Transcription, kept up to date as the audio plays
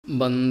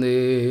वंदे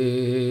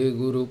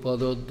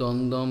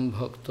गुरुपदद्वन्द्वं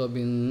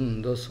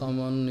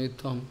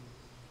भक्तबिंदसमन्वितं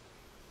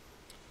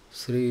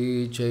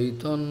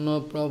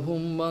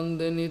श्रीचैतन्यप्रभुं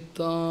वन्दे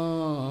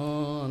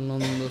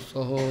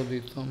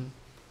नित्यानन्दसहोदितं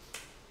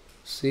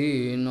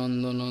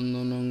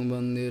श्रीनन्दनन्दनं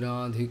वन्दे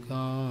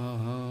राधिका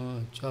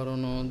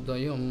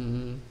चरणोदयं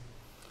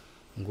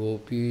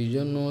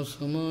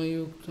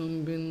गोपीजनसमायुक्तं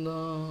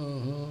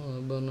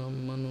बिन्दावनं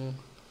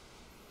मनोहरं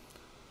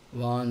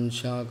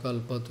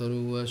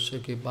वाञ्छाकल्पतरुश्च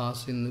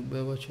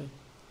कृपासिन्धुभ्यश्च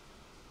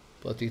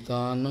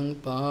पतितानं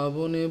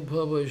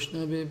पावनेभ्यो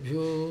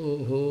वैष्णवेभ्यो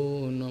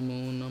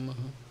नमो नमः।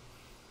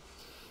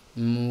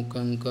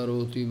 मूकं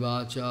करोति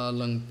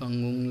वाचालं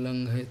पङ्गुं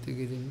लङ्घयति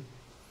गिरिं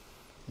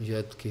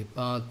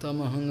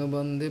यत्कृपातमहं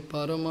वन्दे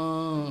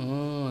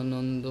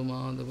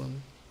परमानन्दमाधवं।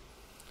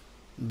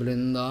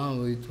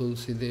 वृन्दावै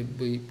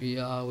तुलसीदेवी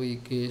पिया वै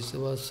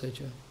केशवस्य च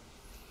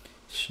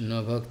कृष्ण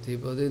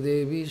भक्तिपदे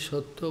देवी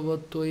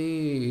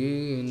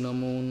सत्त्ववत्त्वयि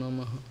नमो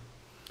नमः।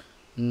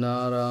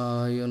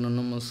 नारायण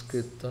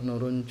नमस्कृत्य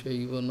नरं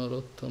चैव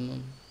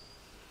नरोत्तमं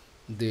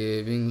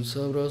देवीं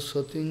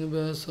सरस्वतीं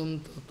व्यासं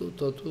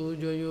ततो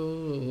जयो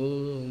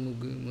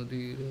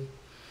मुदीरये।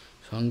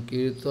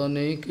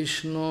 संकीर्तने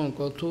कृष्ण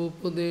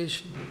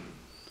कथोपदेशे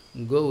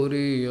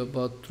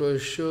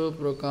गौरीयपत्रस्य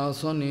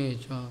प्रकाशने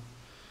च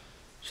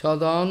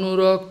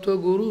सदानुरक्त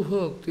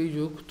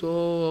गुरुभक्तियुक्तो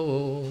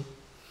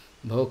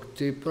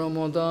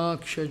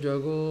भक्तिप्रमोदाक्ष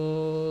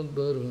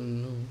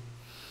जगोद्वरुण्य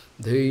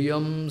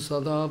ध्येयं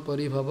सदा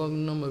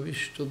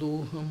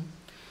परिभवग्नमविष्टदोहं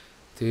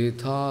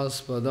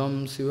तीर्थास्पदं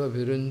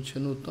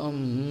शिवविरञ्चनुतं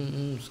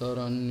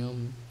शरण्यं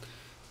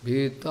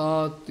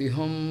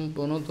भीतात्तिहं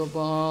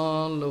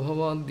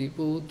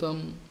पुनतपाल्भवाद्दिपूतं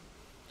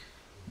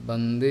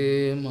वन्दे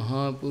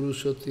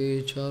महापुरुषते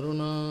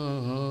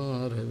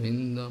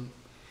चरुणारविन्दं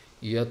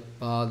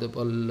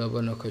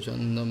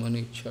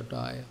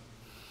यत्पादपल्लवनखचन्दमनिच्छटाय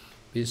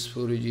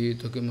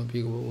विस्फुरिजित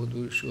किमपि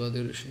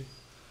गौदुष्वदर्शि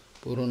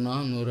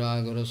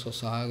पूर्णानुरागर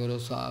ससागर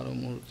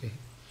सारमूर्ति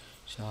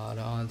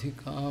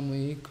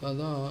साराधिकामयि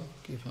कदा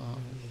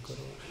कृपां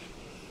करोषि।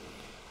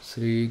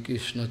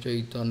 श्रीकृष्ण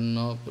चैतन्य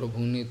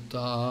प्रभु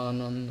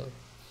नित्यानंद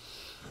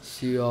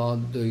श्री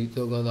अद्वैत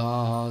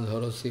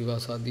गदाधर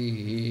शिवसदि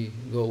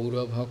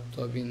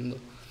गौरभक्तबिंद।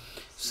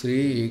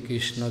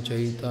 श्रीकृष्ण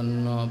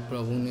चैतन्य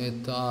प्रभु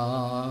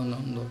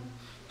नित्यानंद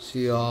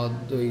श्री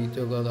अद्वैत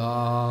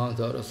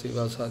गदाधर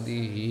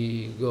शिवसदि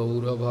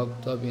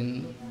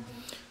गौरभक्तबिंद।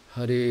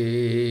 हरे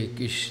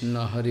कृष्ण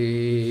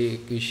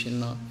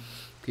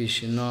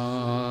कृष्ण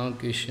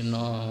कृष्ण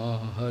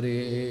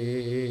हरे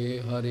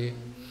हरे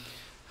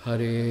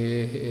हरे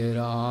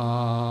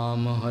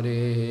राम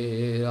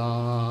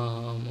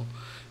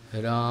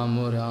राम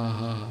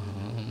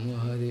राम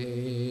हरे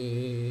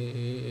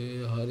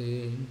हरे।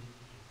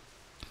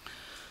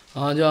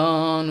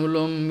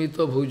 आजानुलंबित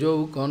भुजौ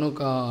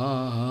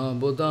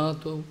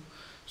कनकाबदातौ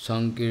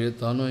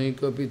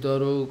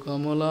संकीर्तनैकपितरौ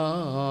कमलायताक्षौ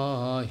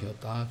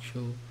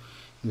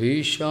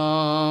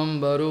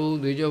विशाम्बरौ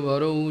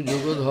द्विजवरौ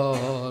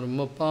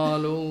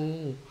जुगधर्मपालौ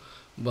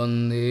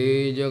वन्दे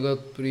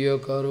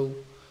जगत्प्रियकरौ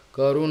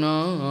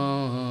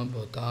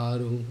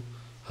करुणावतारौ।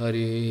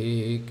 हरे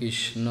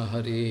कृष्ण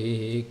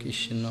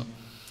कृष्ण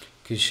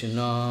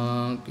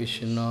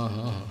कृष्ण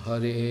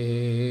हरे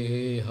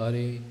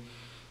हरे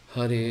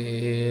हरे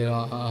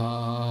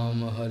राम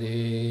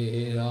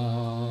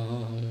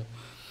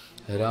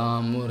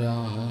राम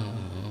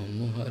राम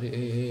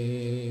हरे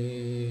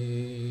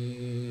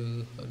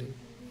हरे।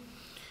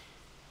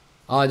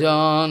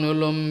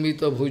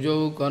 आजानुलंबित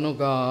भुजौ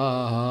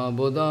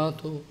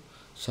कनकाबदातौ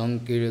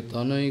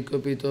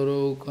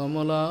संकीर्तनैकपितरौ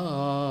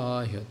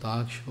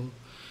कमलायताक्षौ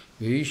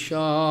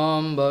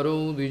विशाम्बरौ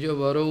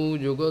द्विजवरौ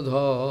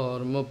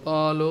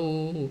जुगधर्मपालौ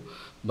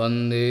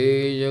वन्दे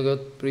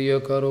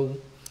जगत्प्रियकरौ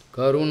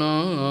करुणाभतारौ।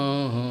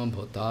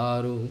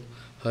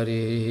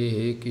 हरे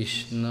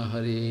कृष्ण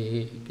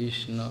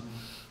कृष्ण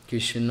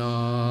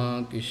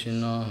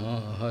कृष्ण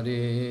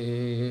हरे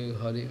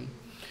हरे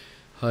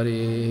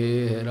हरे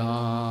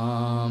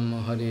राम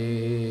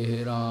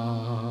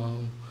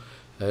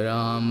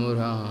राम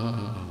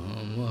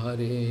राम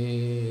हरे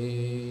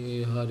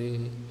हरे।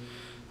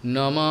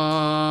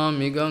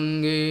 नमामि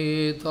गंगे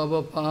तव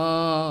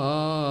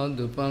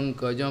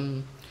पादपङ्कजं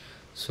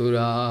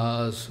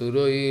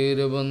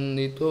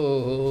सुरासुरैर्वन्दितो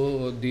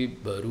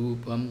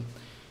दिव्यरूपं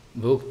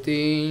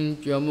भुक्तिं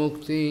च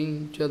मुक्तिं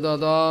च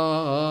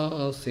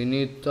ददासि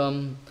नित्यं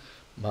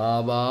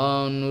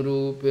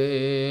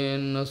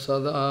भावानुरूपेण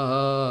सदा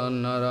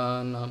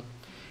नराणां।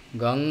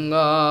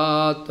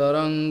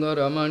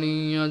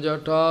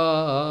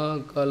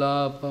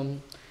 गङ्गातरङ्गरमणीयजटाकलापं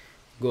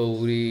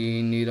गौरी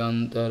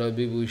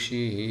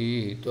निरन्तरविभूषिः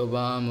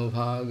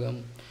त्ववामभागं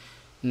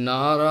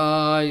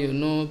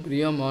नारायणो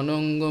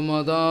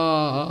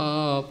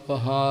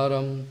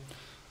प्रियमनङ्गमदापहारं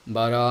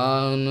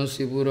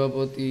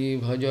वाराणसीपुरपति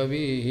भज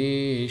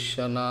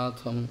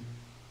विश्वनाथं।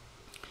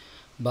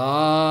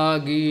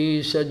 वागीषजुष्वदने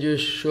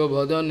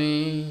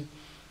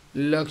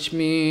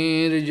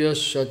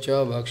लक्ष्मीर्यस्य च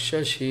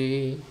भक्षसि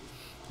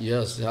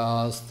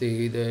यस्यास्ति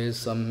हृदये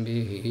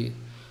संविहित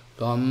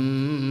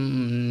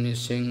Tam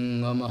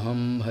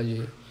Nisingamaham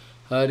Bhaje.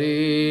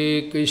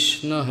 Hare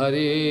Krishna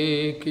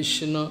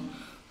Krishna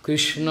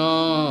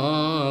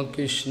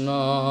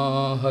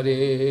Krishna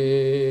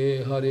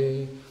Hare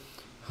Hare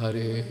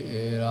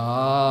Hare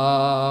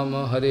Ram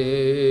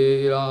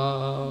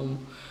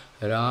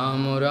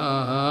Ram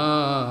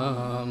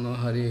Ram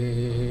Hare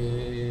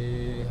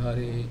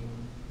Hare.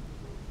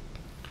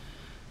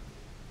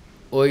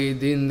 Oi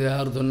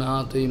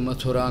Dindayardhanath, oi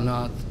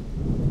Mathuranath,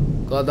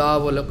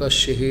 Kadavalaka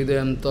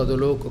Shahidayam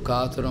Tadaloka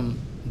Katram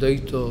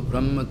Daito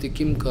Brahmati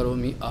Kim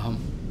Karomi Aham.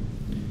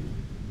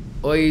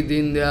 Oi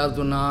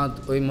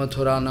Dindayardhanath, oi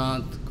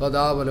Mathuranath,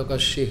 Kadavalaka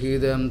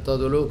Shahidayam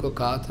Tadaloka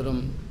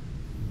Katram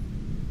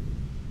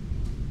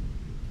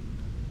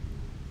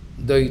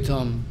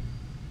Daitam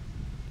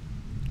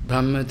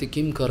Brahmati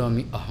Kim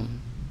Karami Aham.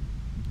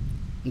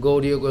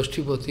 Gaudiya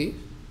Goshtipati,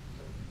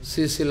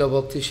 Srila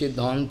Bhakti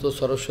Siddhanta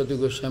Saraswati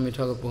Goswami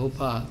Thakur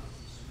Prabhupada,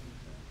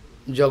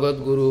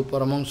 Jagat Guru,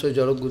 Paramahansa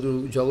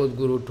Jagat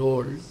Guru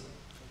told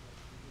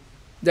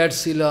that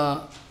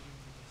Srila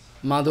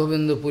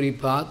Madhavendra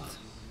Puripad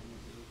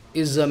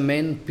is the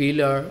main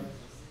pillar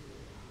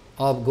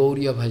of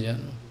Gaudiya Bhajan.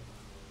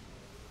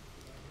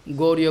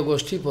 Gaudiya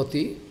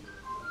Goshtipati,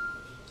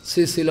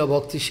 Srila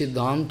Bhakti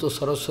Siddhanta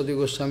Saraswati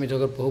Goswami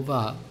Thakur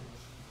Prabhupada,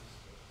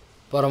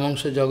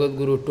 Paramahansa Jagat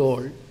Guru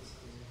told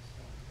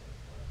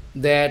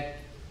that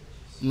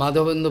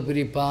Madhavendra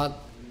Puripad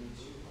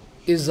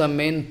is the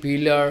main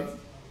pillar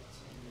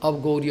of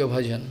Gaudiya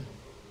Bhajan.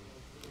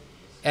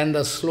 And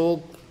the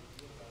slok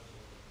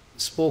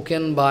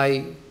spoken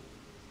by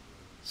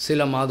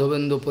Srila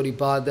Madhavendra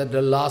Puripad at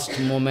the last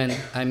moment,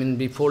 I mean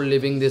before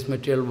leaving this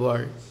material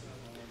world,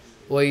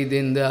 Vai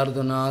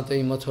Dindayardhanath,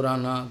 Vai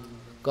Mathuranath,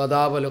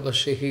 Kadavalaka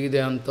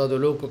Shahidayam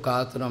Tadaloka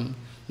Katram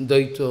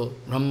Daito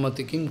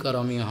Brahmati Kim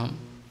Karamyaham.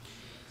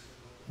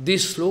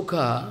 This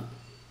sloka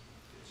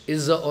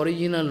is the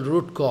original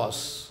root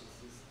cause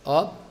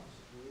of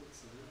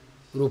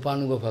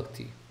Rupanuga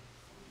Bhakti.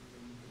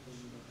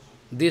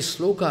 This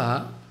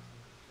sloka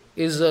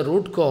is the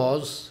root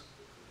cause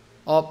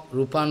of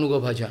Rupanuga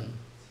Bhajan.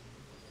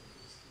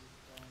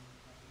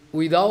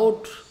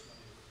 Without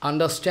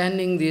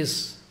understanding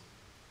this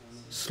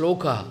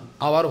sloka,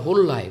 our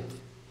whole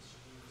life,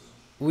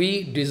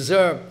 we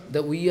deserve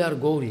that we are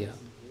Gaudiya.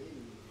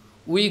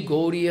 We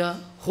Gaudiya,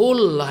 whole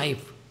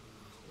life,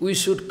 we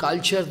should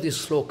culture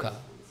this sloka.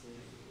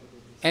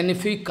 And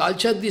if we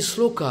culture this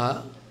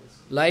sloka,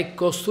 like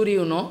Kasturi,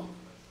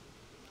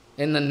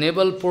 in the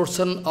navel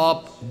portion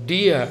of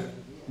deer,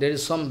 there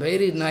is some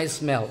very nice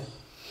smell.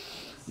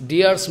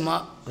 Deers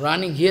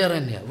running here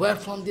and here. Where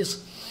from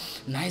this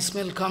nice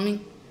smell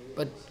coming?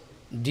 But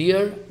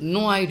deer,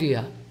 no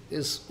idea,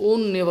 his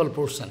own navel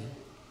portion.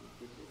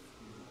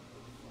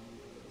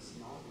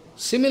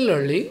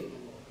 Similarly,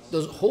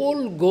 those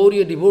whole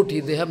Gaudiya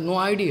devotees, they have no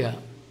idea.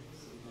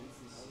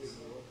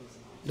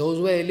 Those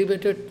who are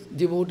elevated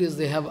devotees,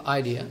 they have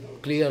idea,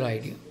 clear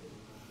idea.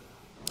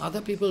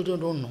 Other people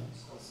don't know.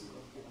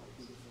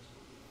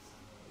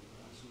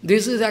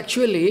 This is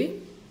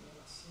actually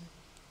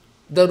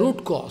the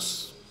root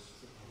cause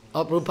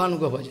of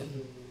Rupanuga Bhajan.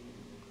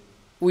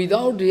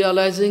 Without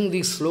realizing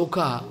this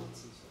sloka,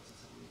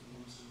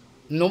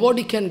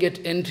 nobody can get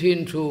entry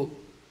into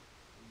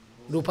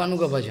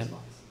Rupanuga Bhajan.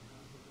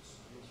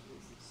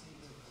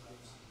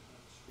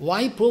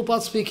 Why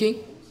Prabhupada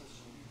speaking?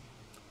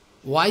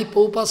 Why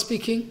Prabhupada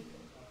speaking?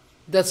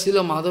 That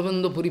Srila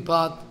Madhavendra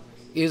Puripad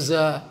is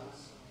a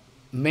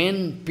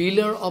main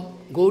pillar of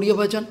Gaudiya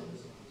Bhajan.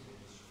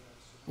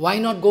 Why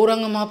not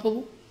Gauranga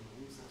Mahaprabhu?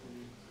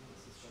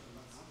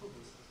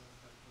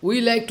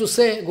 We like to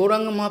say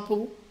Gauranga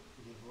Mahaprabhu,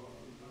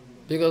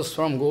 because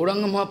from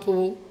Gauranga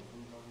Mahaprabhu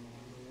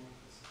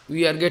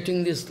we are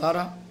getting this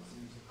Tara.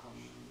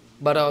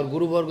 But our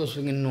Guru Varga is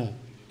saying, no,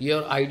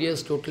 your idea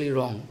is totally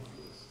wrong.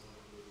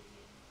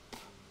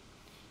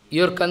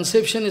 Your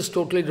conception is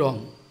totally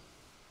wrong.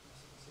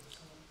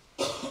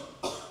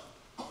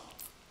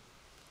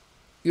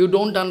 You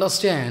don't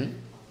understand.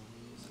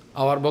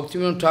 Our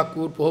Bhaktivinoda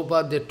Thakur,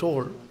 Prabhupada, they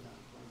told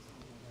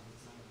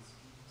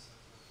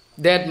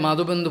that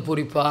Madhavendra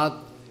Puripad,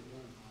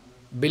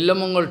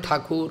 Billamangal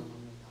Thakur,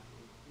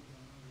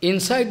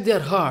 inside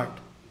their heart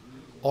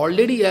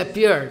already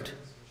appeared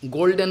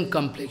golden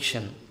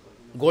complexion,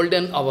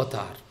 golden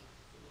avatar.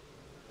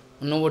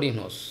 Nobody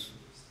knows.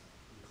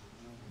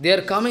 They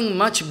are coming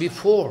much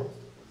before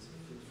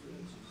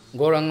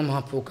Gauranga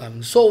Mahaprabhu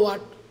coming. So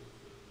what?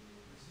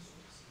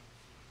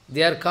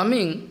 They are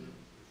coming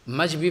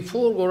much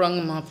before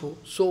Gauranga Mahaprabhu.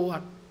 So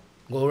what?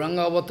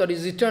 Gauranga avatar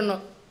is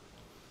eternal.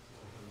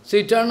 So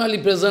eternally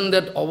present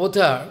that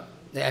avatar,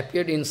 they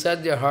appeared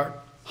inside their heart.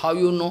 How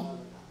you know?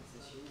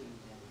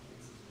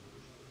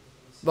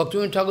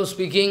 Bhaktivinoda Thakur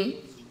speaking,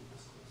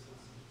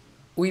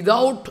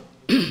 without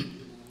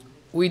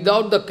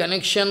the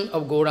connection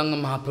of Gauranga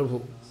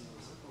Mahaprabhu,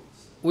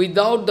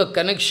 without the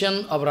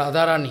connection of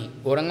Radharani,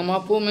 Gauranga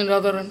Mahaprabhu means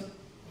Radharani,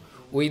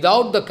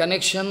 without the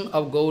connection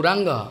of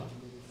Gauranga,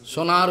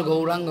 Sonar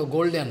Gauranga,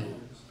 golden,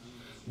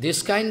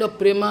 This kind of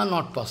prema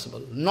not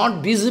possible,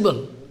 not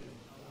visible.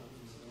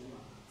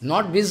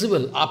 Not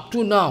visible up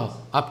to now,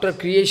 after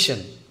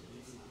creation.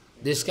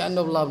 This kind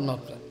of love not.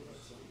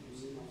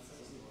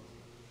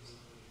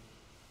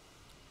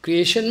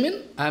 Creation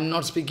means, I am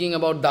not speaking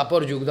about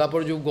Dapar Yug.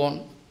 Dapar Yug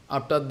gone.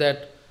 After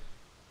that,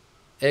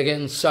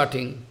 again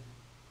starting.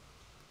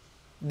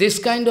 This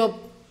kind of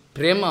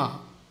prema,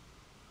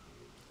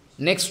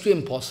 next to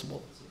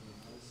impossible.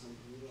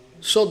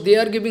 So they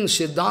are giving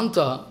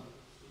Siddhanta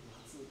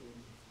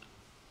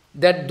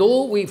that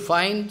though we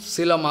find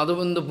Srila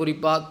Madhavendra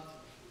Puripad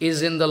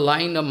is in the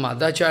line of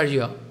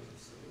Madhacharya,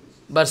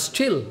 but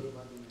still,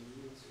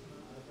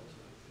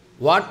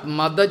 what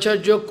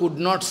Madhacharya could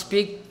not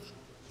speak,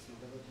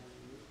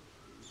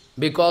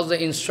 because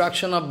the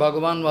instruction of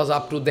Bhagavan was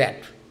up to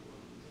that.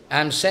 I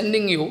am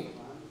sending you,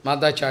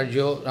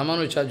 Madhacharya,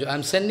 Ramanucharya, I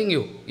am sending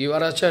you, you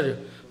are Acharya,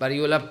 but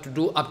you will have to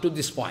do up to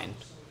this point.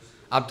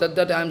 After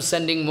that I am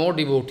sending more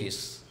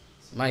devotees,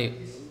 my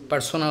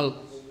personal,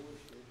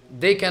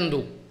 they can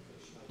do.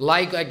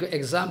 Like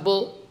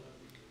example,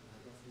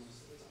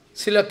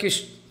 Srila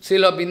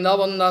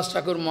Vrindavan Das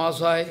Thakur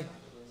Mahasaya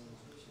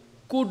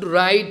could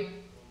write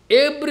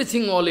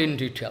everything all in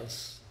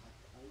details.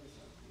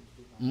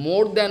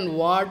 More than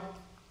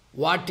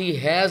what he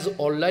has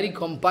already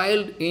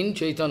compiled in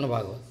Chaitanya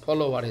Bhagavad.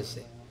 Follow what I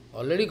say.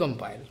 Already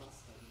compiled.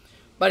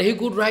 But he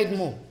could write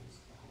more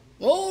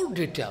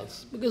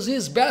details, because he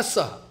is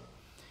Vyasa.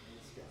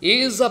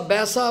 He is a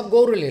Vyasa of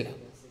Gaura-lila,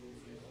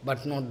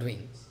 but not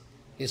doing.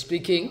 He is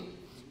speaking,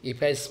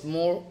 if I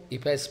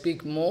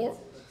speak more,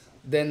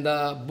 then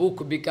the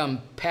book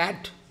become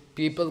fat,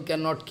 people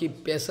cannot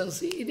keep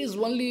patience. It is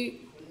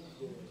only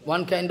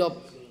one kind of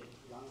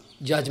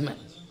judgment.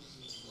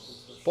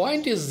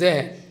 Point is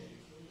there,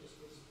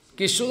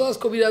 Krishnadas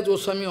Kaviraj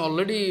Goswami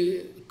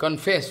already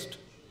confessed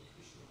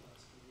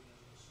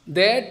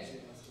that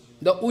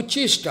the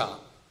Uchishta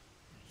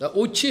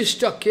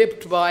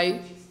kept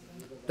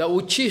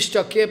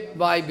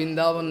by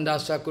Vrindavan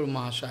Das Thakur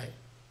Mahasaya,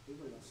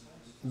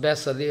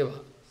 Vyasadeva.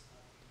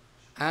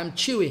 I am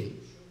chewing.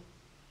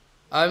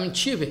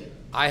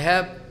 I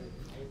have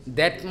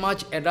that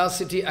much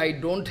audacity I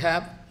don't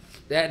have,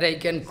 that I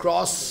can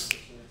cross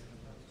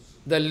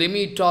the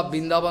limit of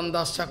Vrindavan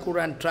Das Thakur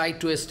and try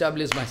to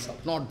establish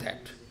myself. Not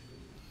that.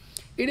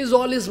 It is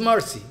all His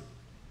mercy.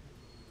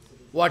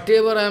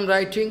 Whatever I am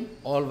writing,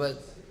 always.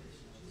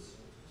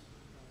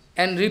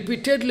 And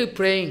repeatedly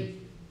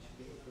praying,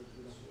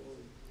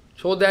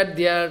 so that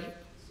there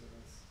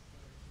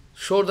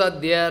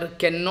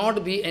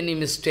cannot be any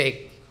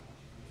mistake,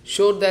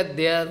 so that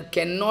there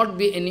cannot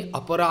be any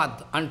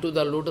aparad unto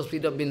the lotus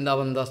feet of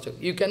Vrindavan Das Thakur.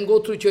 You can go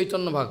through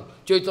Chaitanya Bhagavad,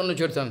 Chaitanya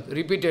Charitamrita,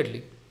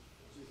 repeatedly.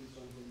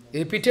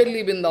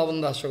 Repeatedly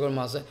Vrindavan Das Thakur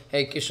Mahasaya,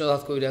 hey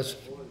Krishnadas Kaviraj.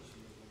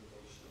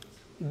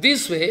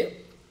 This way,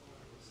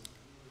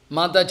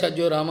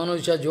 Madhacharya,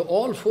 Ramanucharya,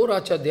 all four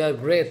Acharya, they are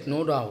great,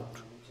 no doubt.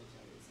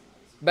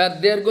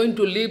 But they are going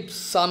to leave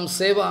some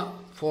seva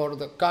for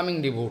the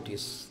coming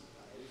devotees.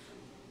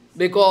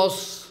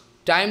 Because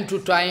time to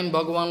time,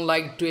 Bhagavan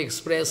like to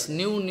express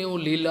new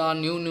lila,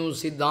 new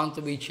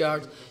Siddhanta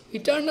vichars,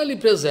 eternally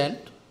present,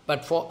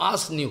 but for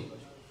us new.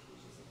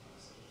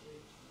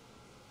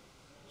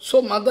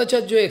 So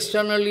Madhacharya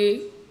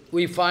externally,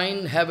 we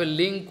find, have a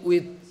link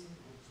with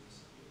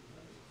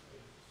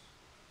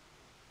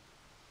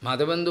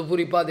Madhavendra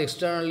Puripad.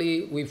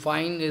 Externally, we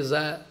find is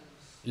a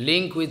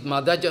link with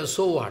Madhacharya,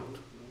 so what?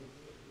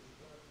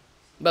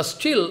 But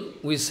still,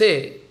 we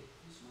say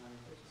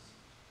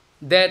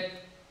that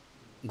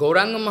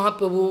Gauranga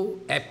Mahaprabhu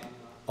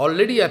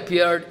already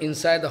appeared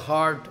inside the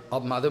heart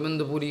of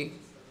Madhavendra Puri,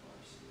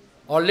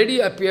 already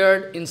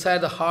appeared inside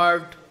the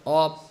heart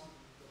of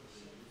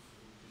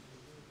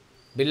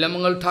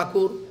Billamangal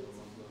Thakur.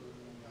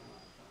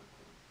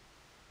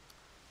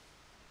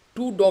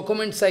 Two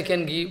documents I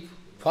can give.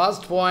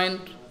 First point,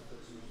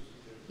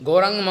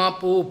 Gauranga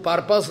Mahaprabhu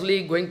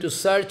purposely going to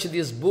search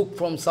this book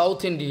from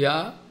South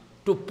India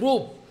to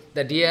prove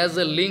that he has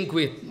a link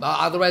with,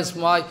 otherwise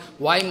why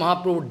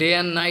Mahaprabhu day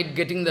and night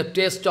getting the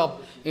taste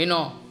of,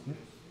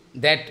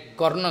 that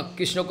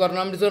Krishna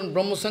Karnamrita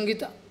Brahma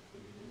Sangita?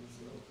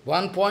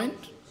 One point.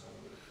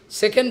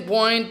 Second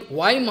point,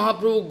 why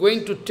Mahaprabhu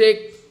going to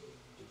take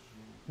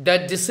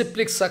that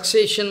disciplic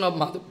succession of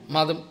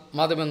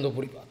Madhavendra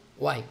Puripad?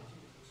 Why?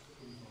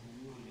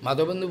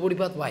 Madhavendra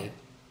Puripad, why?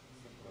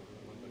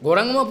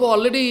 Gauranga Mahaprabhu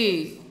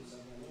already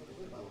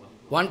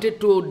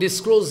wanted to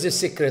disclose this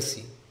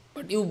secrecy,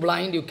 but you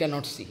blind, you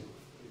cannot see.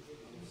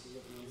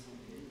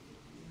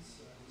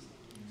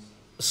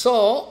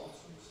 So,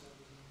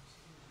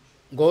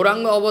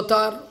 Gauranga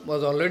avatar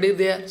was already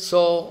there,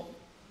 so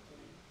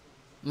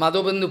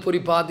Madhavendra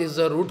Puripad is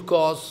the root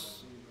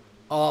cause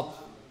of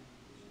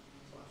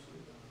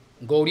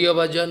Gaudiya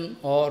Bhajan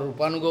or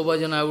Rupanuga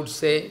Bhajan, I would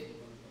say.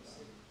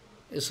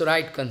 It's the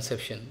right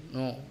conception.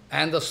 No.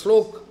 And the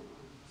slok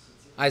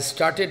I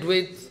started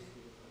with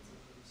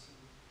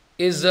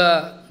is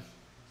a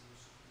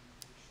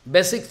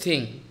basic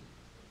thing.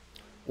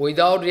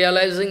 Without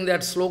realizing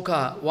that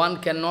sloka, one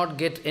cannot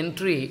get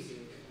entry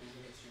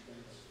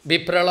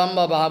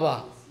Vipralamba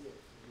Bhava.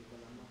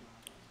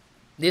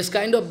 This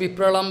kind of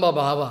Vipralamba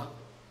Bhava,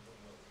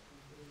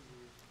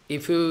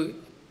 if you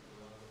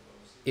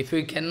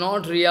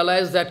cannot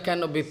realize that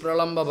kind of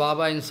Vipralamba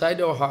Bhava inside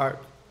your heart,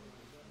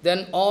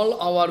 then all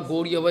our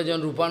Gaudiya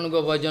Bhajan,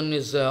 Rupanuga Bhajan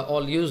is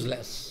all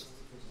useless.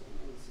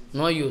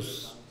 No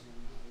use.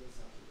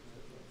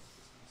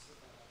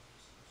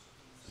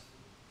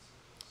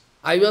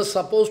 I was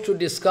supposed to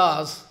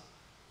discuss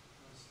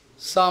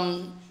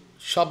some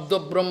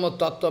Shabda Brahma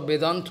Tattva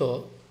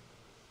Vedanta,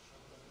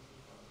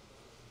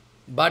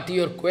 but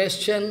your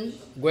question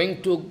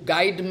going to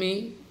guide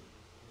me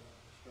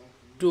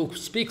to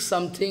speak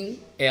something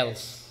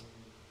else.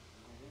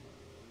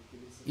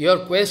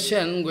 Your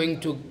question going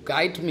to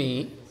guide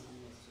me,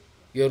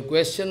 your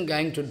question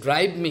going to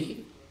drive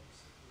me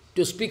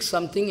to speak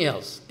something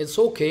else. It's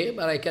okay,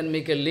 but I can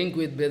make a link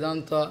with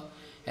Vedanta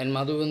and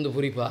Madhavendra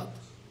Puripad.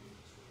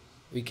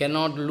 We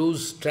cannot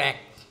lose track.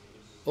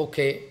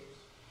 Okay.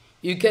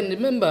 You can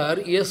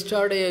remember,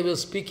 yesterday I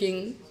was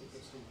speaking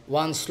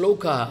one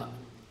sloka,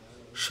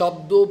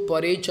 Shabdo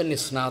Parecha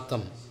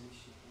Nisnatam.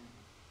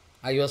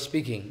 I was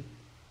speaking,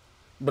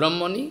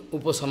 Brahmani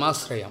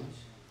Upasamasrayam.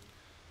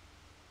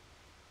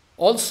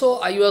 Also,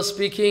 I was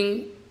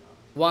speaking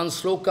one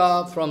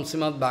sloka from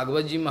Srimad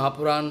Bhagavaji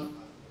Mahapuran,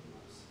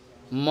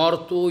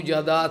 Martu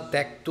Yada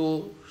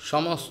Tektu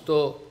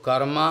Samasto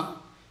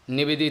Karma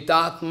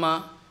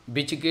Niveditatma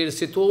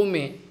Vichikirsito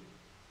Me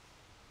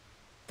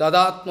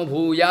Tadatma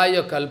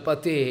Bhuyaya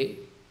Kalpate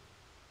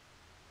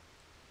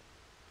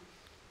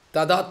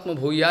Tadatma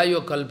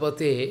Bhuyaya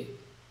Kalpate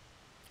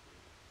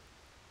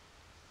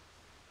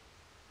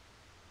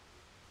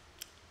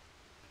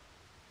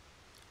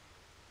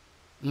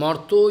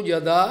Marto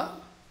Yada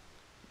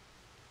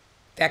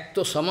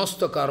Tekto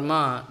Samasta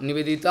Karma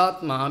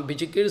Niveditatma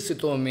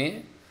Vichikirsito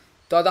Me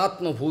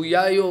Tadatma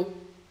Bhuyayo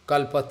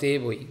Kalpate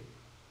Voi.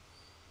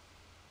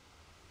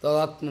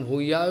 Tadatma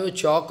Bhuyayo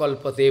Cha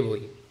Kalpate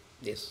Voi.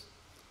 This.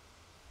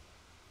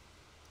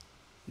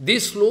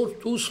 These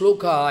two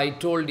sloka I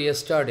told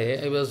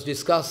yesterday, I was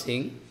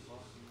discussing,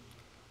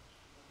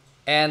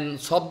 and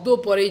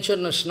Shabdo Parecha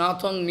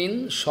Nashnatang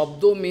means,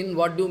 Shabdo means,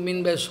 what do you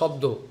mean by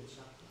Shabdo?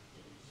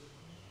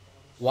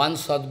 One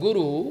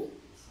Sadguru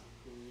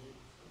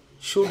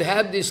should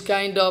have this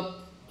kind of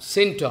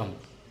symptom,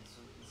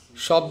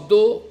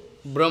 Shabdo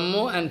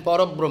Brahma and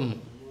Parabrahma,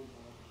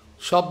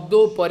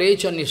 Shabdo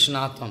Parecha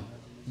Nishnatam,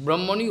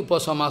 Brahmani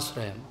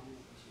Upasamasrayam.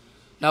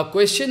 Now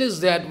question is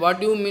that, what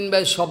do you mean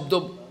by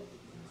Shabdo?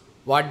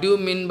 What do you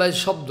mean by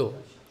Shabdo?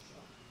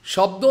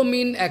 Shabdo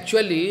mean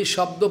actually,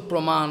 Shabdo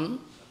Praman,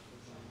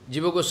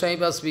 Jiva Goswami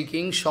was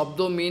speaking,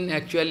 Shabdo mean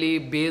actually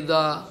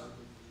Veda,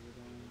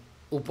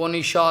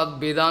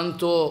 Upanishad,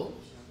 Vedanto,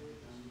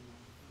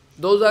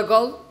 those are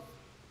called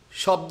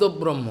Shabda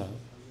Brahma.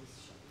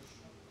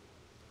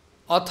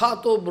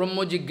 Athato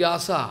Brahma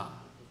Jigyasa.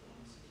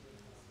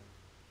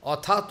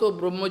 Athato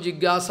Brahma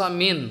Jigyasa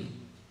mean,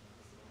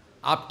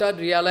 after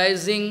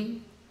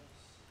realizing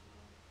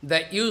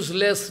the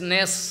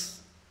uselessness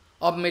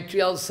of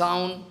material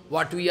sound,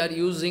 what we are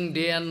using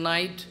day and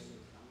night,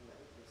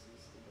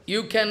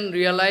 you can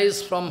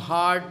realize from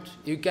heart,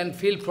 you can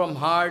feel from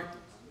heart,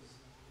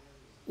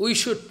 we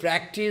should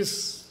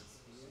practice,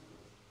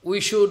 we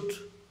should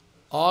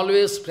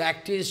always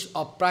practice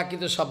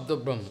Aprakita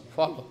Shabda Brahma.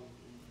 Follow.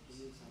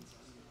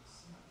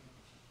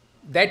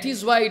 That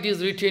is why it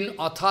is written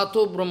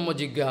Athato Brahma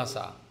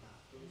Jigyasa.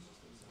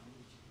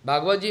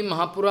 Bhagavad Gita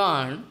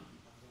Mahapuran,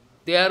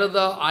 there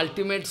the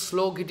ultimate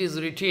slok it is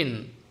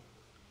written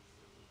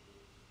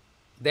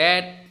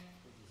that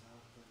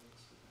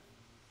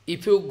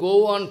if you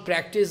go on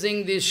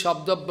practicing this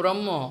Shabda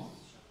Brahma,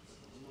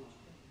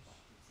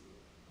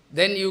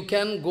 then you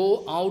can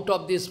go out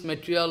of this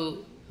material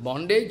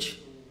bondage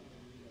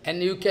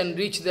and you can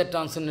reach the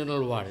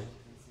transcendental world.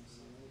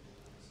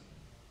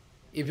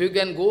 If you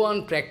can go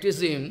on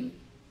practicing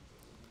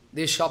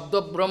this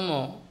Shabda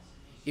Brahma,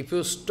 if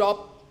you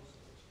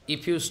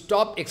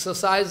stop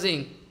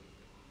exercising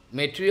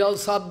material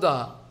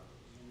Sabda,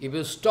 if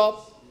you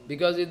stop,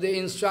 because it is the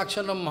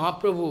instruction of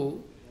Mahaprabhu,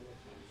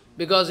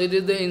 because it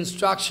is the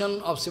instruction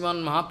of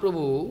Sriman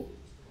Mahaprabhu,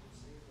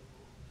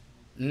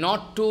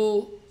 not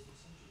to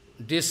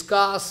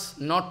discuss,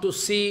 not to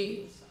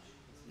see,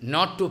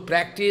 not to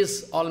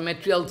practice all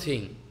material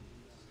thing.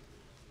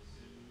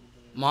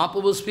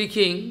 Mahaprabhu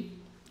speaking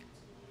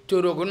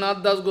to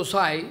Raghunath Das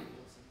Gosai,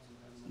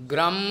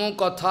 Grammo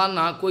Katha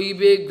na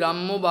koibe,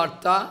 Grammo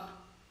Varta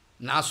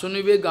na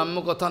sunibe,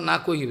 Grammo Katha na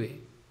koibe.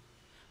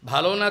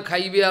 Bhalo na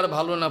khaibe ar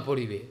bhalo na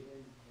poribe.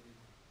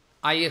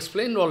 I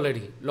explained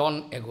already,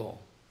 long ago.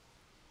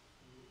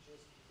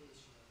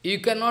 You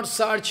cannot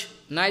search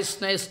nice,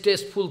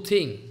 tasteful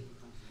thing.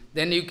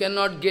 Then you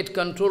cannot get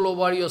control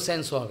over your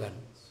sense organ.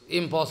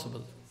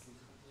 Impossible.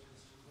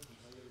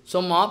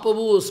 So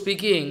Mahaprabhu was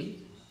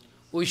speaking,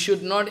 we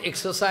should not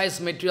exercise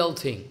material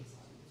thing.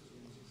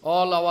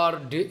 All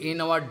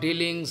in our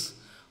dealings,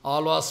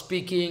 all our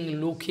speaking,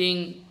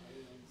 looking,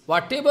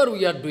 whatever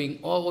we are doing,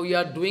 or we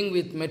are doing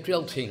with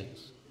material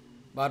things.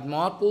 But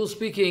Mahaprabhu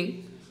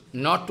speaking,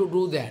 not to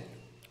do that.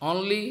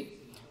 Only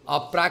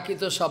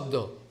aprakita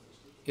Shabda.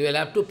 You will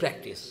have to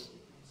practice.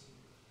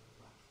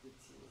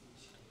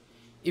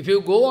 If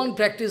you go on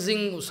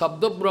practicing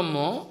Shabda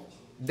Brahma,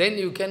 then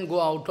you can go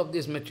out of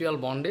this material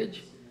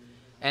bondage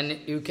and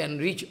you can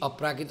reach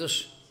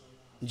aprakita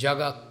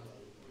Jagat.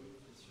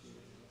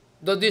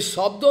 Though this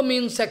Shabda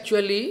means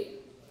actually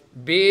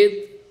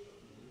Ved,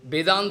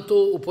 Vedanta,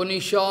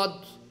 Upanishad,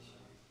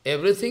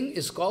 everything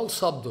is called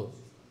Shabda.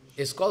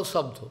 It's called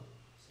Shabda.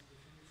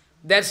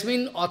 That's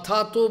mean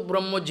Athato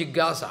Brahma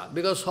Jigyasa.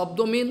 Because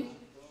Shabda mean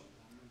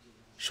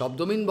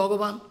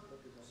Bhagavan.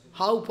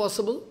 How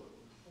possible?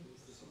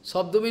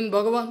 Shabda mean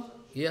Bhagavan?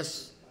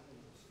 Yes.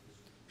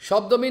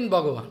 Shabda mean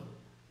Bhagavan.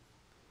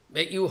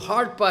 You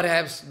heard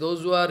perhaps,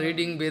 those who are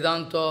reading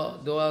Vedanta,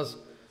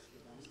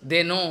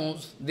 they know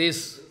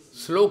this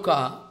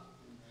sloka,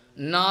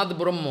 Nad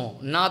Brahma,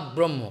 Nad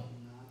Brahma.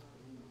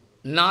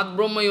 Nad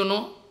Brahma, you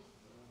know?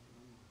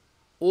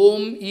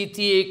 Om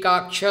iti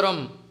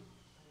ekaksharam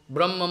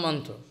Brahma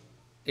mantra.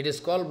 It is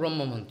called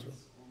Brahma mantra.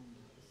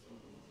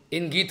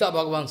 In Gita,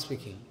 Bhagavan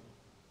speaking.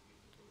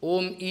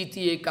 Om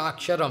iti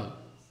ekaksharam.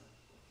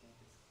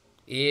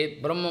 A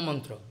Brahma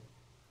mantra.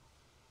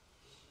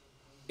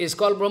 Is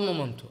called Brahma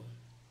mantra.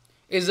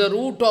 Is the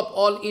root of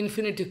all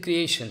infinite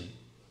creation.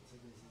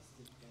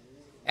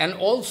 And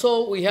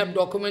also we have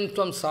document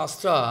from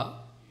Shastra,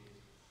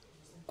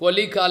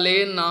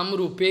 Kalikale Nam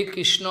Rupe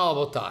Krishna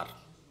Avatar.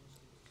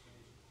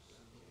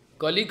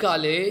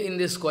 Kalikale, in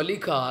this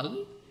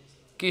Kalikal,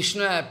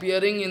 Krishna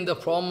appearing in the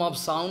form of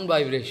sound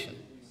vibration,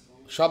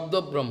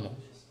 Shabda Brahma.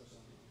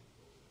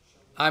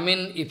 I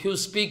mean, if you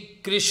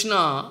speak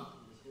Krishna,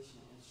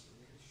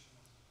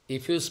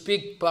 if you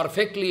speak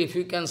perfectly, if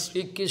you can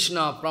speak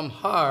Krishna from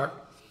heart,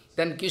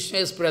 then Krishna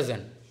is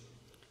present.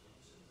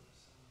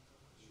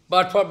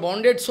 But for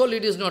bonded soul,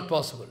 it is not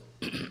possible.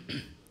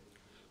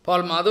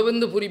 For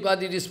Madhavendra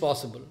Puripad, it is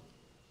possible.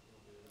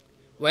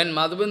 When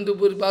Madhavendra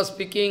Puripad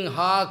speaking,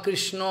 Ha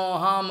Krishna,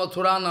 Ha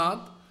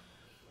Mathuranath,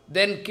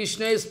 then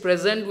Krishna is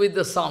present with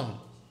the sound.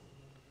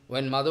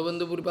 When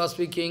Madhavendra Puripad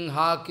speaking,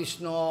 Ha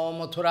Krishna,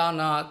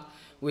 Mathuranath,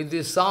 with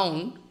this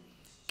sound,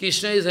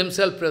 Krishna is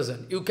himself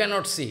present. You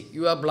cannot see,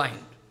 you are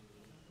blind.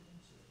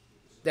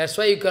 That's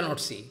why you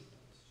cannot see.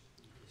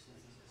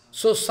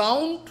 So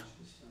sound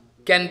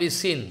can be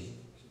seen.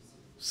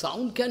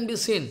 Sound can be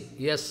seen,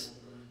 yes,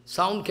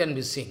 sound can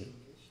be seen.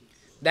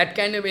 That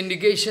kind of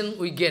indication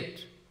we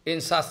get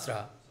in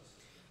Shastra,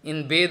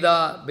 in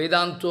Veda,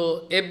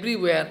 Vedanta,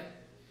 everywhere,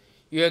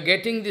 you are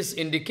getting this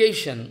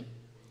indication.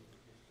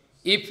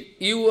 If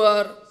you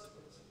are,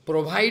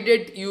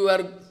 provided you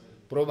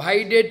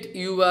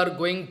are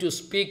going to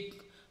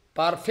speak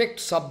perfect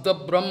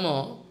Shabda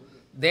Brahma,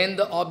 then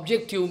the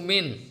object you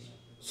mean,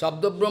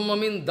 Shabda Brahma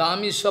means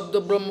Dham is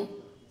Shabda Brahma,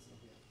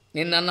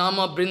 in the name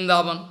of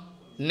Vrindavan,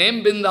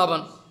 name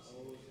Vrindavan.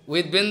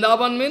 With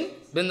Vrindavan means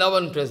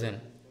Vrindavan present.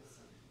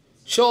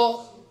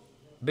 So,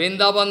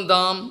 Vrindavan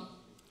Dham,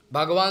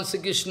 Bhagavan Sri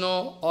Krishna,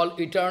 all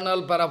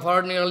eternal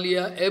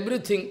paraphernalia,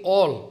 everything,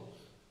 all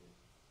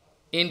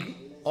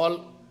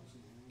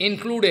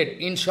included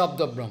in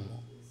Shabda Brahma.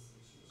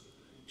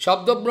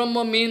 Shabda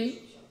Brahma means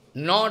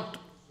not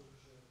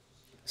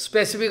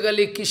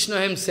specifically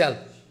Krishna himself.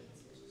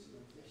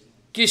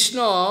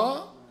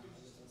 Krishna,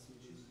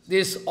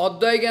 this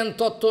Advaigan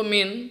Tattva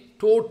means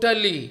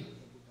totally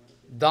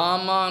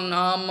Dhamma,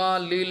 Nama,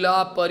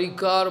 Lila,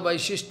 Parikar,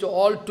 Vaishishta,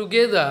 all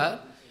together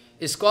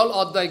is called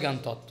Advaigan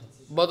Tattva.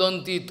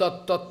 Vadanti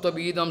tat tattva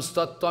vidam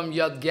statvam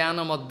yad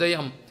jnanam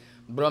adhyam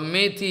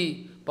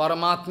brahmeti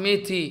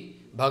paramatmeti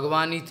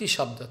bhagavaniti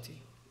shabdati.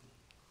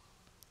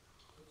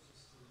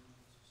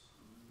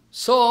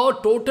 So,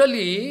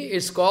 totally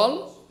it's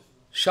called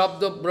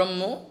Shabda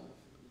Brahma.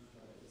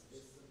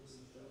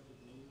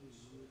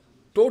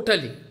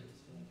 Totally.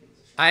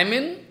 I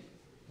mean,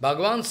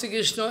 Bhagavan Sri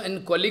Krishna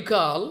in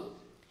Kalikal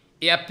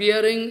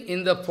appearing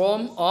in the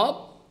form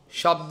of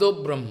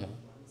Shabda Brahma.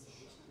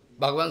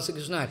 Bhagavan Sri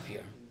Krishna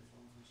appeared.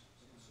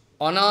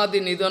 Anadi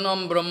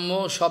nidanam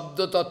brahmo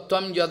shabda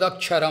tattvam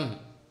yadaksharam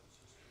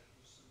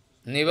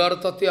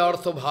nivartati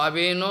artha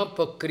bhavena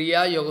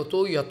pakriya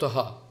yagato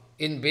yataha.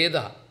 In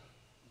Veda,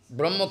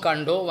 Brahma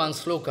Kando, one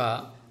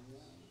sloka,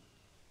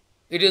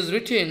 it is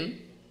written,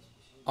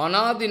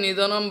 Anadi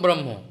nidanam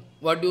brahmo.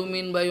 What do you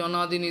mean by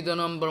Anadi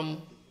nidanam brahmo?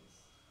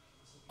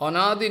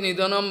 Anadi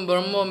nidanam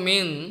brahmo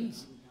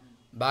means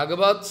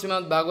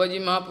Srimad Bhagavad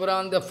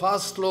Mahapuran, the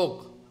first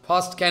slok,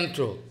 first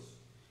canto.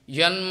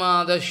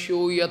 Janma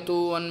dasyo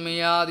yato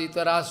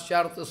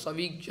anmayaditarashyartha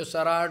savijya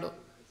sarado.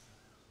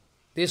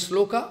 This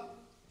sloka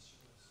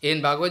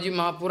in Bhagavad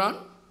Mahapuran,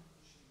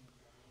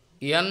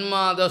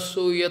 Janma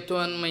dasyo yato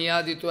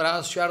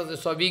anmayaditarashyartha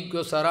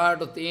savijya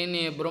sarado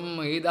tene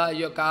brahma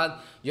hidaya kad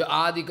ya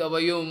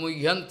adikavayo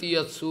muyyanti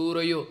yat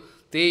surayo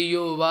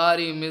teyo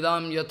vari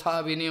midam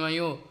yatha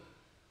vinimayo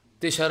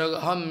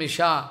tisharagaham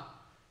misha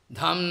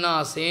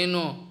dhamna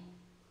seno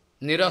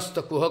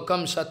nirasta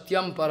kuhakam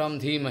satyam param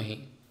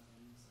dhimahi.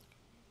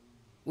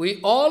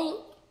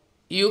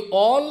 You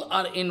all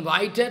are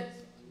invited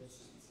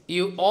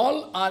You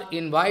all are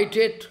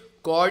invited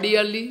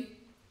cordially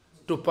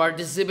to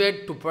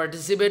participate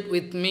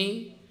with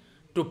me,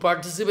 to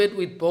participate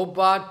with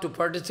Prabhupada, to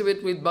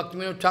participate with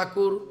Bhaktivinoda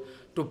Thakur,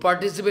 to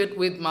participate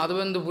with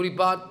Madhavendra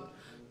Puripad,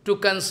 to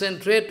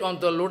concentrate on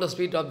the lotus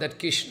feet of that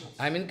Krishna,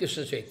 I mean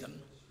Krishna Chaitanya.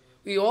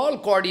 We all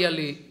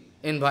cordially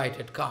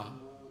invited, come.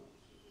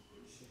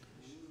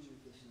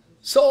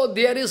 So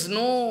there is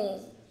no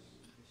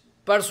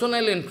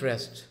personal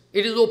interest.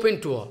 It is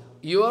open to all.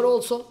 You are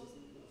also.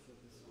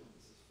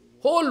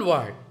 Whole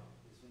world,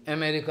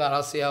 America,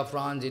 Russia,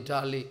 France,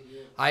 Italy,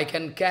 I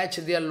can catch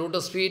their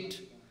lotus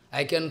feet,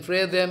 I can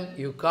pray them,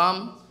 you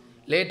come,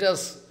 let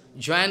us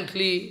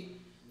jointly,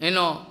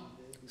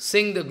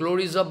 sing the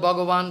glories of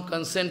Bhagavan,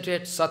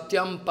 concentrate,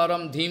 Satyam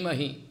Param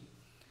Dhimahi.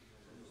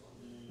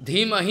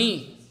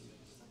 Dhimahi.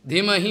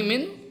 Dhimahi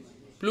means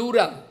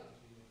plural.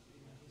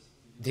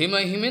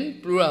 Dhimahi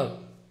means plural.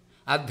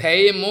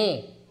 Adhyaye mo,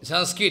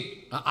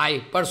 Sanskrit,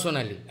 I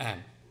personally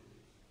am.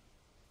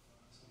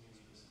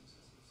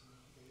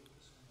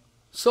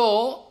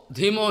 So,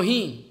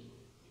 Dhimohi.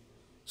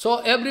 So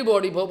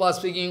everybody, Prabhupada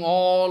speaking,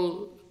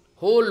 whole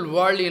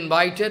world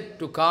invited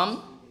to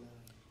come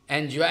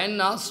and join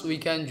us. We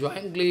can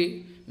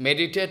jointly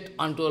meditate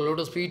unto a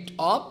lotus feet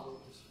of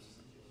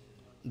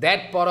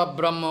that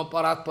Parabrahma,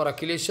 Paratpara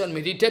Kileshan.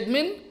 Meditate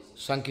means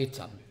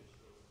Sankirtan.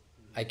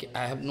 I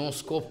have no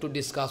scope to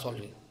discuss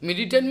only.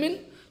 Meditate means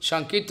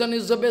Sankirtan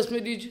is the best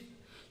meditation.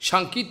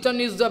 Sankirtan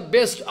is the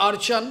best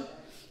archan.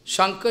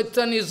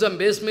 Sankirtan is the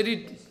best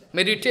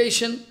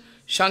meditation.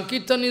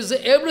 Sankirtan is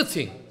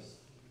everything.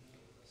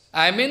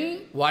 I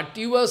mean, what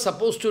you are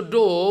supposed to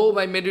do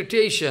by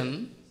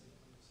meditation,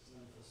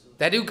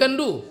 that you can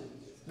do.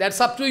 That's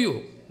up to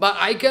you. But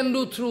I can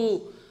do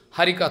through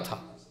Harikatha.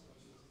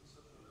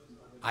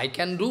 I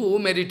can do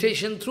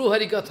meditation through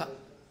Harikatha.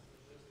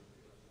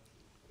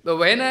 But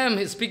when I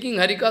am speaking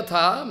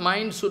Harikatha,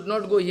 mind should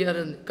not go here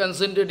and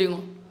concentrating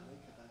on.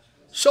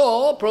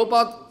 So,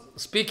 Prabhupada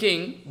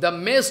speaking, the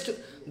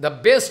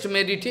best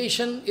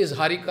meditation is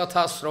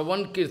Harikatha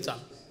Shravan Kirtan.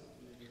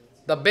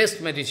 The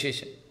best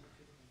meditation.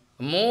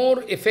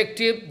 More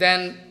effective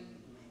than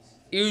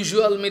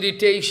usual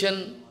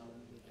meditation,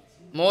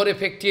 more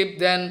effective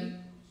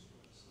than,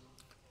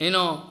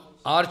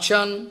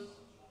 archan,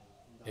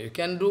 you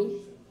can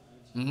do.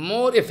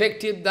 More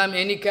effective than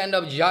any kind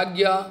of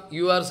jagya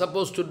you are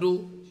supposed to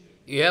do.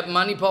 You have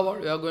money power,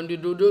 you are going to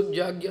do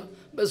jagya,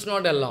 but it's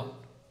not allowed.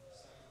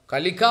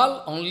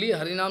 Kalikal, only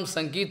Harinam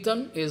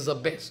Sankirtan is the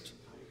best.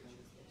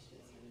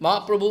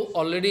 Mahaprabhu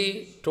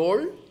already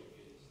told.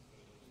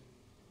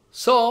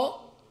 So,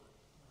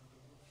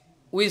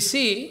 we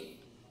see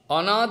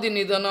Anadi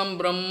Nidanam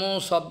Brahmo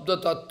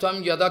Shabda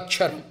Tattvam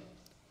Yadaksharam.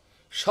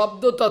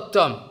 Shabda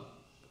Tattvam,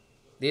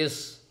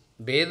 this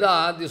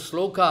Veda, this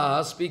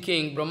sloka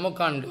speaking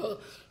Brahmakanda,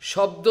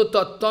 Shabda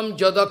Tattvam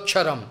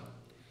Yadaksharam.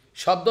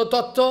 Shabda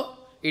Tattva,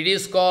 it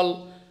is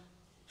called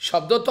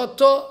Shabda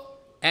Tattva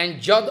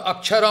and Jad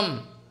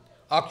Aksharam.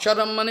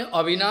 Aksharam means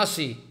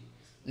Avinasi,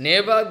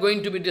 never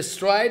going to be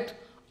destroyed.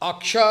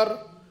 Akshar,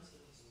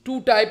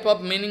 two type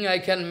of meaning I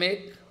can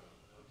make.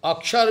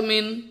 Akshar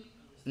means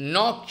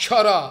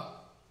Nakshara.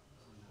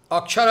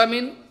 Akshara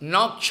means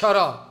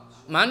Nakshara.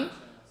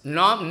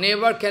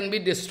 Never can be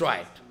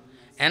destroyed.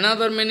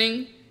 Another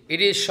meaning,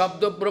 it is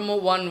Shabda Brahma,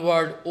 one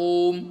word,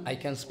 Om, I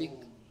can speak.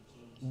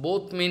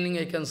 Both meaning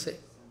I can say.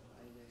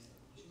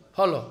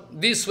 Follow.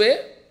 This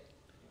way,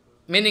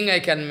 meaning I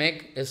can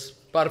make is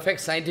perfect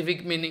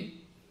scientific meaning.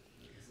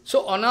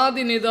 So,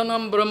 Anadi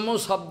Nidanam Brahma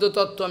Shabda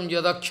Tattvam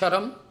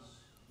Yadaksharam,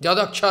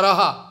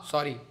 Yadaksharaha,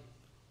 sorry.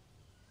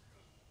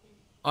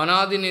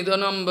 Anadi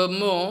Nidanam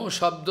Brahma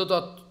Shabda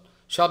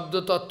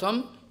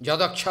Tattvam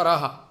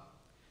Yadaksharaha.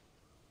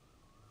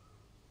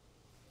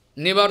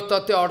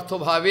 Nivartate Artho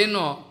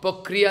Bhaveno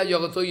Pakriya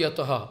Jagato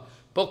Yataha.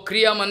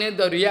 Pakriya means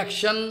the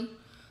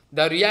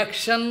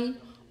reaction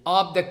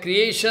of the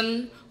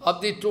creation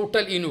of the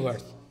total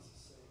universe.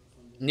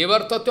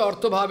 Nivartate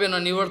Artho Bhaveno,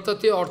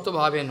 Nivartate Artho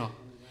Bhaveno.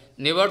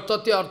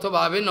 Nivartate Artho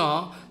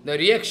Bhaveno, the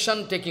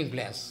reaction taking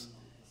place.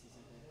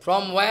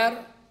 From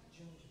where?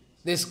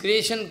 This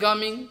creation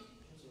coming,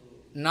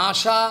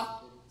 NASA,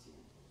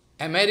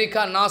 America,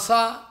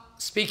 NASA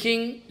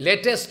speaking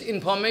latest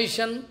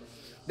information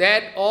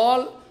that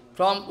all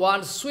from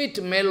one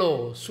sweet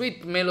mellow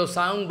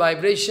sound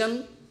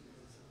vibration,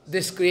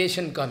 this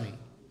creation coming,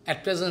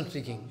 at present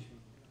speaking.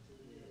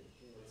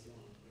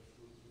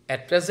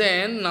 At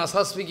present,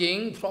 NASA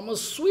speaking from a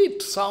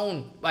sweet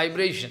sound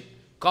vibration,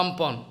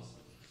 compound,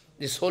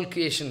 this whole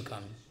creation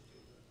coming.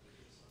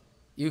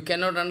 You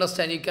cannot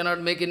understand, you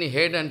cannot make any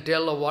head and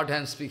tail of what I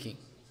am speaking.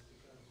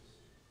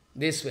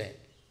 This way.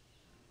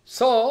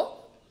 So,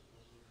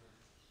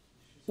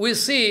 we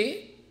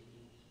see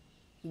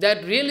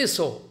that really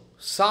so,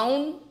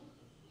 sound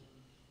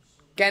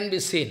can be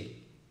seen.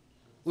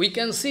 We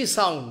can see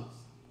sound.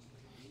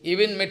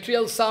 Even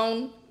material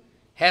sound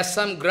has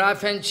some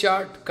graph and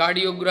chart,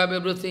 cardiograph,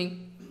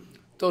 everything.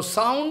 So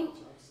sound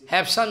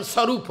have some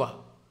sarupa.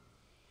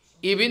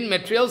 Even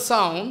material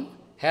sound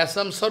has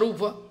some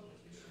sarupa.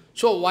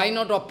 So why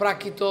not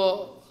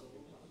aprakito?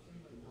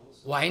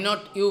 Why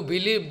not you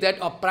believe that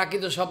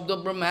aprakita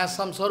Shabda Brahma has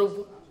some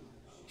sarupa?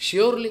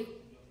 Surely.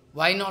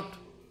 Why not?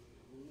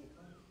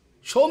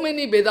 So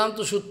many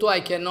Vedanta Sutta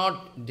I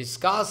cannot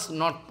discuss,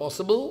 not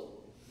possible.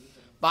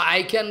 But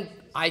I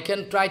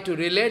can try to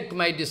relate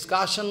my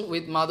discussion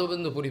with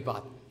Madhavendra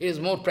Puripad. It is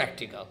more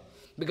practical.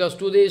 Because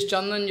today is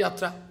Chandan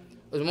Yatra.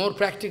 It is more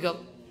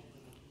practical.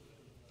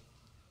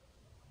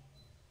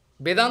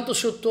 Vedanta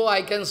Sutta,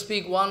 I can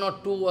speak 1 or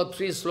 2 or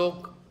 3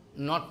 slok,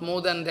 not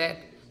more than that.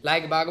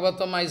 Like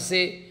Bhagavatam, I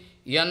say,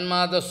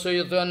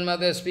 Yanmadasya Yato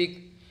Yanmada I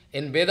speak.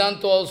 In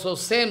Vedanta also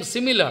same,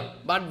 similar,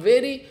 but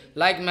very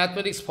like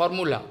mathematics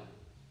formula.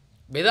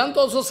 Vedanta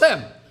also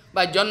same,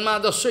 by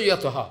Janmadasya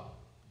Yataha.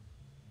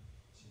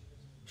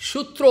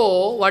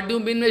 Sutro, what do you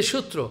mean by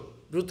Sutro?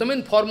 Ruta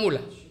means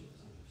formula.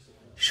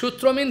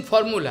 Sutra means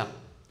formula.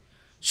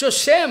 So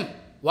same,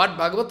 what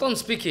Bhagavatam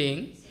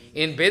speaking,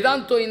 in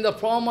Vedanta in the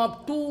form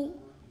of 2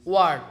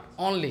 words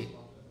only.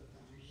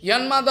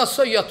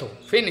 Yanmadasya Yato,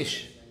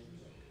 finish.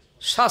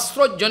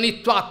 Shastra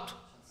Janitvat,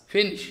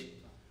 finish.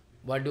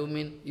 What do you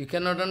mean? You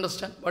cannot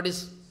understand. What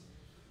is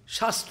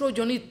Shastra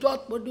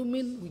Janitvat? What do you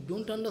mean? We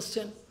don't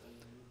understand.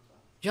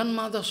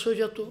 Janmadasya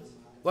Yato,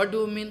 what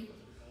do you mean?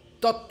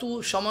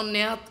 Tattu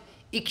Samanyat,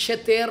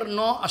 Iksheter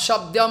no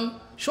Ashabdyam,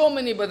 so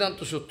many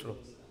Vedanta Sutra.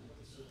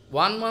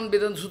 One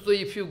Vedanta Sutra,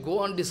 if you go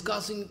on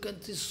discussing, you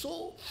can see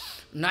so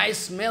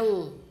nice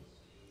smell,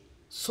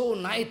 so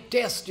nice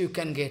taste you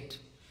can get.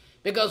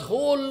 Because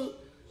whole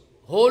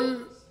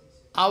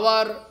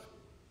our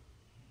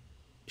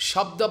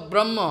Shabda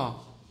Brahma,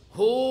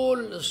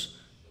 whole, is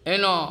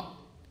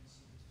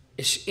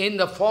in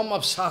the form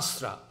of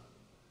Shastra.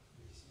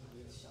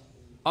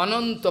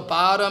 Ananta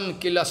Param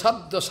Kila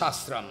Shabda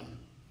Shastram.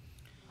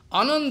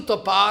 Ananta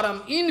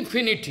Param,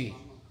 infinity.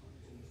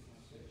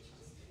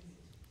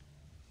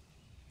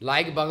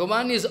 Like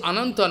Bhagavan is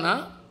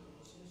Anantana,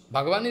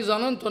 Bhagavan is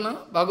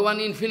Anantana, Bhagavan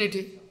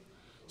infinity.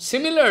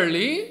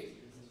 Similarly,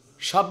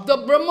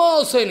 Shabda Brahma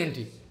also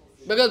infinity.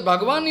 Because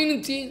Bhagavan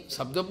infinity,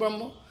 Shabda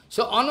Brahma.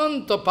 So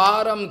Ananta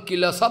Param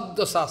Kila Shabda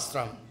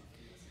Shastram.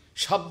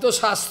 Shabda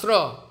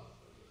Shastra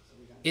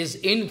is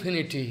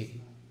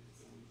infinity.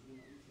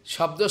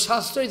 Shabda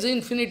Shastra is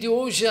infinity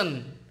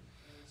ocean.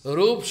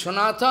 Rup,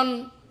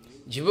 Sanatan,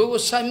 Jiva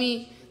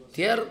Goswami,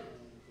 they are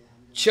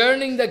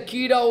churning the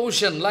Kira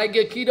ocean, like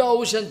a Kira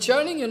ocean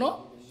churning,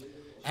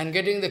 and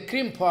getting the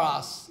cream for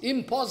us.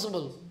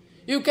 Impossible.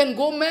 You can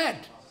go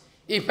mad.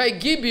 If I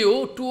give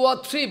you 2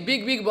 or 3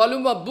 big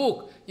volume of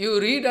book, you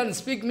read and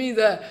speak me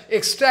the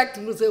extract,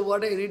 and you say,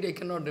 what I read, I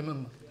cannot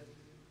remember.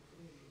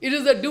 It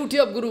is the duty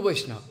of Guru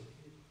Vaishnava.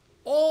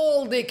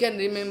 All they can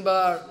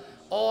remember,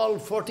 all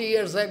 40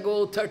 years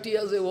ago, 30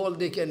 years ago, all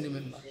they can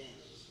remember.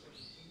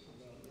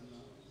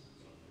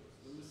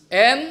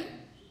 And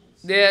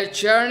they are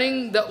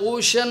churning the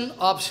ocean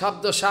of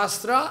Shabda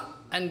Shastra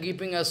and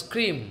giving us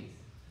cream.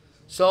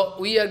 So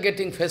we are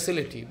getting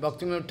facility.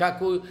 Bhaktivinoda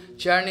Thakur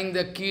churning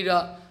the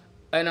Kira,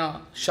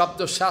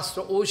 Shabda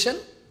Shastra ocean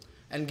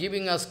and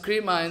giving us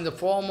krima in the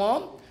form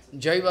of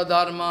Jaiva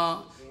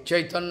Dharma,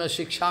 Chaitanya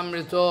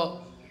Shikshamrita,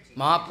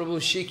 Mahaprabhu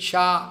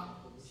Shiksha.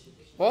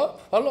 Oh,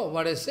 follow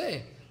what I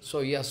say. So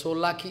you are so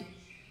lucky.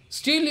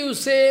 Still you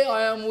say,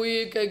 I am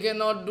weak, I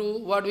cannot do.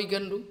 What we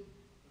can do?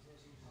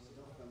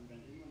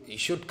 You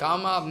should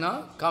come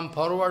up, come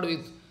forward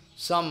with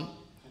some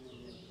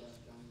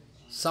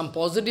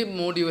positive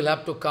mood you will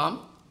have to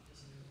come.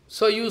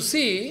 So you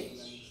see,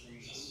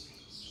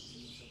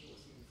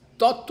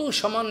 Tattu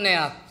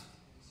Samanyat.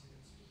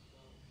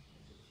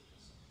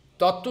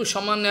 Tattu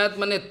Samanyat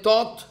means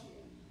Tat.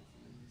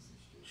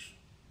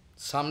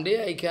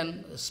 Someday I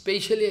can,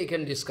 specially I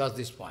can discuss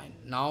this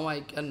point. Now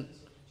I can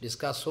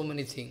discuss so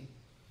many things.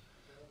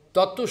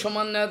 Tattu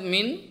Samanyat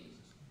means,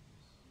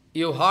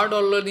 you heard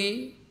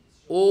already,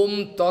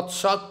 Om Tat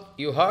Sat,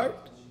 you heard?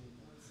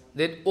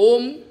 That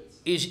Om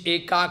is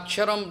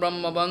Ekaksharam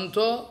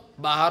Brahmavanto,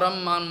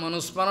 Baharam Man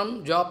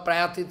Manusparam, Ja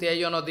Prayati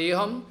Tejana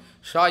Deham,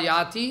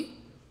 Shayati,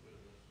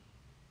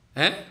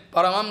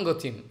 Paramam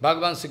Gatim,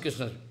 Bhagavan Sri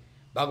Krishna.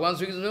 Bhagavan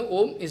Sri Krishna,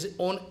 Om is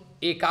on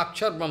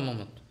Ekakshar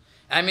Brahmavanto.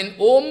 I mean,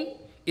 Om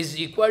is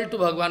equal to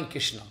Bhagavan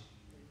Krishna,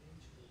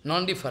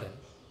 non-different.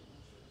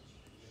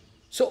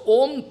 So,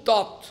 Om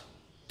Tat.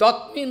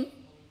 Tat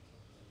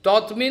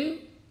mean,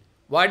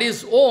 what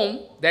is Om?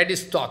 That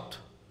is Tat.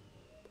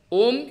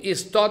 Om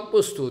is Tat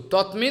Pustu.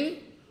 Tat mean,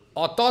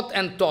 Atat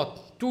and Tat.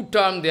 2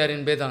 terms there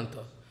in Vedanta.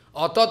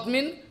 Atat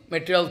mean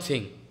material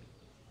thing.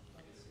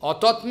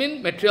 Atat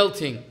mean material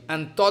thing.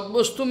 And Tat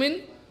Vastu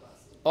mean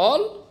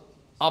all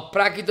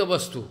aprakita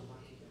Vastu.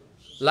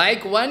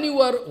 Like when you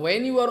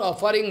are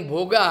offering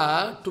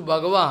bhoga to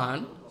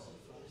Bhagavan,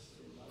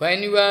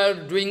 when you are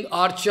doing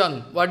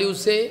archan, what do you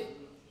say?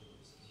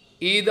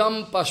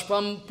 Idam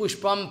pashpam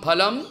pushpam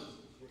phalam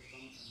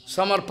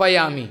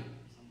samarpayami.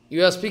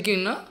 You are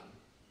speaking, na?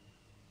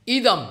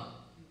 Idam.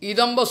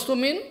 Idam vastu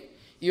mean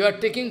you are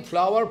taking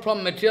flower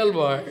from material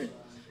world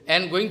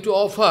and going to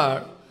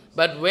offer,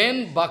 but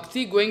when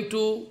bhakti going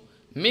to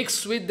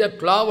mix with that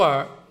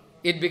flower,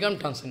 it becomes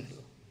transcendental.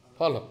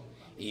 Follow.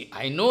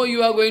 I know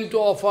you are going to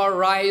offer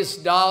rice,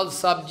 dal,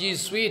 sabji,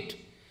 sweet,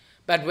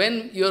 but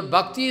when your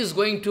bhakti is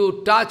going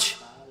to touch,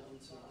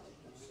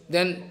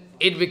 then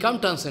it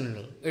becomes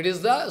transcendental. It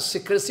is the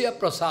secrecy of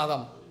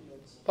prasadam.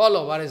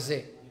 Follow what I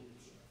say.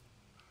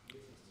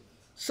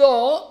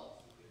 So,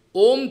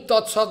 Om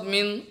Tat Sat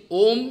means,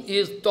 Om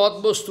is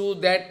Tat Vastu,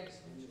 that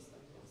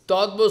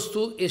Tat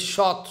Vastu is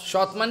Shat.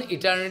 Shat means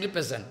eternally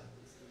present.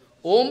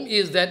 Om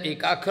is that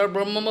Ekakshar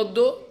Brahma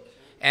Madhya,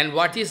 and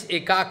what is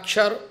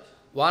Ekakshar,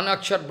 one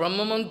Akshar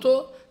Brahma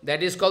Mantra,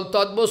 that is called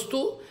Tat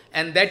Vastu,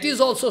 and that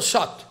is also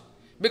Shat.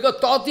 Because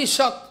Tat is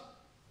Shat.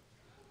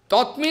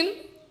 Tat means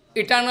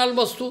eternal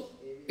Vastu,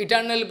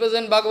 eternally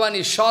present. Bhagavan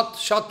is Shat.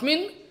 Shat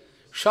means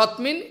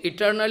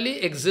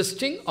eternally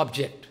existing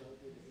object.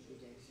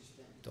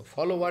 So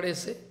follow what I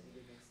say.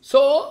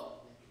 So,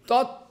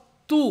 Tat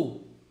Tu.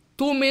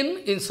 Tu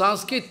means, in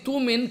Sanskrit, Tu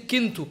means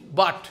Kintu,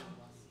 but.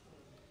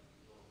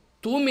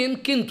 Tu means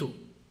Kintu.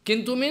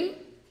 Kintu means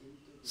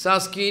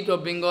Sanskrit or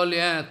Bengali,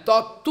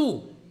 Tat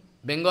Tu.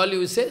 Bengali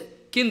we say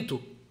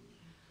Kintu.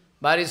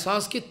 But in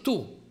Sanskrit,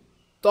 Tu.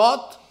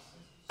 Tat,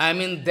 I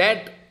mean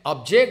that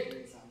object,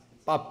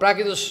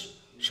 Prakita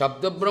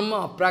Shabda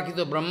Brahma,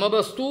 Prakita Brahma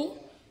Vastu,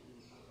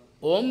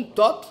 Om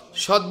Tat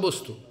Shat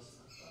Vastu.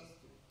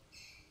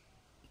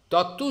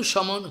 Tattu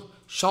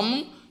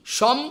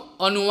Sham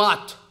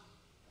Anuvat.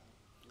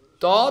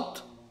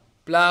 Tat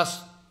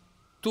plus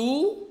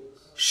Tu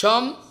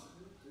Sham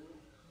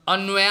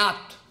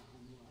Anvayat.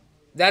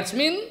 That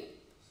means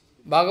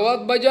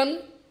Bhagavad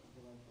Bhajan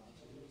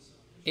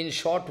in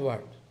short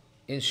word.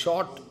 In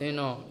short,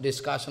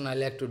 discussion I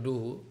like to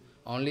do,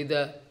 only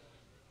the,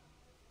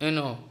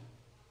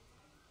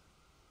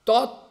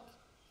 Tat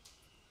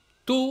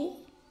Tu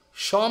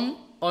Sham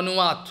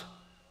Anuvat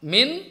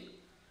mean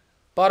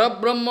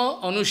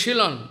Parabrahma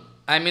Anushilan,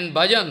 I mean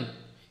Bhajan,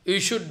 you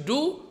should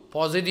do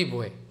positive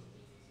way.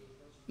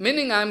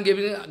 Meaning I am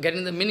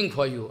getting the meaning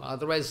for you,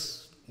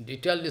 otherwise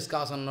detailed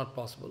discussion not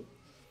possible.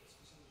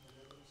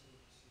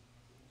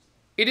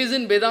 It is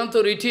in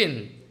Vedanta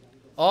written,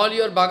 all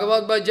your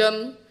Bhagavad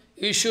Bhajan,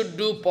 you should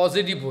do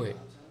positive way.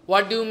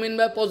 What do you mean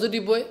by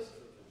positive way?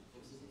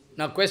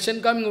 Now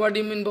question coming, what do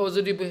you mean by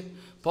positive way?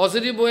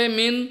 Positive way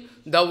mean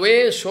the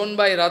way shown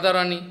by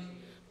Radharani.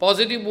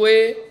 Positive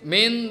way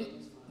mean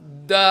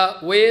the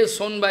way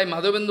shown by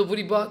Madhavendra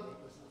Puripad.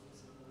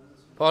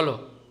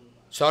 Follow.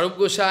 Sarup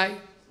Gosai,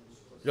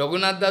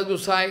 Raghunath Das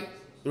Gosai,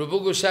 Rupa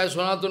Gosai,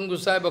 Sanatana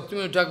Gosai,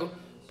 Bhaktivinoda Thakur.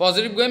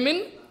 Positive way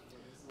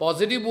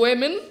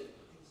mean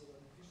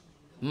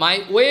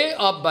my way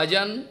of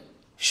bhajan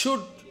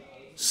should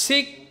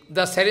seek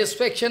the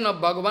satisfaction of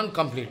Bhagavan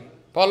complete.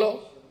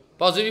 Follow?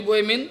 Positive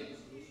way mean,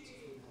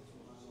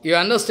 you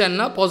understand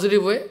na?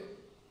 Positive way.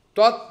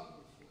 Tat,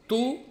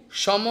 tu,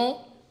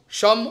 shamo,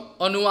 sham,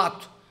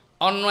 anuat.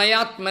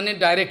 Anvayat means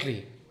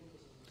directly.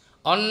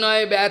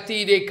 Annay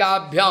vyati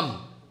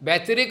rekabhyam.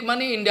 Vyatirik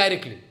means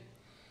indirectly.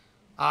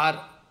 Or,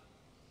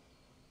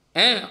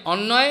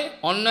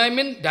 annay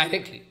means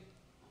directly.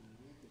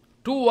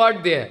 Two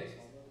words there.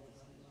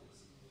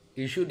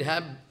 You should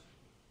have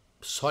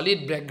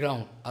solid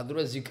background,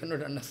 otherwise you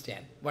cannot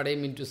understand what I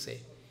mean to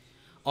say.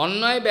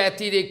 Annay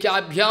vyati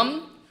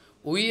rekabhyam,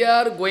 we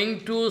are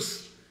going to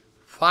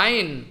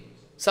find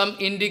some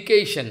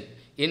indication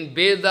in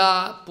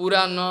Veda,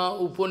 Purana,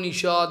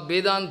 Upanishad,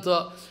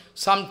 Vedanta.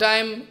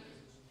 Sometime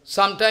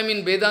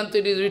in Vedanta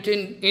it is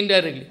written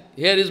indirectly.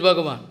 Here is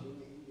Bhagavan.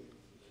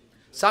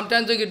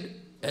 Sometimes you get,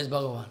 as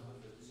Bhagavan.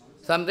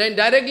 Sometimes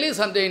directly,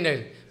 sometimes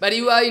indirectly. But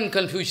you are in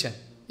confusion.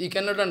 You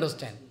cannot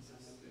understand.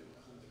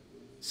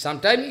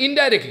 Sometimes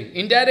indirectly,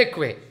 indirect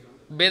way.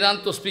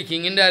 Vedanta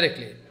speaking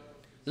indirectly.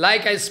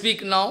 Like I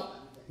speak now,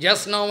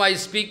 just now I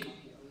speak.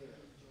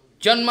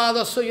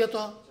 Janmadasya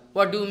yata.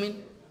 What do you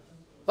mean?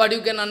 What you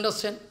can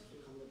understand?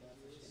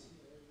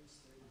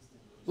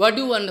 What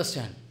do you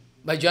understand?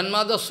 By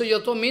Janmadasya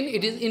yato mean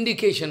it is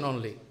indication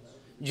only.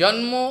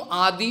 Janmo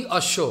adi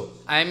asho.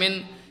 I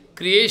mean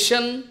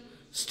creation,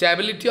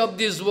 stability of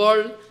this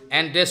world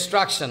and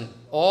destruction.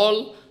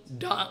 All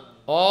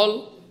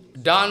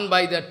done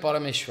by that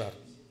Parameshwar.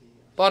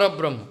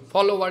 Parabrahma.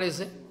 Follow what is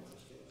it?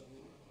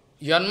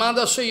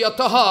 Janmadasya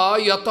yataha.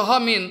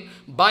 Yataha mean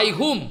by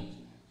whom?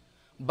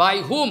 By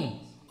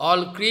whom?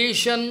 All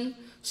creation,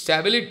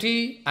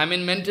 stability, I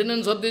mean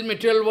maintenance of this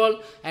material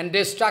world and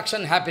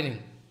destruction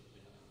happening.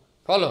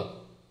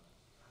 Follow?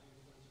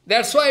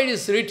 That's why it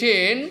is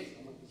written,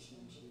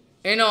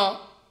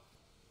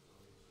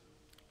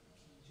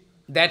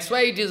 that's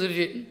why it is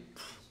written,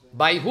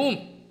 by whom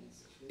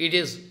it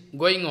is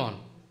going on?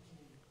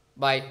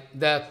 By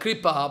the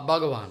Kripa of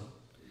Bhagavan.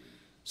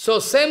 So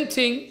same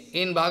thing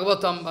in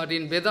Bhagavatam, but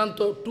in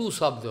Vedanta, two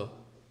Shabda.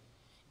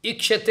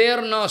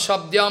 Ikshater na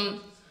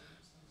Shabdyam,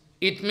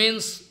 it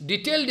means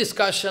detailed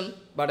discussion,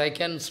 but I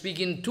can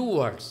speak in two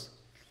words.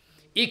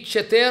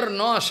 Ikshater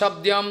na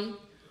Shabdyam,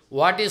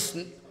 what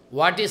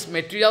is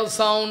material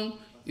sound,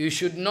 you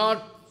should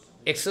not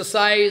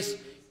exercise.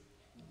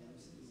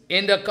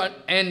 In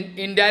an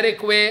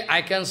indirect way,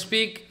 I can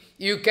speak,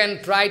 you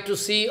can try to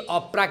see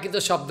Aprakita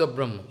Shabda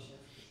Brahma.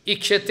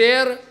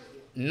 Iksheter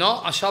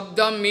no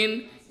ashabdam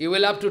mean you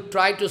will have to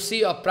try to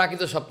see a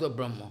prakita Shabda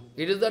Brahma.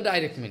 It is the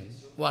direct meaning.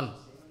 One.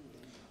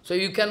 So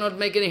you cannot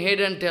make any head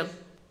and tail.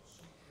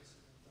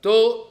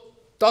 So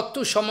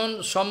Tattu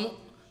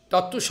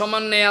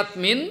Samannayat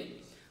mean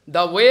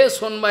the way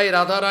shown by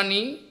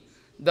Radharani,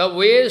 the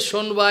way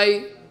shown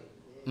by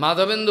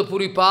Madhavendra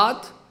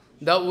Puripad,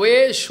 the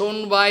way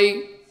shown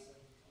by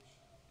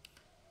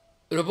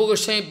Rupa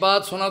Goswami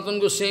Pad, Sanatana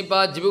Goswami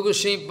Pad, Jiva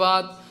Goswami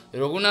Pad,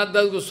 Raghunath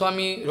Das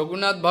Goswami,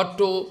 Raghunath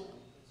Bhatto,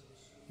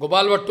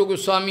 Gopal Bhatto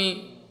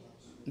Goswami,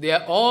 they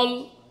are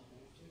all,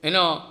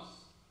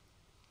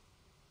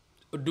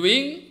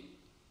 doing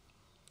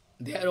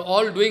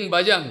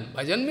bhajan.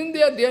 Bhajan means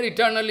they are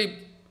eternally,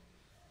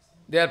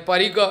 they are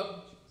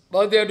parika,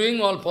 but they are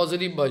doing all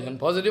positive bhajan.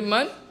 Positive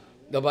means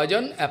the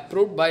bhajan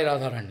approved by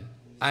Radharani.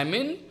 I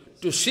mean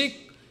to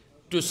seek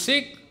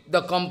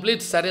the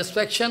complete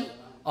satisfaction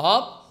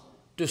of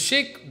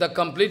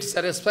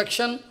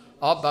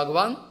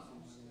Bhagavan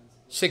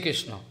Sri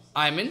Krishna.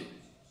 I mean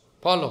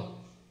follow.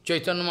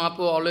 Chaitanya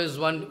Mahaprabhu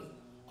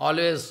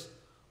always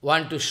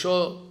want to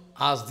show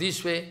us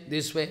this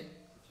way.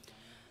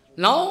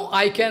 Now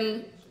I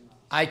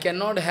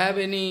cannot have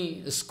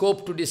any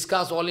scope to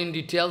discuss all in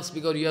details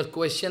because your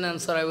question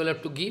answer I will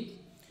have to give.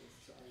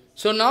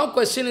 So now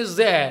question is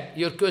there.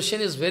 Your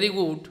question is very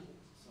good.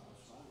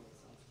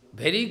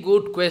 Very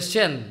good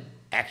question.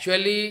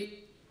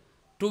 Actually,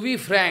 to be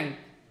frank,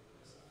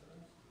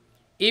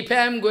 if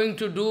I am going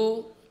to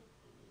do,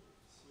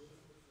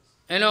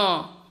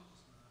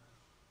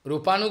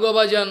 Rupanuga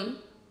Bhajan,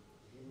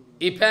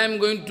 if I am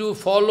going to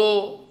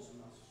follow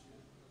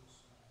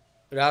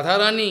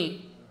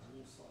Radharani,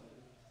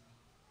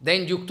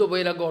 then Yukta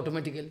Vairagya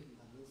automatically.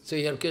 So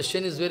your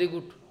question is very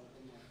good.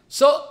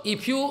 So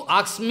if you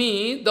ask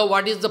me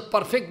what is the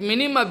perfect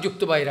meaning of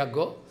Yukta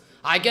Vairagya,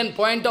 I can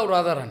point out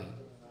Radharani.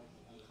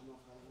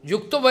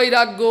 Yukta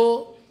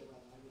Vairagya,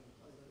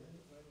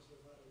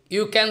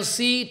 you can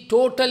see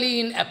totally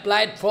in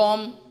applied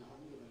form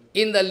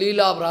in the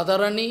Leela of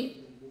Radharani,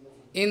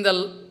 in the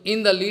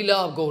Leela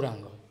of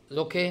Gauranga.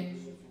 Okay?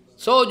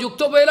 So,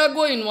 Yukta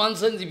Vairagya, in one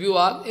sense, if you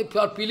are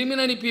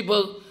preliminary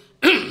people,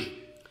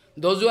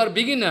 those who are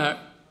beginner,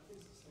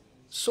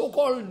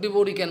 so-called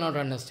devotee cannot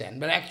understand.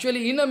 But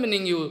actually, inner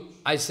meaning,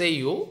 I say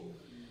you,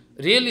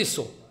 really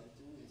so.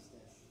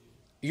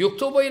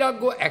 Yukta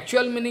Vairagya,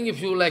 actual meaning,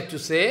 if you like to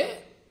say,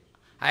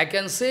 I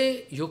can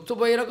say, Yukta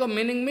Vairagya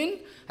meaning,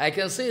 I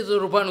can say it's a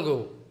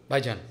Rupanuga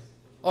Bhajan.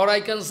 Or I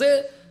can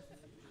say,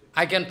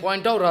 I can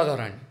point out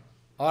Radharani.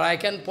 Or I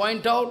can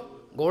point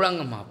out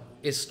Gauranga Mahaprabhu.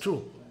 It's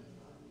true.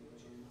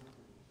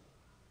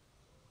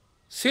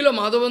 Srila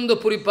Madhavendra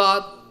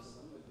Puripad,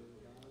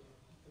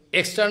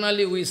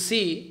 externally we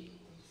see,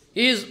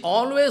 he is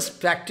always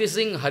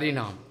practicing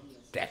Harinam.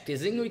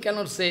 Practicing, we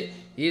cannot say,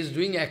 he is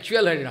doing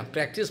actual Harinam.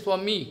 Practice for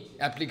me,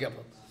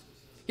 applicable.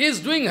 He is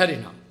doing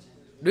Harinam.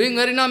 Doing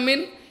Harinam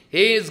means,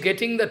 he is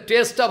getting the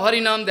taste of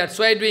Harinam, that's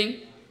why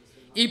doing.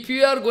 If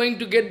you are going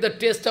to get the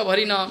taste of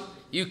Harinam,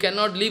 you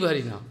cannot leave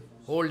Harinam.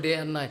 Whole day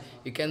and night,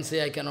 you can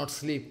say, I cannot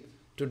sleep.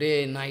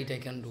 Today, night, I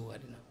can do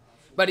Harinam.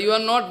 But you are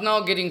not now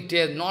getting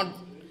taste,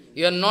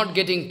 you are not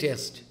getting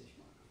taste.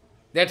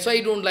 That's why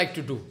you don't like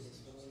to do.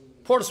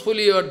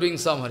 Forcefully you are doing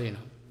some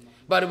Harinam.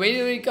 But when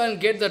you can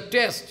get the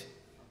taste,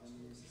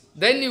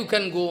 then you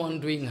can go on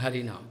doing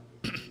Harinam.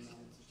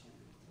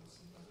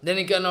 Then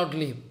you cannot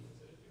leave.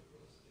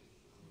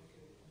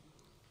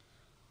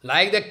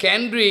 Like the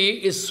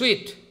candy is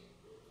sweet.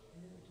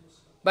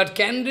 But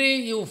candy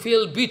you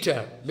feel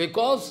bitter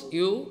because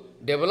you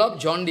develop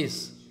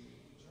jaundice.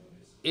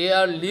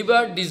 Your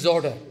liver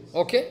disorder.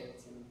 Okay?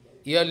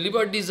 Your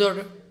liver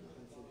disorder.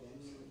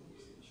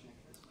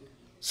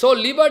 So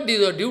liver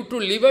disorder, due to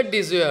liver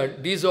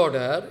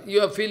disorder, you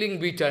are feeling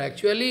bitter.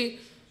 Actually,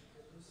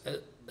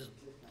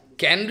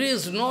 candy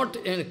is not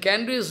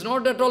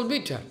at all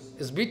bitter.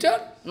 Is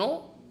bitter?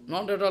 No,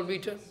 not at all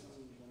bitter.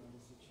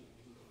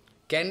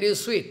 Candy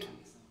is sweet.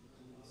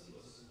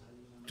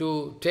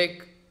 To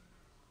take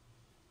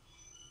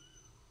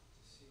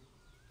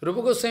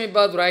Rupa Goswami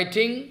Pad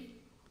writing,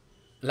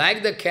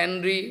 like the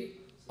candy,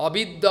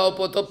 avidya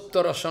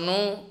upatapta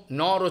rasano,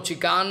 no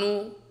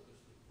rochikanu,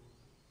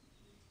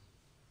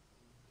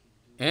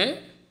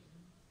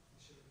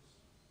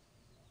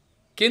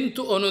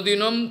 Kintu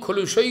anudinam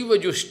khalushaiva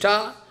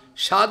jushta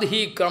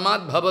sadhi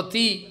kramat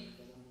bhavati.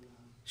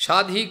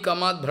 Sadhi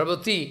kramat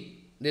bhavati.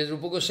 This is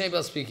Rupa Goswami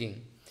was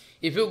speaking.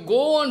 If you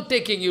go on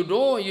taking, you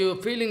are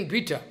feeling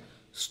bitter.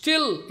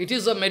 Still, it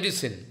is a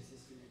medicine.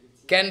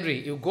 Candy,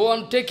 you go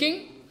on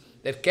taking,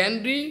 that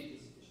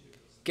candy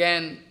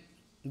can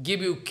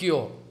give you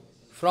cure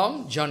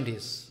from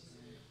jaundice.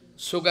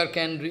 Sugar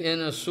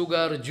candy,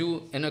 sugar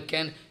juice,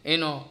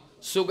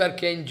 sugar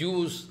cane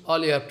juice,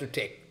 all you have to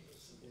take.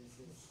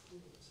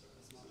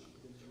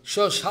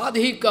 So,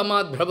 sadhi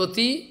kamat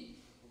bhavati,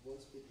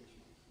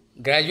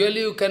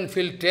 gradually you can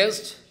feel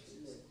taste.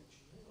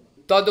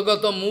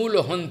 Tadgata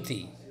mula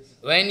hanti.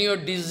 When your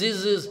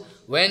disease is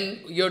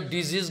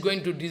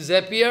going to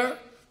disappear,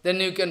 then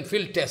you can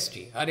feel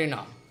tasty,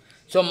 Harinam.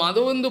 So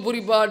Madhavendra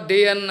Puripad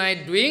day and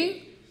night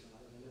doing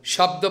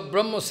Shabda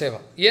Brahma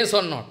Seva. Yes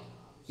or not?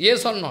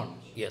 Yes or not?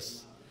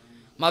 Yes.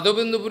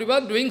 Madhavendra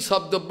Puripad doing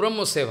Shabda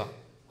Brahma Seva.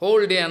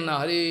 Whole day and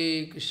night.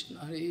 Hare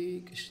Krishna, Hare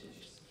Krishna.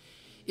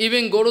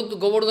 Even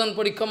Govardhan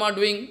Parikrama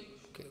doing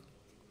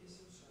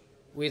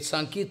with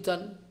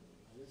Sankirtan.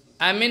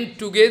 I mean,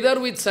 together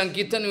with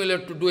Sankirtan, you will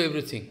have to do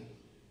everything.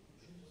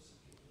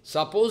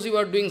 Suppose you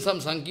are doing some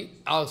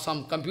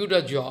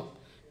computer job,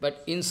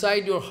 but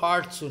inside your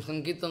heart,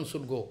 Sankirtan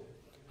should go.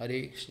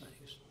 Hare Krishna.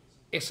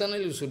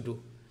 Externally you should do.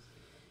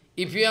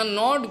 If you are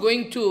not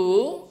going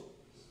to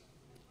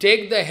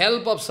take the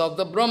help of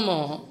Shabda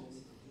Brahma,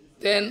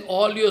 then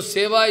all your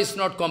seva is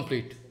not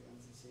complete.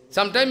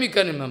 Sometime you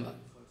can remember.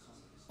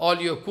 All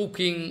your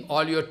cooking,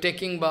 all your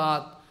taking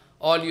bath,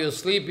 all your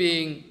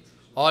sleeping,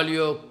 all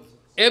your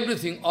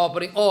everything,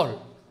 offering,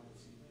 all.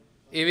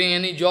 Even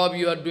any job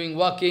you are doing,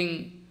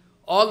 working,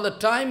 all the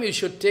time you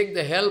should take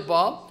the help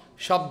of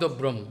Shabda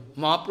Brahma.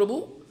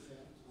 Mahaprabhu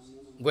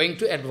going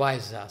to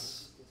advise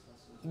us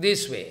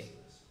this way.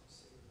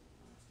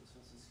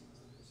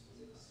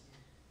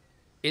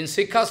 In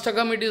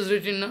Sikhastakam it is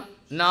written,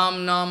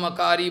 Nam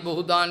Akari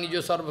Bahudani Jo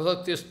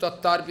Sarvasaktis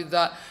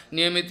Tattarpita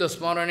Niyamita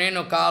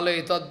Smaraneno Kala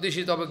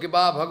Etadishita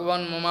Bhakiba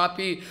Bhagavan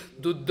Mamapi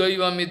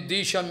Duddaiva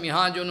Middisha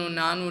Mihajanu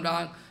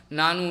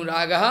Nanu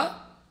Ragaha.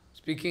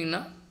 Speaking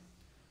now.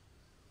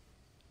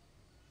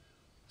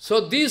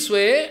 So this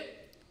way,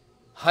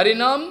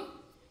 Harinam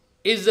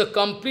is the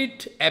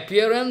complete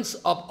appearance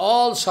of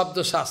all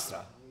Shabda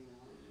Shastra.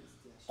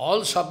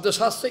 All Shabda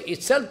Shastra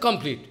itself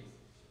complete.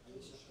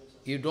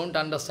 You don't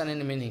understand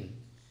any meaning.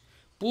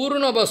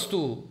 Purna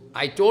Vastu,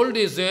 I told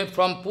this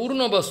from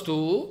Purna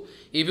Vastu,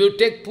 if you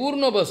take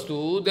Purna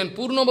Vastu, then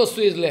Purna Vastu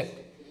is left.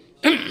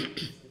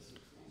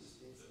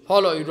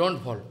 Follow, you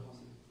don't follow.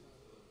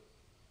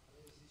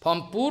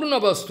 From Purna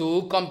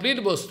Vastu, complete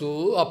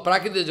Vastu of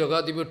Prakriti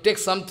Jagat, if you take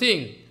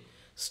something,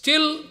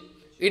 still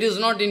it is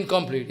not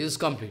incomplete, it is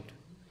complete.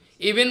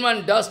 Even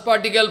one dust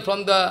particle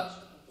from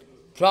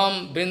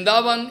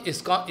Vrindavan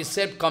is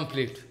said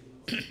complete.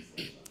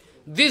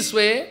 This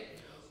way,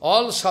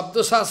 all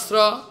Shabda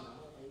Shastra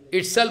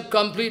itself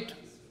complete,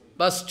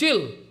 but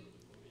still,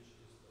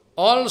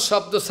 all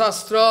Shabda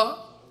Shastra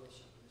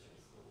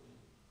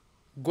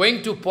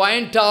going to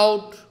point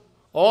out,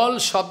 all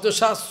Shabda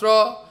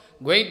Shastra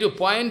going to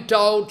point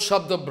out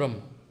Shabda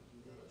Brahma.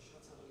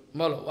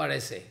 Follow what I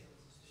say.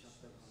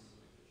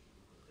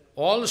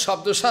 All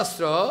Shabda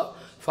Shastra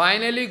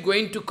finally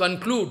going to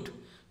conclude,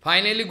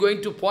 finally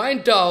going to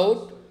point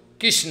out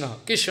Krishna,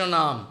 Krishna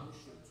Nam.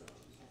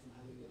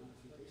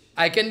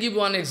 I can give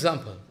one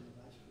example.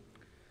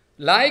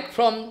 Like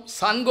from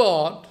sun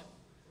god,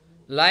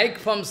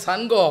 rays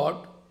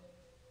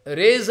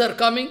are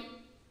coming.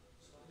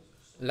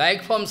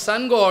 Like from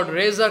sun god,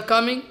 rays are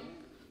coming.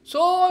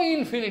 So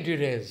infinity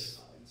rays.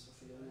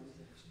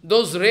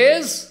 Those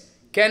rays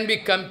can be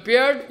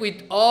compared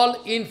with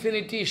all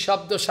infinity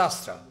Shabda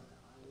Shastra.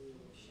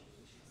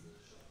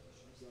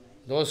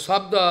 Those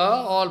Shabda,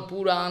 all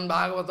Puran,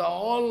 Bhagavata,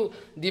 all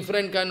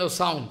different kind of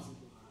sound.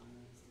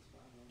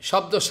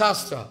 Shabda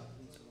Shastra,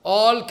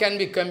 all can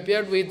be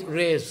compared with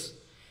rays.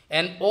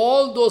 And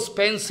all those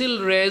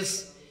pencil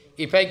rays,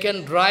 if I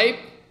can drive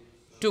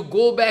to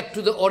go back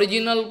to the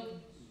original,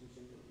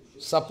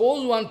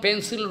 suppose one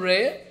pencil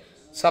ray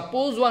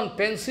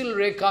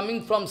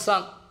coming from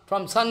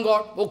sun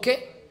god,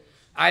 okay?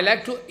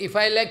 If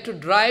I like to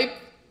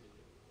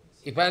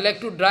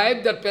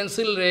drive that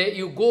pencil ray,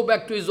 you go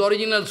back to its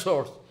original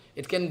source.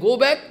 It can go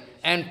back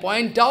and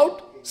point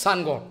out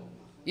sun god.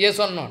 Yes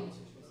or not?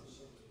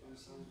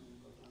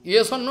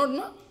 Yes or not,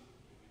 no?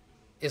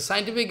 A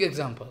scientific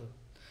example.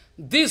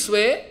 This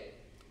way,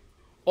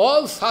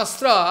 all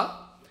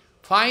Shastra,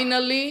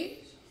 finally,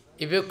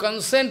 if you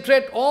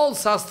concentrate all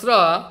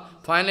Shastra,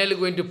 finally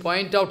going to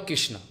point out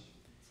Krishna.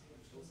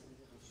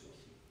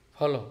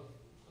 Follow.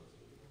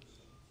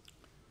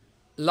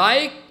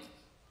 Like,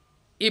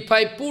 if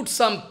I put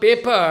some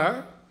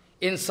paper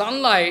in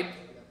sunlight,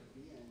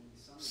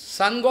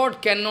 sun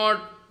god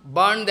cannot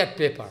burn that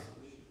paper.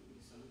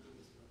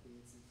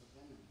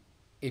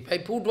 If I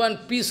put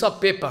one piece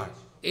of paper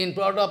in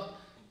front of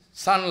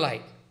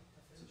sunlight,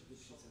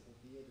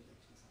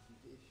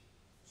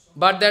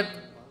 but that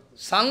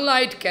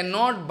sunlight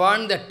cannot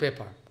burn that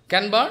paper.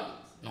 Can burn?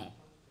 No.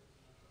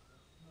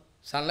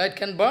 Sunlight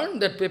can burn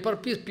that paper,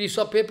 piece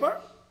of paper?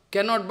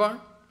 Cannot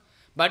burn.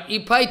 But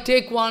if I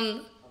take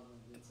one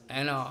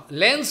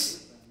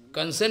lens,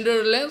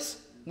 concentrated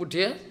lens, put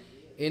here,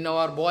 in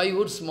our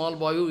boyhood, small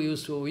boyhood,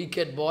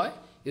 wicked boy,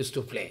 used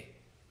to play.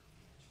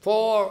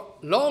 For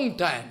long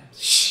time.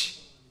 Shh.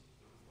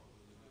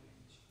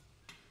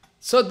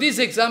 So this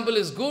example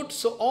is good.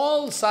 So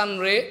all sun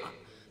rays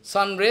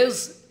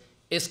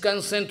is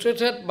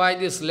concentrated by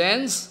this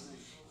lens,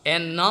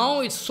 and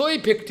now it's so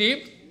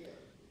effective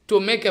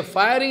to make a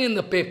firing in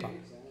the paper.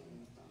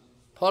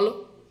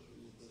 Follow?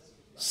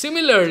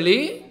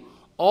 Similarly,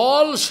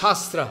 all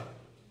Shastra,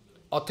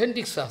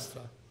 authentic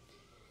Shastra,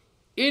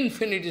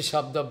 infinity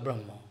Shabda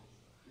Brahma.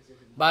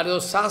 But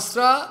those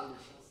Shastra,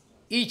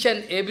 each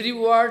and every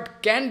word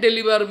can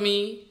deliver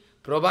me,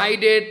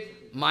 provided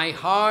my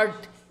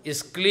heart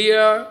is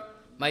clear,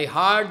 my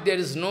heart there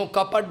is no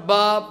kapat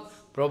bhav,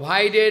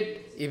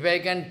 provided if I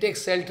can take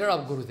shelter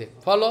of Gurudev.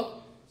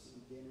 Follow?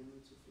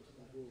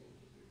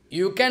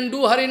 You can do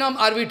Harinam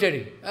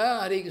arbitrary.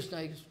 Hare Krishna,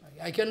 Hare Krishna.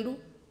 I can do.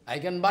 I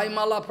can buy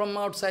mala from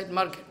outside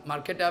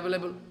market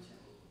available.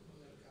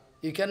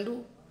 You can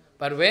do.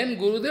 But when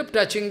Gurudev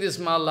touching this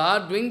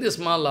mala, doing this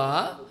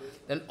mala,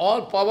 then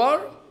all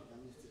power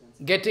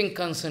getting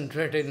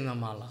concentrated in the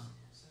mala.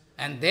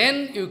 And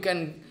then you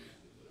can,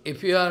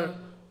 if you are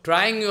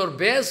trying your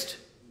best,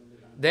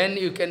 then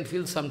you can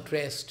feel some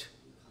trust.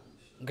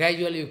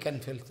 Gradually you can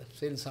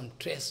feel some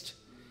trust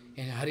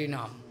in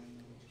Harinam.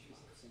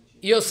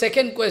 Your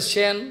second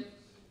question,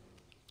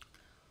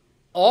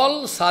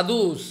 all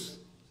sadhus,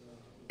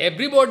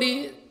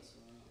 everybody,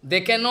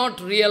 they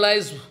cannot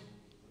realize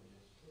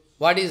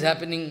what is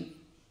happening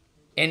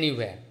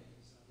anywhere.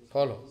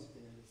 Follow.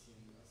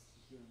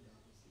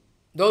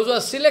 Those who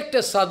are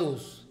selected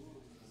sadhus,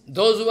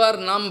 those who are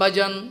Nam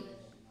Bhajan,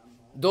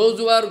 those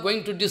who are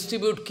going to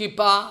distribute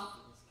Kipa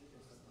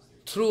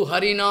through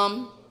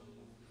Harinam,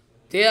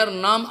 they are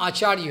Nam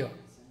Acharya,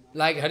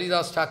 like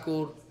Haridas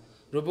Thakur,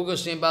 Rupa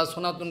Goswami Pad,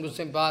 Sanatana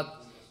Goswami Pad,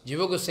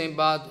 Jiva Goswami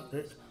Pad,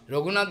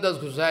 Raghunath Das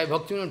Goswami,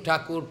 Bhaktivinoda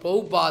Thakur,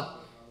 Prabhupada,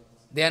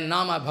 they are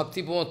Nama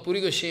Bhakti Pramod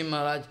Puri Goswami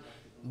Maharaj.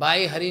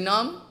 By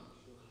Harinam,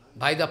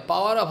 by the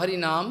power of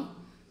Harinam,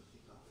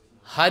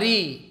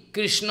 Hari,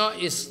 Krishna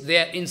is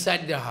there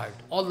inside their heart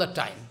all the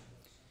time.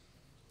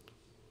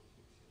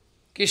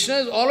 Krishna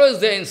is always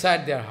there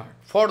inside their heart.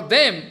 For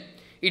them,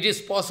 it is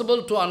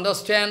possible to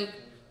understand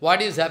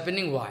what is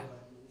happening, why.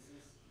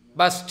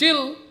 But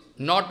still,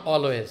 not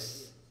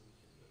always.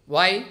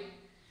 Why?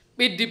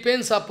 It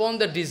depends upon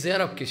the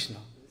desire of Krishna.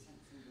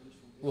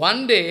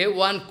 One day,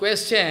 one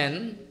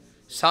question,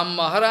 some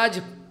Maharaj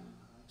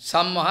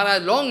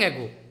long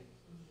ago,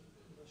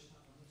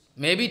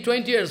 maybe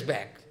 20 years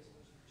back,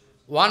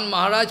 one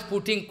Maharaj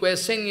putting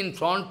question in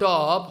front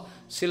of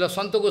Srila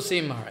Santa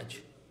Goswami Maharaj,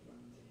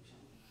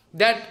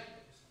 that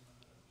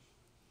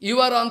you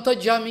are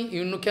Antarjami,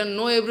 you can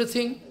know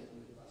everything,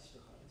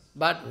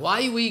 but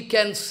why we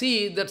can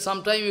see that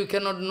sometimes you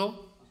cannot know?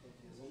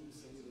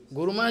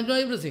 Guru Maharaj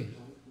knows everything,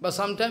 but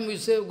sometimes we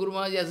say Guru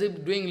Maharaj as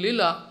if doing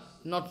lila,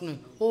 not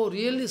knowing. Oh,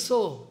 really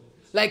so?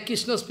 Like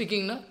Krishna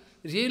speaking, na?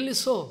 Really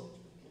so?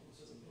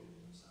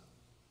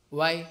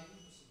 Why?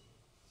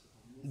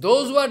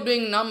 Those who are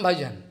doing Nam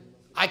Bhajan,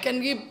 I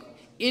can give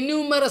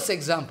innumerous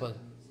examples,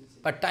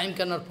 but time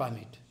cannot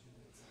permit.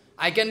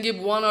 I can give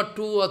 1 or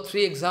 2 or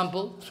 3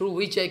 examples through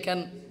which I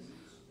can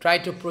try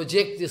to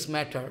project this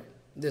matter,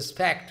 this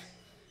fact,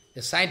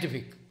 the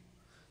scientific.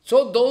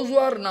 So those who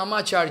are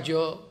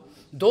Namacharya,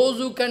 those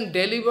who can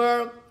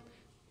deliver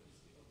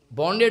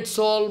bonded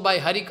soul by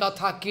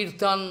Harikatha,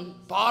 Kirtan,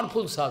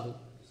 powerful sadhu,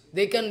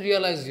 they can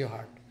realize your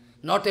heart.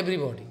 Not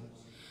everybody.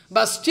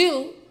 But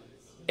still,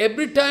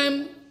 every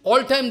time,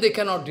 all time they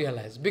cannot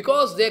realize,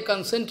 because they are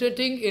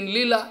concentrating in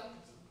lila.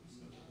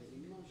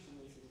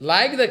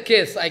 Like the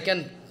case, I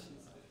can,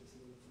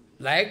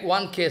 like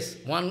one case,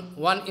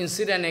 one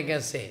incident I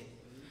can say.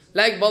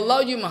 Like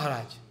Baldavji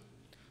Maharaj.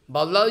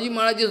 Baldavji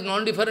Maharaj is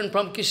non-different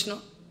from Krishna.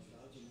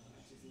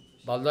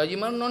 Baldavji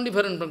Maharaj is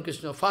non-different from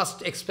Krishna,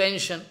 first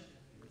expansion.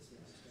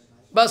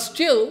 But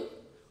still,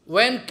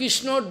 when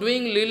Krishna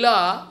doing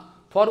lila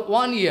for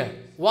 1 year,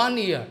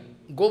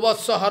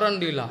 Govatsaharan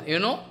lila, you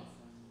know?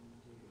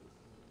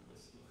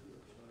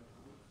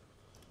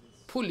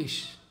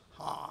 Foolish.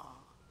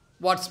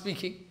 What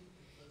speaking?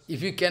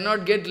 If you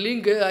cannot get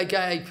link, I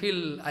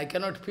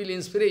cannot feel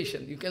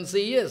inspiration. You can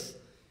say yes.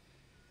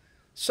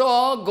 So,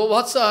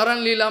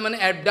 Govatsaharan lila means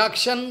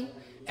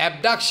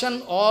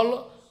abduction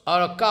all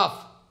are a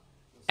calf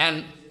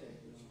and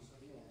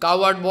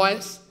coward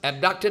boys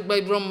abducted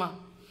by Brahma.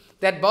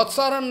 That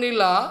Vatsaharan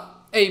lila,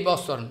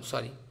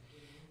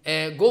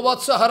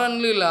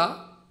 Govatsaharan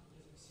lila,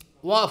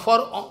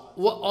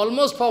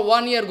 almost for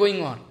 1 year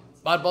going on.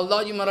 But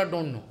Baldavji Maharaj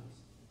don't know.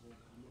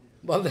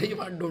 Baldavji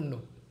Maharaj don't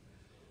know.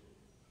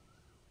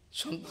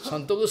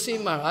 Santa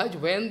Goswami Maharaj,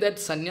 when that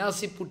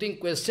sannyasi putting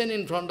question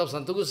in front of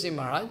Santa Goswami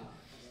Maharaj,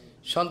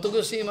 Santa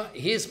Goswami Maharaj,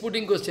 he is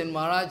putting question,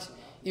 Maharaj,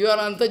 you are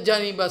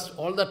Antarjani, but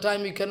all the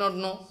time you cannot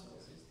know.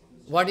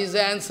 What is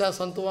the answer?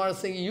 Santa Maharaj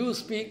saying, you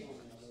speak.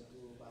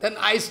 Then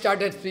I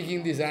started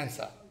speaking this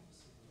answer.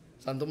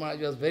 Santa Maharaj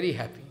was very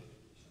happy.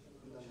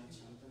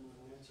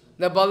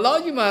 The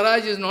Baldavji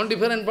Maharaj is not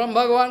different from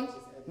Bhagavan,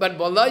 but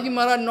Baldavji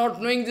Maharaj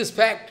not knowing this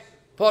fact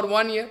for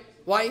 1 year.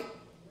 Why?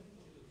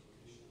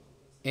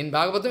 In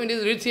Bhagavatam it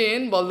is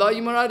written,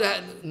 Baldavji Maharaj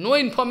had no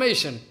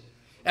information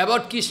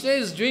about Krishna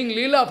is doing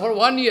lila for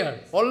 1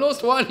 year,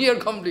 almost 1 year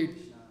complete.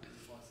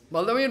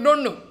 Baldavji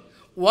don't know.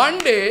 One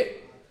day,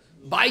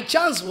 by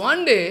chance,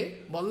 one day,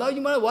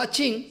 Baldavji Maharaj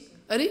watching,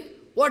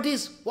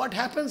 what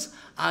happens?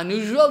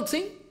 Unusual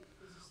thing.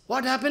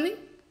 What happening?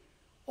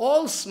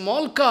 All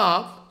small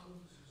calf,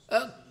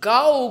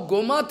 cow,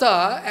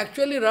 Gomata,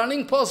 actually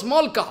running for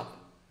small calf.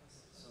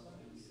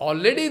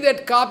 Already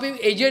that calf is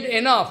aged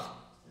enough.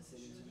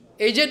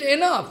 aged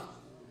enough.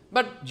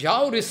 But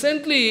now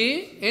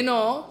recently,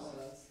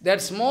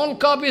 that small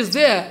cup is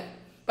there,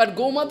 but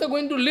Gomata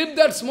going to lift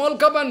that small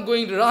cup and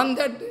going to run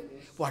that.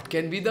 What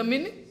can be the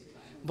meaning?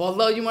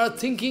 Balaji Maharaj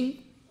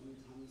thinking,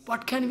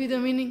 what can be the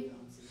meaning?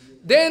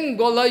 Then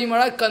Balaji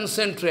Maharaj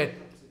concentrate,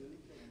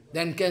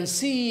 then can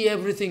see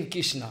everything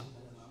Krishna.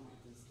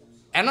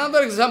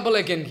 Another example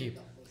I can give.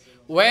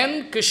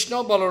 When Krishna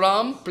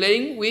Balaram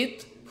playing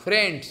with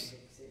friends,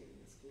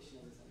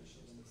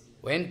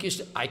 when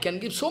Krishna, I can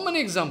give so many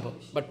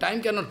examples, but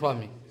time cannot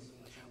permit.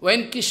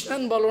 When Krishna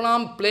and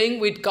Balaram playing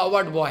with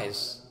coward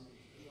boys,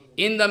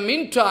 in the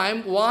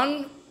meantime,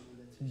 one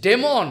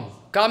demon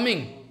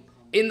coming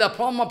in the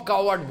form of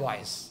coward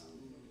boys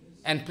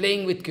and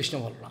playing with Krishna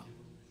Balaram.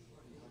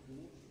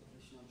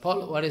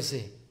 Follow what I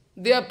say?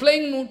 They are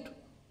playing mood.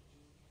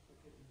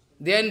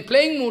 They are in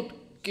playing mood.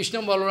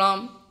 Krishna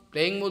Balaram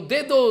playing mood.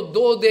 They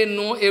though they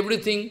know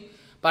everything,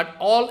 but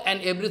all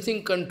and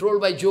everything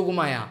controlled by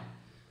Yogamaya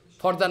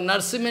for the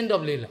nourishment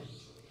of Leela.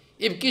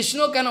 If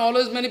Krishna can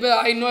always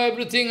manifest, I know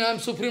everything, I am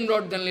Supreme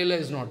Lord, then Leela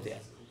is not there.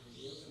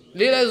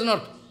 Leela is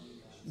not.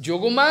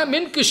 Yogamaya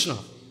means Krishna.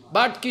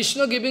 But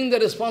Krishna giving the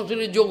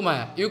responsibility to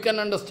Yogamaya. You can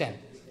understand.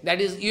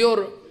 That is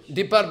your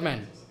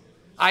department.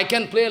 I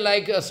can play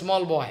like a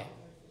small boy.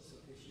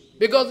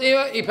 Because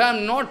if I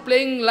am not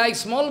playing like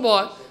small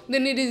boy,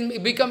 then it is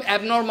become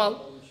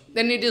abnormal.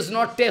 Then it is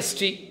not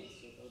tasty.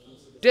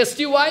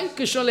 Tasty why?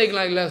 Krishna like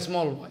a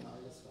small boy.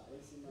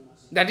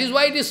 That is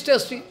why it is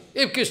tasty.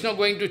 If Krishna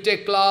going to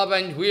take club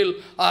and wheel,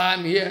 I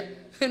am here.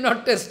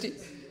 Not tasty.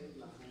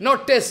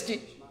 Not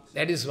tasty.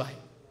 That is why.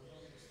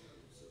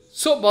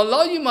 So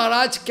Balaji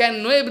Maharaj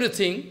can know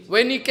everything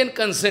when he can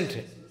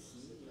concentrate.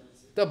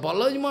 The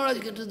Balaji Maharaj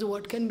gets to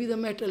what can be the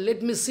matter?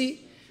 Let me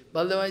see.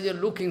 Balaji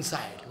Maharaj look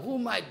inside. Oh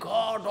my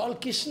God, all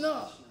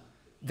Krishna.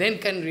 Then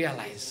can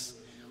realize.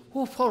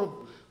 Oh,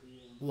 for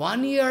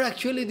 1 year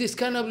actually this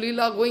kind of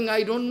lila going,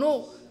 I don't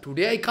know.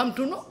 Today I come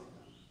to know.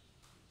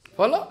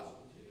 Follow?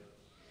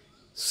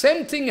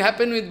 Same thing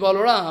happened with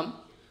Balaram.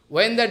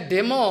 When the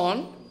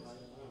demon,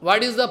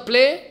 what is the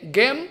play?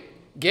 Game?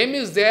 Game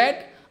is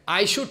that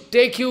I should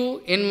take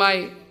you in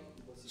my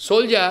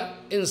soldier,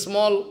 in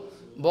small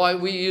boy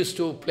we used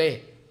to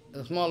play,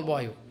 a small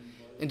boy,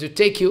 and to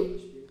take you,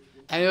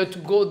 and you have to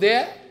go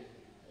there,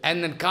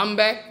 and then come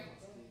back.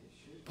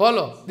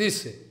 Follow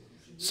this way.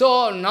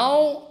 So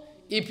now,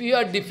 if you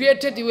are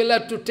defeated, you will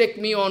have to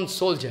take me on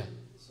soldier.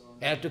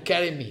 You have to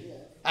carry me.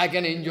 I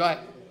can enjoy.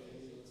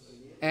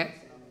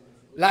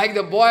 Like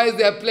the boys,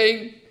 they are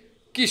playing,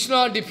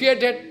 Krishna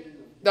defeated,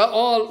 the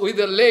all with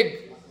the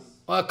leg,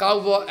 or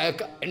cowboy,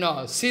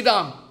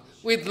 Siddham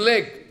with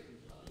leg,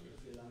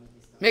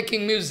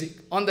 making music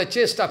on the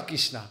chest of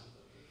Krishna.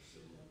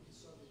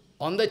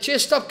 On the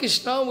chest of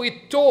Krishna with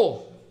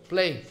toe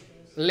playing,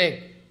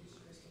 leg.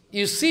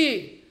 You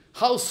see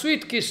how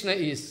sweet Krishna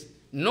is.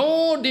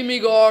 No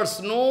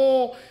demigods,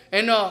 no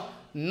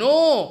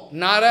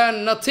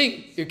Narayan,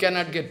 nothing you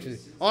cannot get to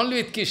it.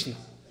 Only with Krishna.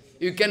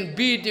 You can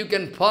beat, you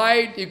can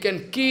fight, you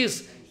can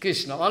kiss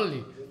Krishna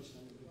only.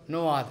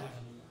 No other.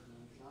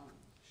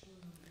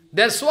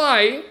 That's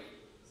why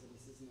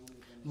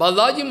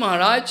Balaji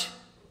Maharaj,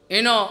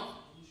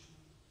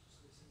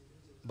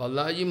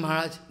 Balaji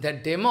Maharaj,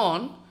 that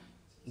demon,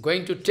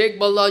 going to take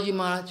Balaji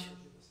Maharaj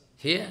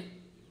here.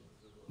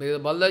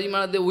 Because Balaji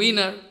Maharaj, the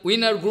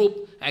winner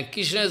group, and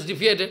Krishna is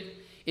defeated.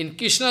 In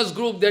Krishna's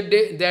group,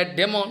 that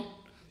demon,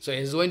 so he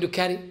is going to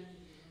carry.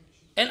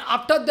 And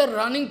after that,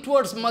 running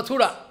towards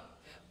Mathura,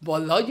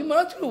 Balaji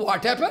Maharaj,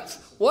 what happens?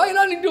 Why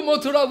running to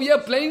Mathura? We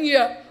are playing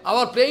here,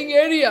 our playing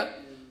area.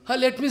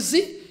 Let me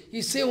see.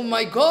 He say, oh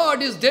my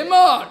God, it's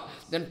demon.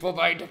 Then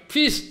provide a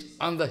fist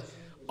on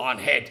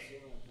head,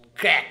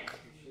 crack.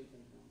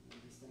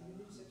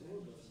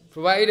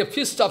 Provide a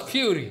fist of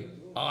fury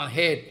on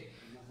head.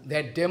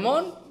 That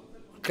demon,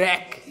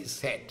 crack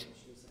his head.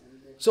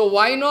 So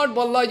why not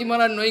Balaji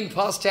Maharaj knowing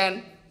first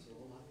hand?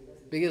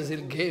 Because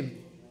he'll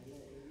game.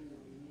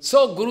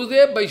 So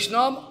Gurudev,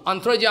 Vaishnava,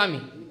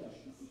 Antrajami.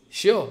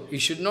 Sure, you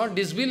should not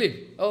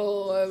disbelieve.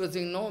 Oh,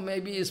 everything, no,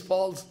 maybe it's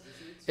false.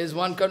 It's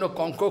one kind of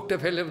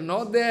concocted fellow.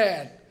 Not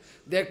that.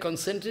 They're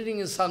concentrating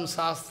in some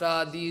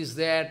shastra, this,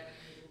 that,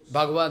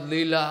 Bhagavad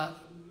Leela.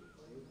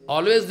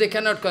 Always they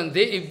cannot,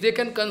 if they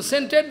can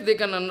concentrate, they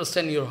can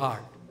understand your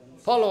heart.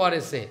 Follow what I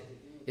say.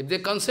 If they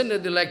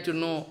concentrate, they like to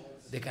know,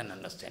 they can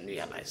understand,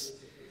 realize.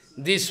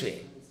 This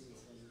way.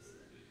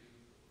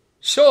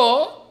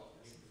 So,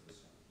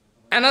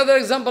 another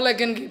example I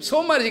can give,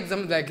 so much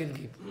examples I can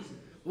give.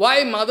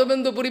 Why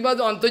Madhavendra Puripad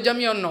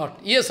Antarjami or not?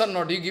 Yes or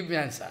not? You give me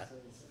answer.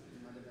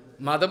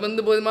 Madhavendra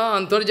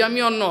Puripad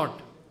Antarjami or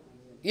not?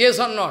 Yes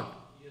or not?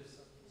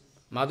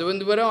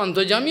 Madhavendra Puripad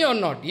Antarjami or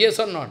not? Yes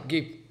or not?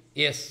 Give.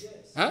 Yes.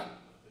 Huh?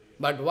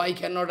 But why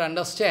cannot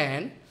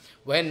understand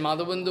when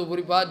Madhavendra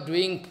Puripad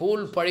doing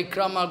full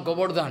parikrama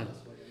Govardhan,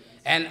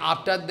 and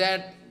after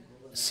that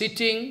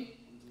sitting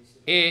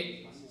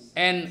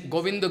and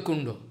Govinda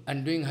Kundo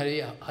and doing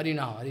Harinam,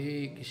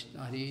 Hare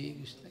Krishna,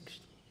 Krishna.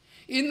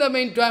 In the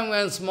meantime,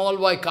 when small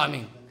boy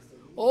coming,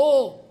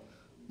 oh,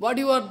 what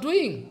you are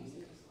doing?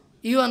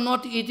 You are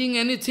not eating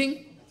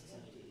anything.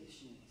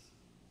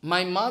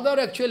 My mother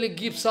actually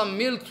gives some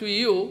milk to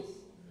you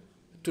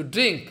to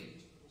drink.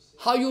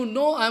 How you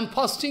know I am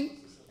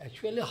fasting?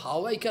 Actually,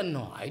 how I can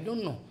know? I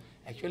don't know.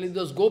 Actually,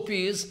 those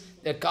gopis,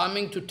 they're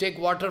coming to take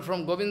water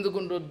from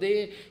Govindakunda.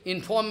 They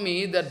inform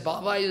me that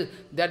Baba,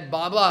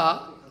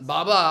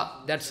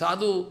 that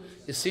sadhu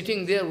is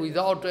sitting there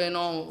without,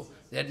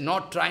 they're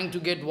not trying to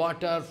get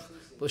water.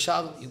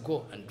 Prasad, you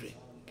go and drink.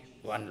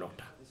 One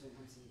lota.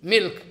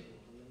 Milk.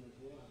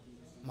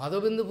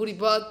 Madhavendra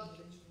Puripad,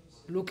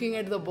 looking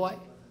at the boy,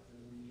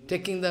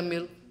 taking the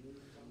milk,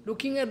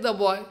 looking at the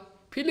boy,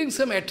 feeling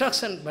some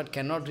attraction, but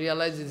cannot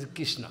realize it is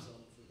Krishna.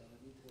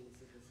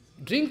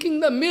 Drinking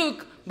the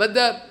milk, but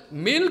the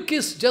milk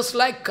is just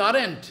like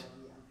current.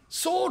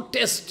 So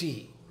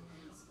tasty.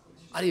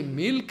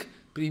 Milk,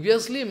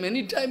 previously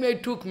many times I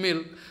took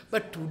milk,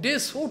 but today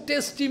so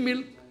tasty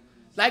milk,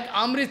 like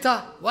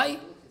Amrita. Why?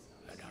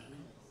 I don't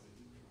know.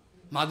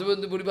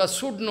 Madhavendra Puripad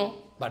should know,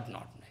 but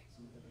not.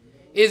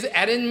 Is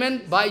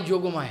arrangement by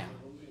Yogamaya.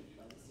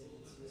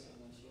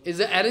 Is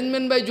the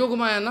arrangement by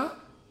Yogamaya, na?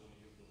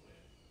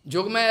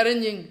 Yogamaya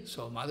arranging.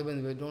 So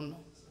Madhavendra don't know.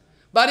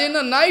 But in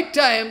the night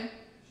time,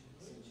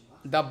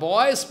 the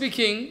boy is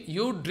speaking,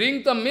 you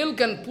drink the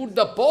milk and put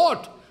the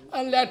pot,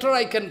 and later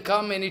I can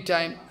come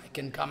anytime. I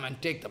can come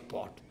and take the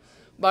pot.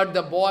 But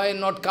the boy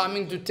not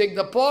coming to take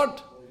the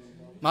pot.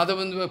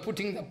 Madhavendra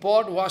putting the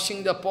pot,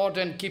 washing the pot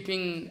and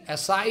keeping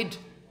aside,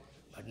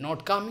 but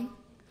not coming.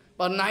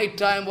 But night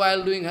time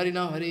while doing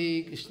Harinam,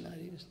 Hare Krishna,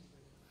 Hare Krishna.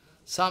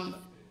 Some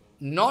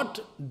not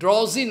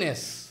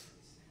drowsiness.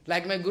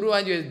 Like my Guru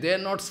Maharaj, they are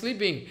not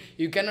sleeping.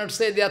 You cannot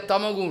say they are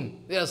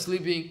tamagun, they are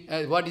sleeping.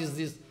 What is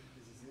this?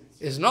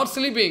 It's not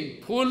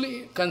sleeping, full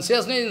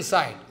consciousness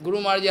inside.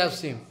 Guru Maharaj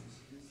asked him.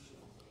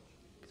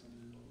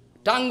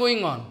 Tongue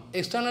going on.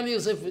 Externally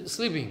is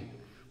sleeping,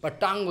 but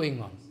tongue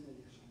going on.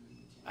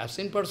 I've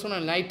seen personal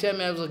night time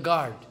I was a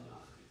guard.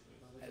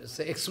 It's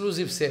an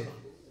exclusive seva.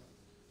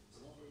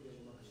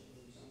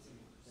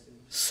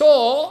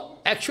 So,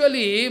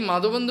 actually,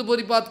 Madhavendra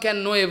Puripad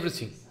can know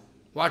everything.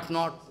 What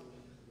not?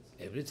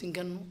 Everything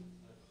can know,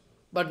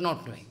 but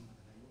not knowing.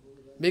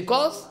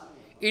 Because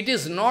it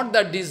is not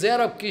the desire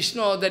of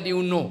Krishna that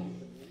you know.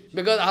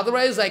 Because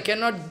otherwise I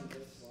cannot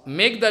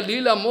make the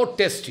lila more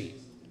tasty.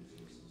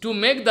 To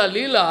make the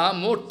lila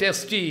more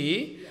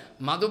tasty,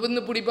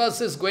 Madhavendra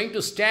Puripad is going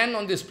to stand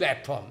on this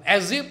platform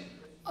as if,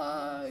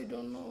 I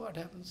don't know what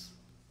happens.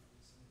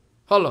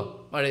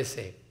 Follow what I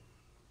say.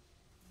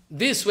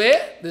 This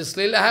way, this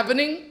lila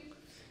happening.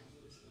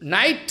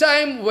 Night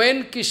time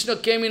when Krishna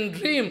came in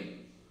dream,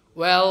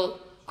 well,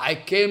 I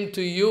came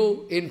to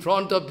you, in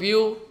front of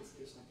you.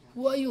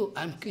 Who are you?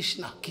 I am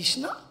Krishna.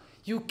 Krishna?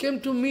 You came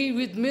to me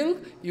with milk?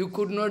 You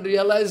could not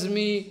realize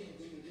me.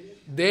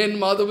 Then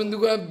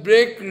Madhavendra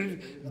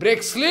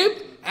break sleep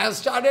and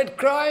started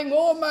crying,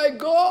 oh my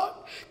God,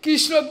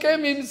 Krishna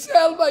came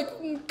himself, I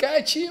couldn't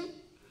catch him.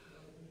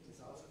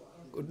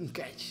 Couldn't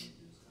catch.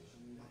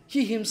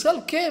 He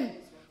himself came.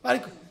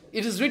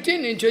 It is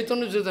written in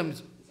Chaitanya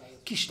Charitamrita.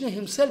 Krishna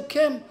himself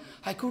came.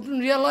 I couldn't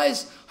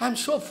realize, I am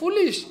so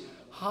foolish.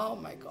 Oh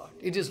my God,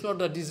 it is not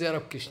the desire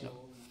of Krishna.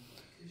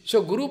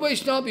 So Guru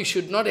Vaishnava, you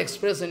should not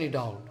express any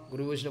doubt.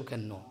 Guru Vaishnava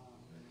can know.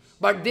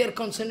 But they are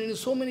concerned in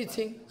so many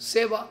things.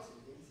 Seva.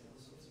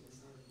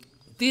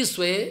 This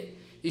way,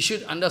 you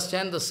should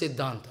understand the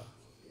Siddhanta.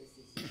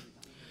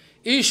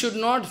 You should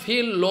not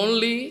feel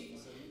lonely.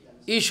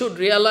 You should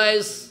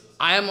realize,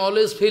 I am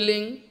always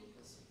feeling.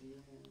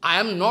 I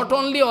am not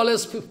only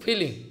always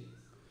feeling.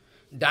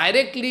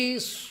 Directly,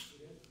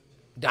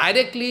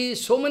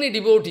 so many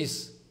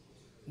devotees,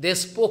 they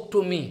spoke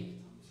to me.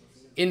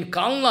 In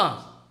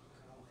Kalna,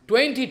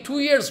 22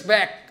 years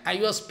back, I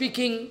was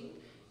speaking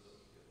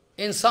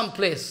in some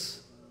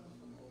place,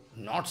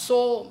 not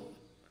so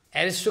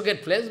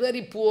aristocratic place,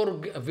 very poor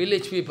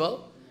village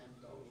people,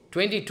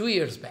 22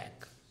 years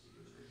back.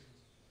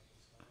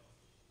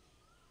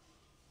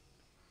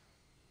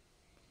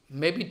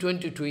 Maybe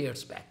 22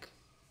 years back.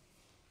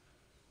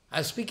 I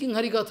was speaking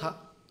Harikatha.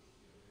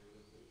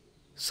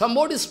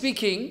 Somebody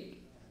speaking,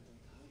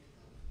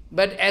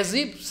 but as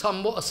if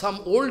some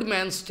old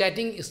man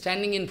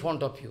standing in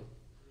front of you.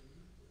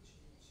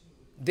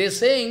 They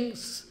saying,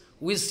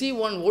 we see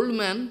one old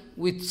man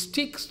with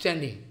stick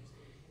standing.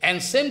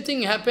 And same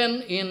thing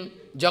happened in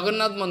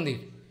Jagannath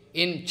Mandir,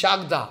 in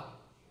Chagda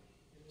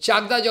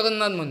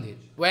Jagannath Mandir.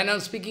 When I am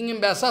speaking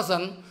in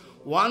Vyasasan,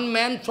 one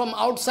man from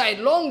outside,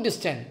 long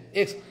distance,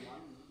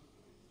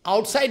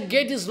 outside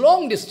gate is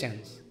long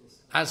distance.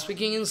 I am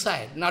speaking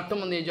inside, Natya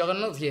Mandir,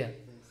 Jagannath here.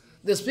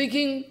 They are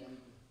speaking,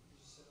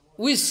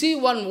 we see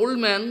one old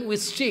man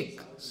with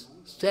stick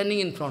standing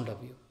in front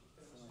of you.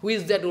 Who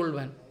is that old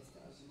man?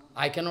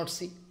 I cannot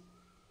see.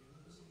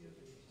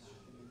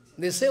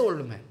 They say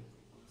old man.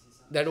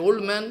 That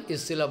old man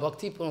is Srila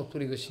Bhakti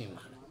Puri Goswami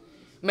Maharaj.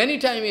 Many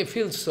times he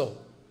feels so.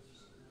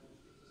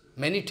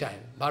 Many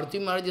times. Bharati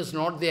Maharaj is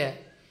not there.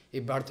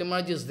 If Bharati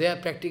Maharaj is there,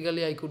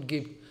 practically I could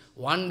give.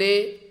 One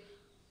day,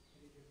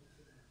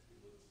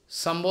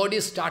 somebody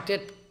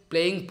started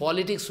playing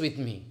politics with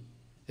me.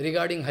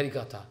 regarding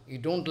Harikatha. You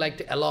don't like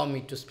to allow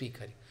me to speak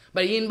Hari.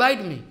 But he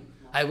invite me.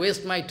 I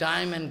waste my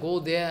time and go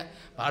there.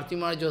 Bharati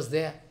Maharaj was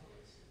there.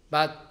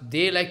 But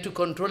they like to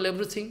control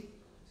everything.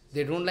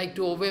 They don't like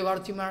to obey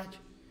Bharati Maharaj.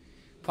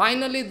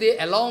 Finally, they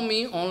allow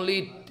me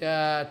only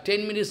 10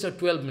 minutes or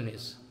 12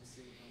 minutes.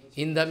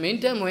 In the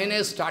meantime, when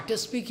I started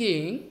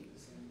speaking,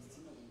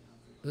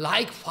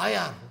 like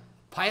fire,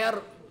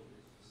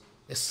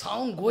 a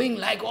sound going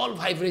like all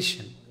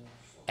vibration.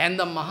 And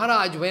the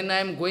Maharaj, when I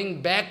am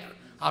going back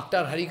after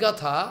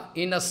Harikatha,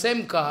 in the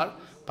same car,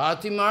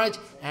 Bharati Maharaj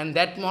and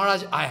that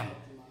Maharaj I am.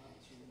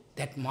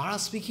 That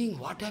Maharaj speaking,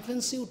 what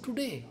happens to you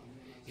today?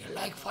 You're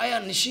like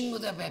fire,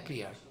 Nishingodev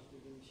appeared.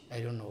 I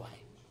don't know why.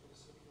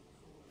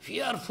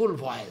 Fearful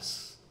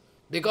voice.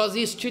 Because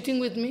he is cheating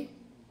with me.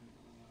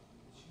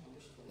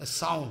 A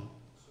sound.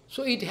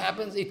 So it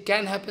happens, it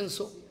can happen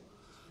so.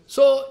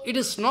 So it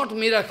is not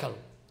miracle.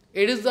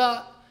 It is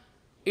the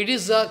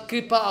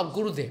kripa of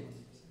Gurudev.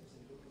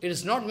 It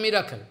is not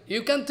miracle.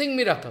 You can think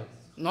miracle,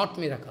 not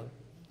miracle.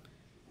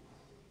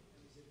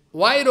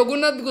 Why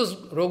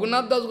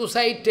Raghunath Das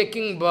Gosai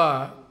taking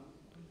birth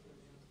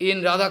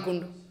in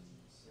Radhakund?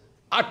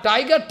 A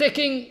tiger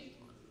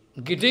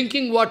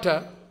drinking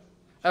water,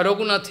 a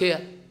Raghunath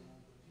here.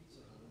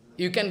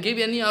 You can give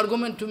any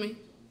argument to me.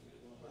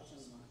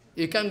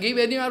 You can give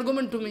any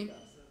argument to me.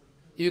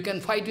 You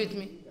can fight with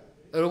me.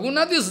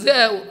 Raghunath is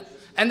there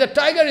and the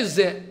tiger is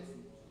there.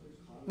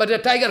 But the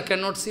tiger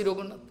cannot see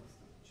Raghunath.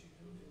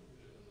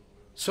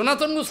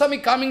 Sanatana Goswami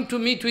coming to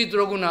meet with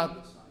Raghunath.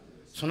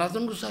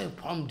 Sanatana Goswami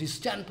from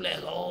distant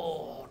place,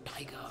 oh,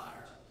 tiger.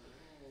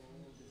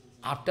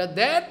 After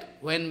that,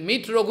 when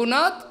meet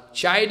Raghunath,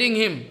 chiding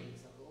him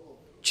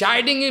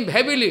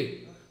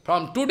heavily.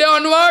 From today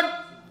onward,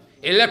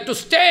 you'll have to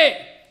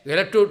stay. You'll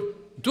have to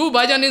do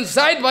bhajan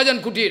inside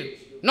bhajan kutir,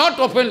 not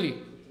openly.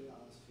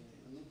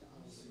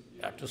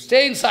 You have to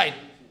stay inside.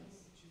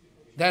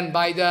 Then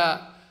by the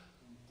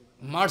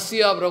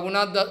mercy of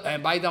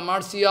Raghunath, by the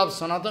mercy of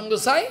Sanatana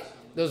Gosai,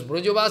 those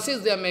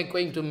Brajavasis, they are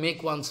going to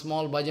make one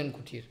small bhajan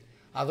kutir.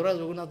 Otherwise,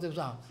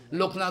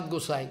 Loknath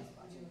Gosai.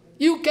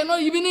 You cannot,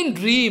 even in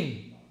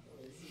dream,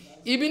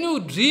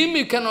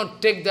 you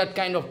cannot take that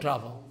kind of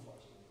trouble.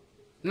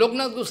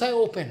 Loknath Gosai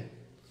open.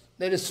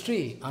 There is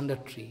tree, under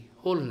tree,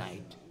 whole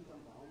night.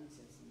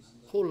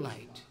 Whole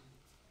night.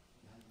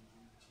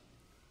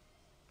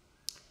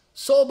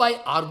 So by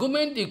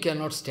argument, you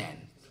cannot stand.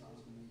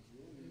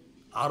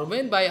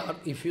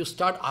 If you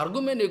start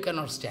argument, you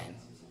cannot stand.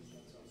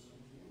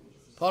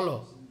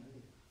 Follow.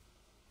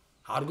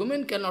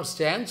 Argument cannot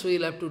stand, so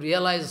you'll have to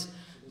realize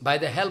by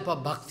the help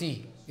of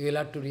bhakti, you'll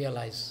have to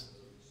realize.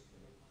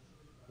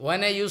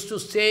 When I used to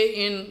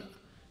stay in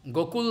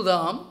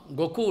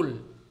Gokul,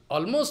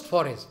 almost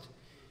forest,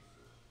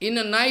 in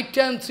a night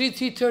time,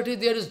 3:30,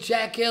 there is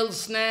jackal,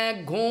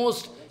 snake,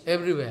 ghost,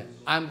 everywhere.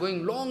 I am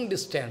going long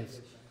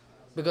distance,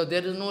 because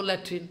there is no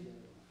latrine.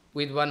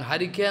 With one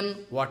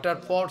hurricane, water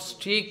pot,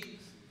 stick,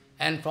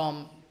 and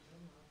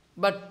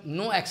but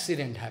no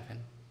accident happened.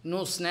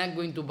 No snake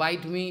going to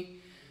bite me,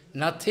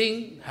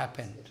 nothing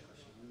happened.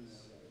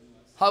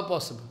 How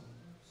possible?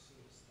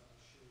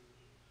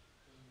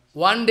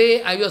 One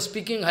day I was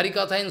speaking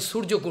Harikatha in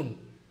Surjakund.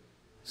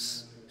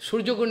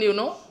 Surjakund, you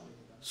know?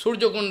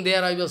 Surjakund,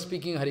 there I was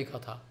speaking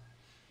Harikatha.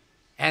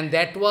 And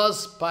that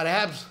was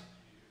perhaps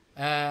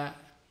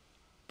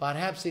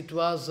it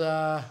was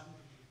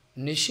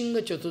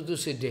Nishinga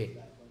Chaturdashi day,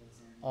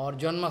 or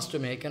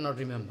Janmashtami, I cannot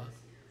remember.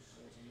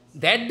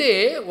 That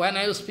day, when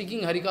I was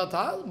speaking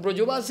Harikatha,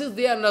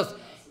 Brajavasis,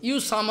 you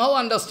somehow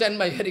understand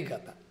my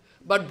Harikatha.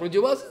 But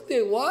Brajavasis,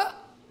 they, what?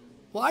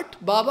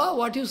 Baba,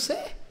 what you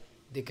say?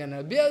 They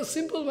cannot be a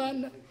simple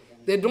man.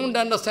 They don't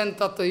understand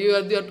Tattva.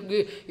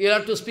 You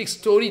have to speak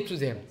story to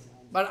them.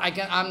 But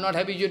I'm not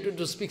habituated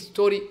to speak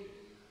story.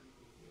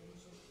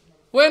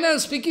 When I'm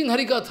speaking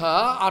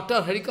Harikatha,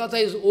 after Harikatha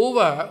is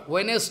over,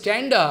 when I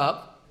stand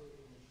up,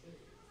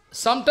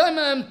 sometimes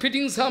I am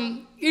feeling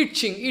some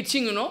itching,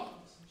 you know.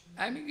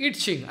 I'm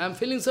itching, I'm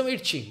feeling some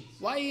itching.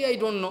 Why, I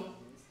don't know.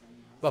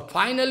 But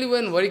finally,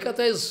 when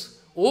Harikatha is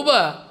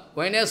over,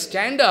 when I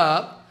stand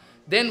up,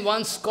 then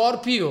one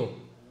scorpio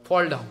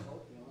fall down.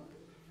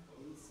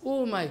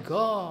 Oh my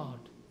God.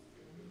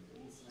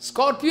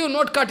 Scorpio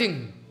not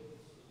cutting,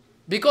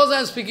 because I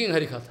am speaking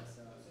Harikatha.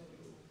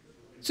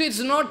 So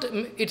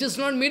it is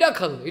not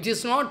miracle, it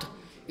is not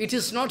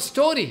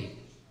story.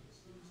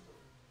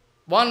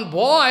 One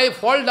boy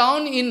fall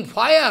down in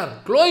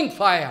fire, glowing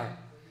fire.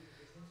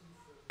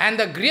 And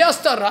the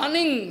Grihastha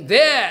running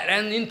there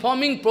and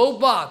informing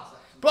Prabhupada,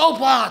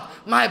 Prabhupada,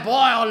 my boy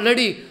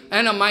already,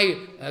 and my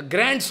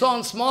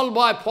grandson, small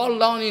boy, fall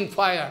down in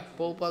fire.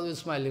 Prabhupada is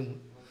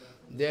smiling.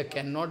 There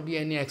cannot be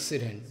any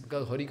accident,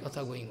 because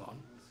Harikatha going on.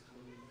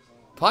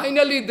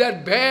 Finally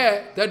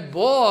that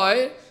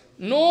boy,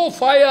 no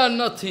fire,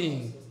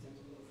 nothing.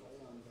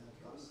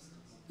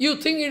 You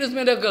think it is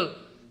miracle.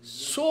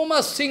 So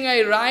much thing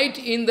I write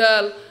in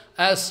the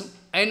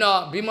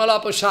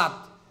Bimala Prasad.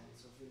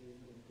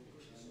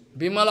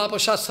 Bimala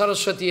Prasad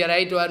Saraswati, I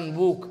write one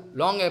book,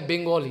 long a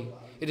Bengali.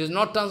 It is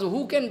not translated.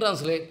 Who can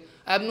translate?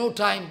 I have no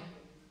time.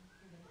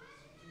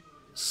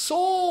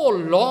 So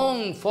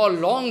long, for a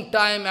long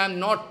time, I am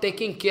not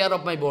taking care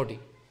of my body.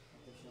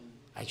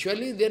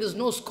 Actually, there is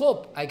no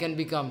scope. I can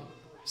become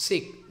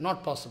sick.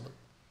 Not possible.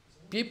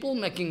 People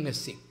making me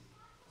sick.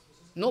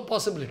 No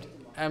possibility.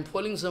 I am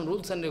following some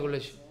rules and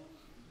regulations.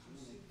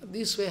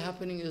 This way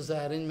happening is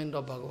the arrangement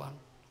of Bhagavan.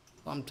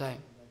 Sometime.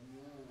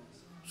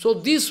 So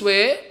this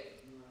way,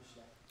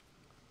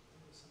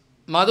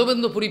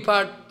 Madhavendra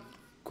Puripad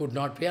could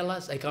not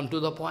realize. I come to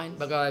the point,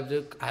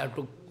 because I have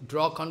to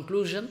draw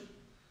conclusion.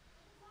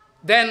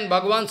 Then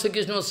Bhagavan Sri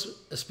Krishna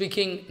was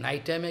speaking,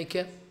 night time I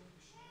came.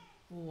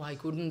 Oh, I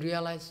couldn't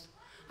realize.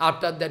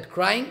 After that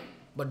crying,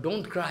 but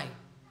don't cry.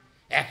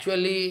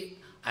 Actually,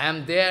 I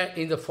am there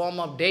in the form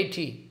of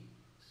deity,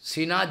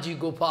 Srinathji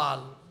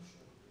Gopal.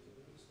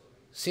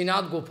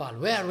 Srinath Gopal.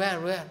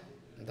 Where?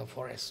 In the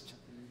forest.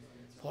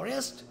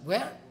 Forest?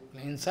 Where?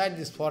 Inside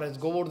this forest,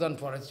 Govardhan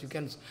forest. You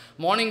can,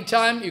 morning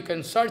time, you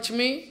can search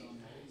me,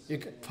 you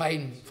can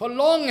find me. For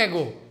long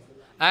ago,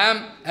 I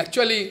am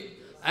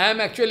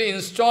actually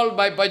installed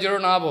by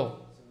Vajranabha.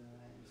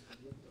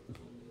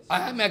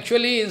 I am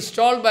actually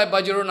installed by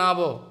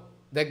Vajranabha,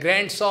 the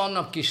grandson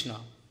of Krishna.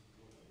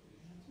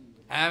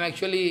 I am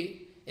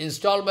actually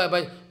installed by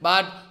Vajranabha,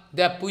 but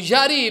the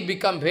Pujari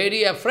become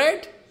very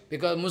afraid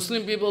because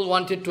Muslim people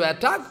wanted to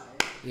attack.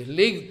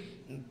 He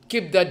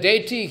keep the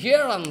deity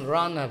here and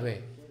run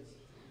away.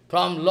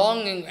 From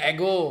long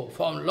ago,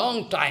 from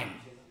long time.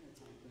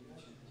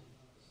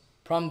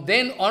 From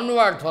then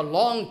onward, for a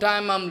long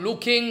time, I am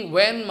looking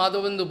when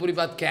Madhavendra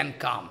Puripad can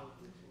come.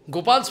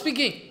 Gopal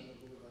speaking.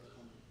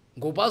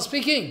 Gopal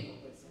speaking.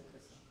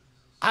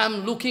 I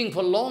am looking for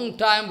a long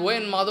time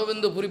when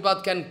Madhavendra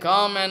Puripad can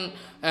come and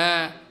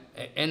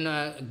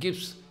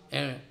gives,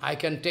 I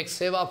can take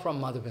seva from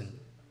Madhavendra.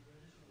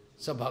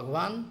 So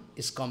Bhagavan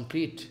is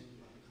complete.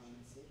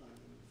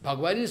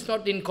 Bhagavan is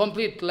not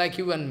incomplete like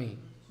you and me.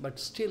 But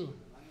still,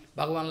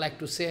 Bhagavan like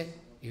to say,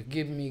 you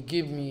give me,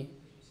 give me.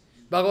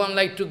 Bhagavan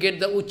like to get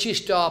the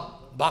uchishta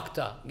of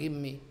bhakta, give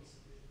me.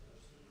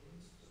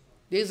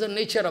 This is the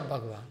nature of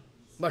Bhagavan.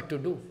 What to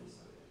do?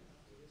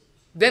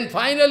 Then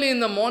finally in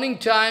the morning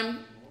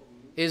time,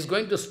 he is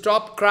going to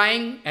stop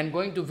crying and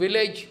going to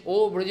village.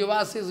 Oh,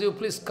 Brajavasis, you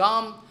please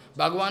come.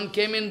 Bhagavan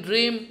came in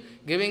dream,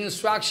 giving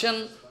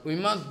instruction. We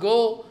must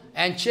go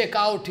and check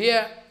out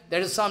here. There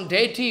is some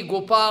deity,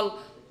 Gopal.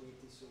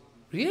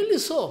 Really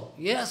so?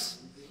 Yes.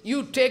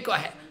 You take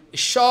a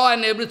saw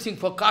and everything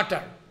for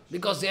cutter,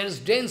 because there is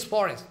dense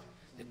forest.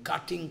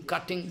 Cutting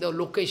the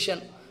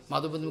location,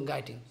 Madhavendra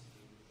guiding.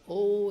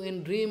 Oh,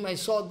 in dream I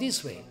saw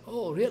this way.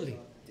 Oh, really?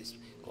 This way.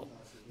 Go.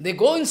 They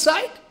go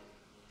inside,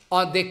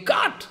 or they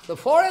cut the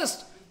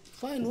forest.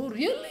 Fine, oh,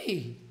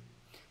 really?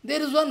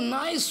 There is one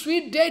nice,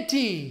 sweet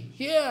deity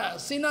here,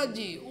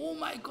 Srinathji. Oh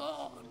my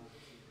God.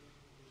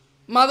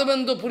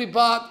 Madhavendra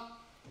Puripad,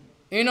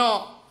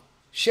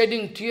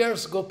 shedding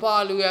tears,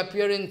 Gopal, you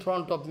appear in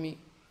front of me.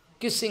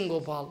 Kissing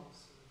Gopal.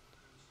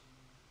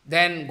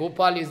 Then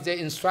Gopal is the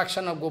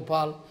instruction of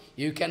Gopal.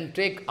 You can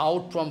take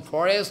out from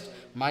forest,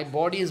 my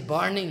body is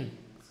burning.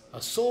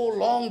 So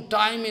long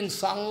time in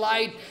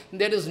sunlight,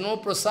 there is no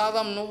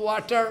prasadam, no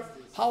water.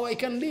 How I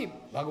can live?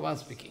 Bhagavan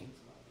speaking.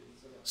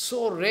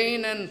 So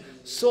rain and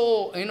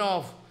so,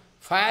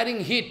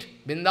 firing heat.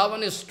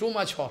 Vrindavan is too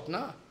much hot,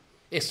 na?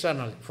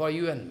 Externally, for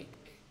you and me.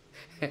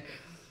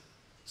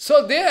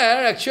 So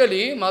there,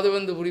 actually,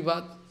 Madhavendra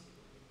Puripad,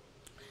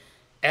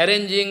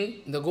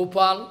 arranging the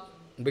Gopal,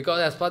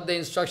 because as per the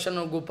instruction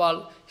of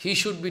Gopal, he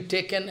should be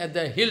taken at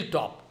the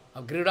hilltop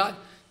of Giriraj,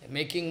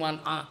 making one,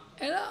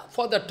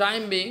 for the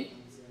time being,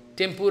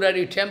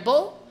 temporary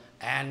temple,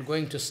 and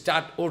going to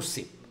start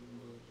worship.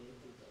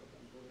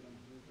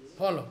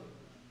 Follow?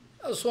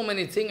 So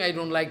many things I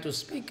don't like to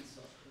speak,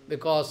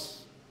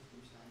 because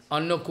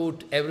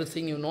Annakut,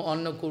 everything,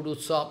 Annakut,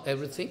 Utsav,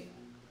 everything.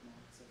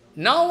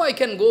 Now I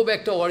can go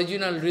back to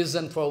original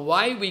reason for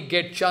why we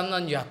get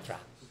Chandan Yatra.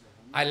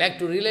 I like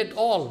to relate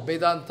all,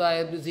 Vedanta,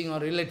 everything, or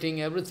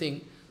relating everything,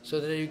 so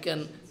that you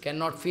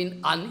cannot feel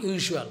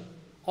unusual.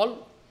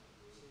 All,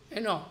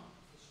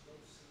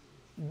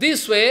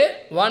 This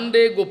way, one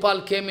day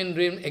Gopal came in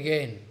dream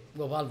again.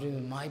 Gopal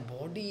dream, my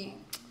body,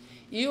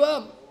 you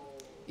are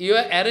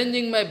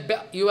arranging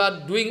you are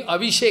doing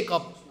abhishek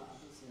of,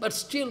 but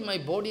still my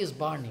body is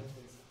burning.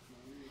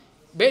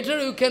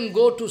 Better you can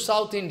go to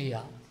South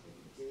India,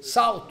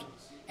 south,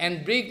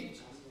 and bring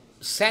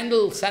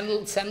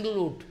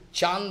sandalwood,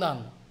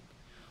 chandan.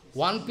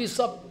 One piece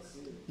of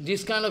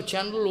this kind of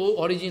sandalwood,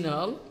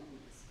 original,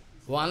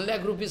 1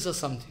 lakh rupees or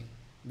something,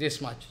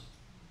 this much,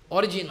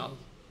 original.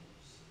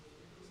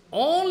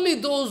 Only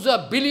those who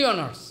are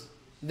billionaires,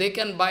 they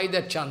can buy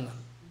that chandan.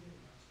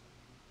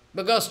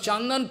 Because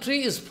chandan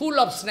tree is full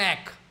of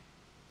snack.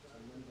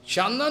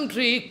 Chandan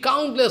tree,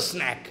 countless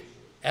snack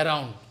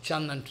around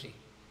chandan tree.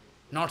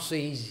 Not so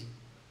easy.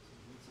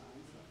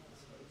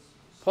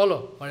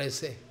 Follow what I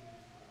say.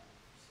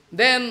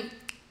 Then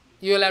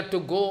you will have to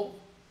go.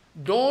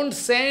 Don't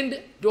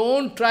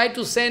try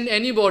to send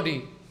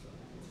anybody.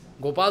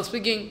 Gopal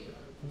speaking,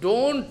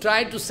 don't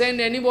try to send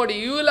anybody,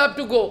 you will have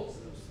to go.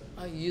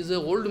 He is an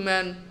old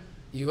man,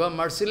 you are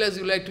merciless,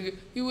 you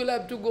will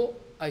have to go.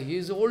 He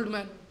is an old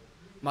man.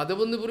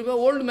 Madhavendra Puripad,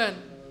 old man.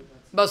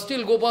 But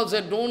still Gopal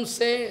said, don't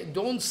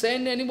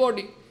send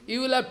anybody,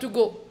 you will have to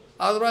go,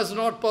 otherwise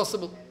not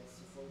possible.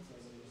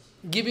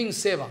 Giving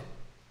seva.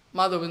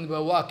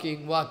 Madhavendra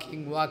walking.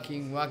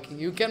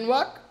 You can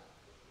walk?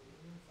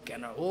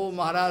 Cannot. Oh,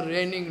 Maharaj,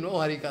 raining, no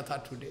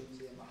Harikatha today.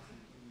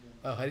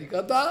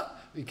 Harikatha,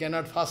 we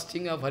cannot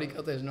fasting of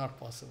Harikatha is not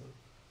possible.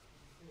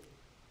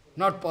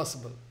 Not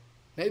possible.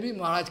 Maybe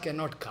Maharaj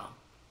cannot come.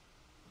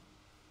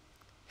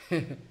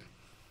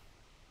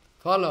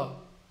 Follow.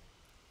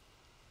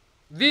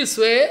 This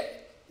way,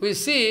 we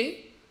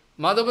see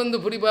Madhavendra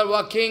Puripad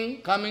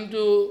walking, coming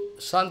to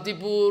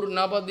Santipur,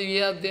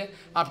 Navadviya,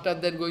 after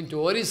that going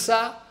to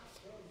Orissa,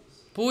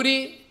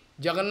 Puri,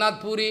 Jagannath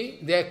Puri,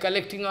 they are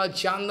collecting all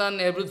chandan,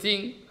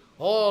 everything,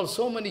 all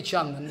so many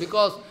chandan,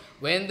 because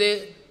when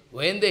they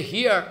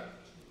hear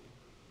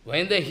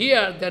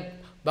that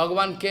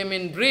Bhagavan came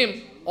in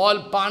dream,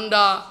 all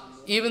Panda,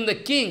 even the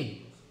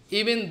king,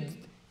 even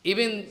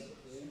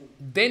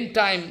at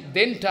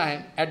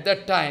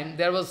that time,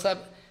 there was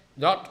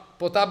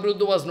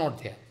Patabrudhu was not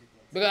there.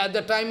 Because at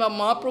the time of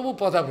Mahaprabhu,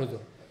 Patabrudhu.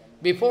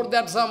 Before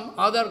that, some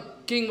other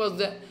king was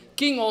there.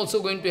 King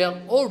also going to help.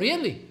 Oh,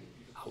 really?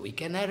 How we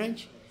can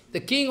arrange? The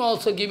king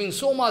also giving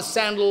so much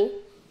sandal,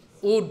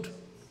 wood,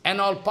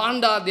 and all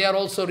Panda, they are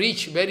also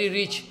rich, very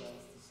rich.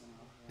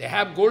 They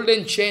have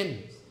golden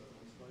chain.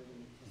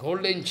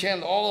 Golden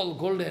chain, all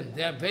golden.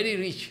 They are very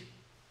rich.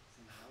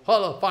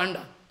 All of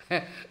Panda.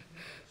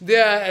 They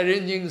are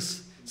arranging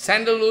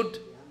sandalwood.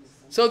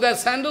 So that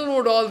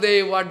sandalwood, all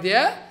what they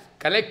are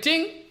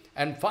collecting,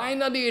 and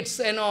finally it's,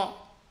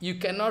 you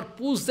cannot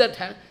push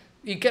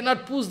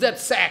that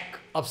sack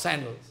of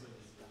sandals.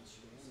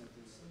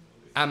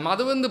 And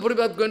Madhavendra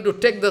Puripad is going to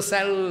take the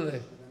sandal.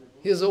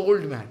 He is an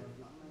old man.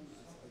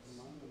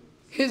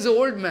 He is an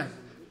old man.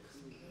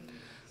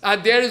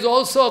 And there is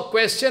also a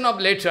question of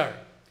letter.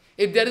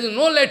 If there is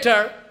no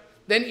letter,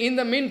 then in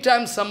the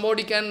meantime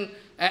somebody can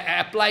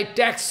apply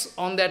tax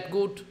on that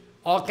good,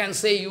 or can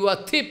say you are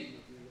thief.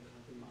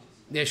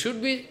 There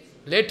should be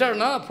letter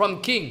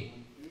from king.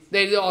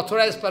 There is an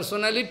authorized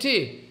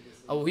personality.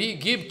 We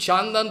give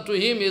chandan to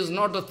him, he is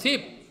not a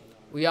thief.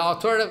 We are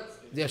authorized,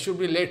 there should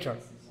be letter.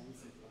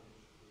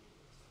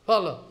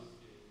 Follow.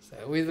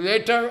 So with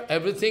letter,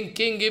 everything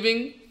king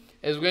giving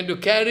is going to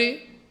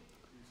carry.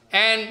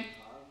 And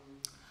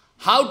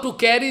how to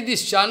carry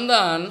this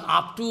chandan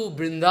up to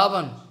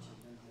Vrindavan?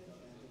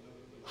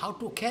 How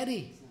to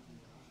carry?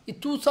 It's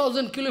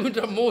 2,000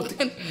 kilometers,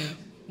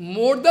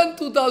 more than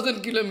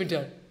 2,000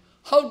 kilometers.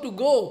 How to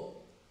go?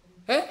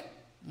 Eh?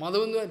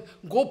 Madhavendra,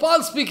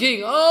 Gopal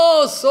speaking.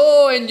 Oh,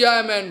 so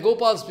enjoyment.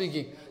 Gopal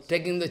speaking.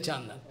 Taking the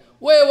chandan.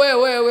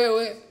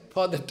 Wait.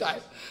 For the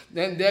time.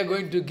 Then they are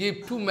going to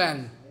give 2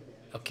 men.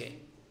 Okay.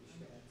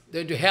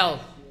 They are to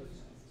help.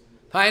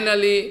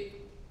 Finally,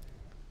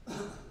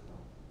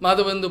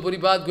 Madhavendra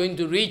Puripad going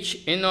to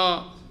reach,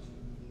 I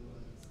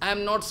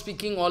am not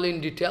speaking all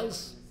in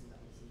details.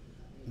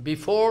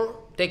 Before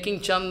taking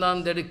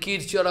chandan, there is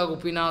Kirchara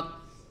Gopinath.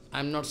 I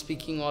am not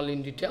speaking all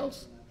in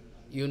details.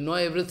 You know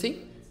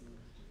everything.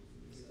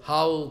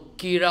 How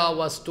Kira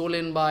was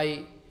stolen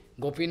by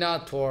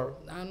Gopinath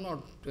I am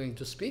not going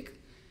to speak,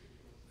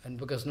 and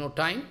because no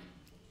time.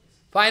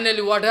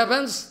 Finally, what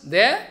happens?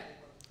 There,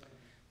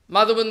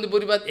 Madhavendra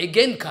Puripad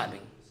again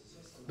coming.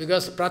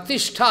 Because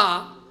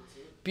Pratishtha,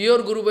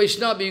 pure Guru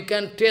Vaishnava, you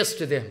can test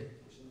them.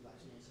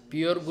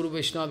 Pure Guru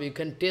Vaishnava, you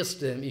can test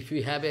them if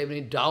you have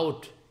any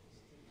doubt.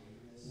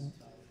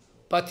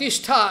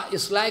 Pratishtha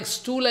is like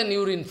stool and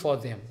urine for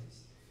them.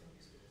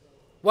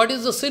 What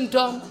is the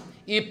symptom?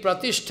 If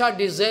Pratishtha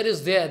desire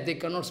is there, they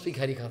cannot speak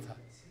Harikatha.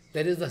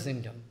 That is the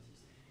symptom.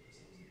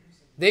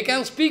 They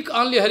can speak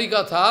only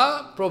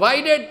Harikatha,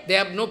 provided they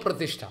have no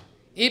Pratishtha.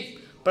 If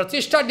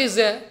Pratishtha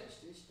desire,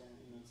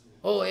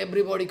 oh,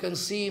 everybody can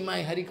see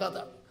my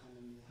Harikatha,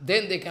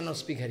 then they cannot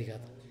speak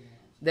Harikatha.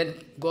 Then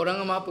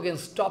Gauranga Mahaprabhu can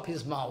stop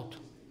his mouth.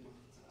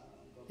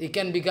 He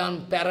can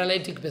become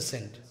paralytic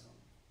patient.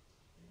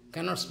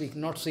 Cannot speak,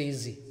 not so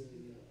easy.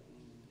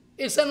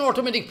 It's an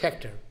automatic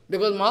factor.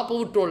 Because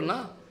Mahaprabhu told,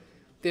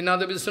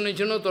 Tinada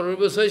Viswanachana,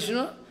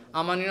 Torubasachana,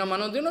 Amanina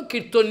Manodina,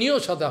 Kirtaniyo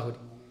Sadahuri.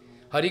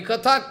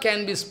 Harikatha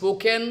can be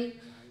spoken,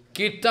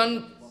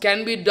 Kirtan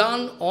can be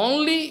done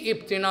only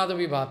if Tinada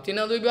Vibhav.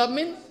 Tinada Vibhav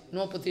means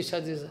no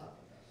Pratishtha.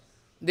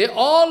 They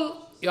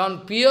all,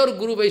 on pure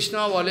Guru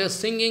Vaishnava, always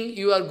singing,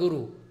 you are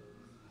Guru.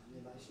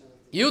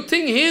 You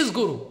think he is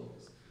Guru,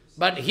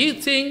 but he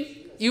think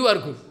you are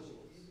Guru.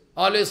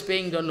 Always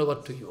paying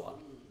dandavat to you all.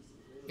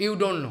 You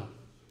don't know.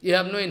 You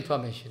have no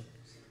information.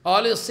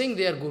 Always think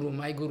they are Guru,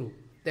 my Guru.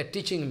 They are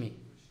teaching me.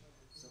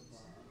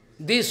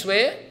 This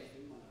way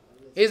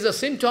is a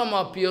symptom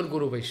of pure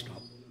Guru Vaishnava.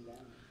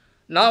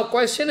 Now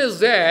question is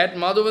that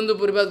Madhavendra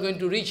Puripad is going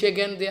to reach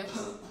again there.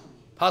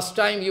 First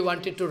time he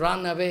wanted to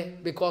run away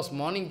because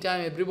morning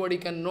time everybody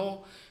can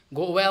know.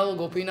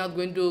 Gopinath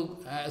going to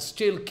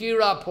steal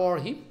Kira for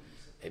him.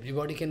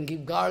 Everybody can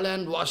give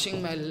garland,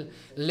 washing my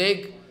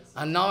leg,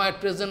 and now at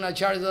present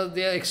Acharyas,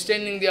 they are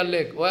extending their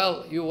leg.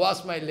 Well, you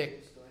wash my leg.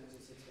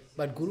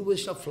 But Guru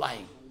Vaishnava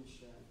flying.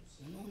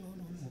 No, no,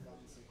 no, no.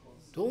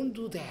 Don't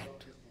do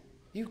that.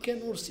 You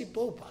can worship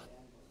Prabhupada.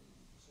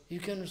 You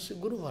can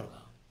worship Guru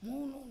Varga. No,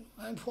 no, no,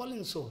 I am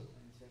falling soul.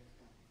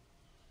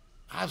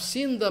 I have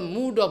seen the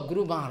mood of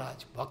Guru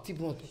Maharaj, Bhakti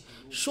Pramod.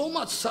 So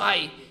much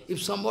shy.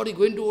 If somebody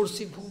going to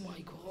worship, oh my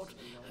God,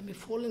 I am a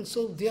fallen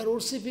soul. They are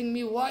worshipping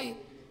me. Why?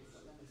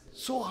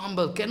 So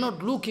humble,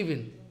 cannot look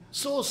even.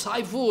 So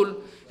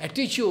shyful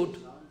attitude.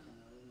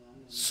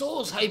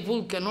 So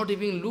shyful, cannot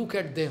even look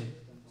at them.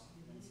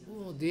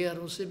 Oh, they are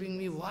worshipping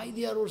me. Why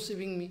they are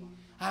worshipping me?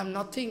 I am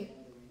nothing.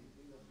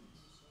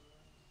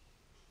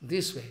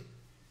 This way.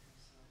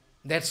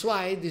 That's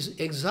why this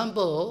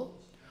example,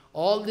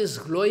 all this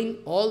glowing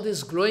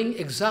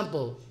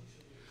example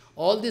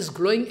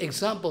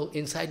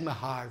inside my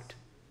heart.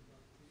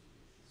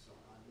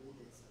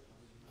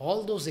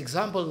 All those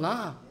examples,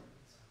 na,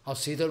 of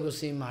Sridhar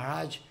Goswami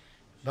Maharaj,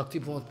 Bhakti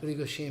Pramod Puri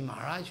Goswami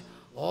Maharaj,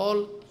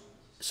 all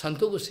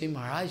Santo Goswami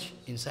Maharaj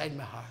inside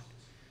my heart.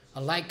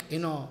 Are like,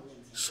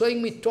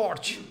 showing me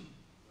torch,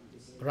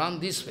 run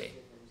this way.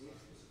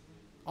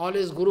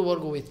 Always Guru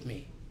Varga with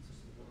me.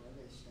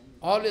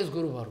 Always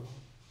Guru Varga.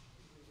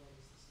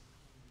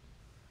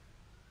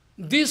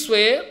 This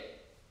way,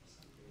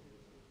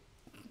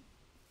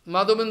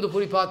 Madhavendra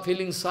Puripad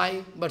feeling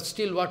shy, but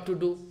still what to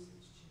do?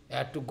 I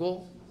had to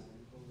go.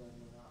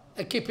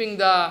 Keeping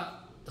the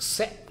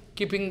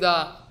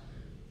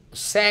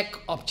sack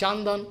of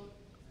chandan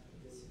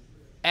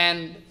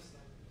and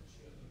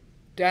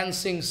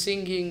dancing,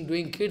 singing,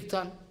 doing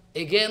kirtan.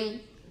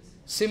 Again,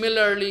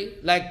 similarly,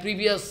 like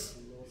previous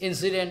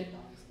incident,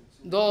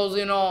 those,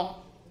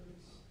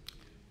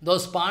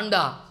 those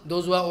panda,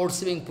 those who are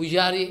worshipping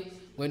Pujari,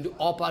 going to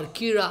offer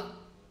kira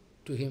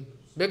to him.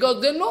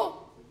 Because they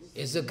know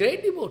he's a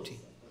great devotee.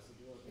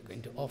 They're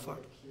going to offer.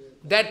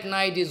 That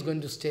night he is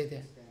going to stay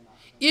there.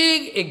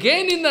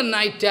 Again in the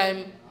night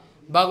time,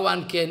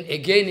 Bhagavan came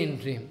again in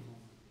dream.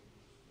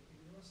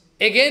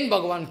 Again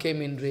Bhagavan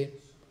came in dream.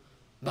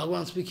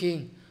 Bhagavan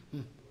speaking,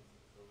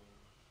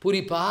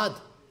 Puripad,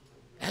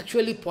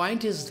 actually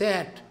point is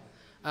that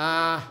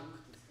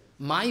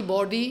my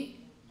body,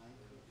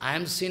 I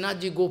am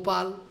Srinathji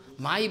Gopal,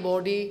 my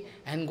body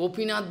and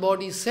Gopinath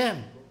body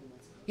same.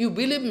 You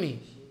believe me.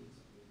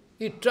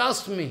 You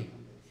trust me.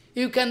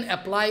 You can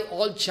apply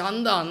all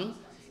chandan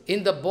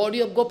in the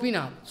body of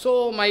Gopinath.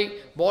 So my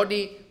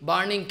body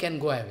burning can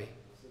go away.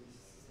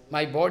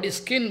 My body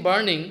skin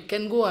burning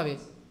can go away.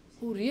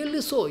 Oh,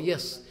 really so?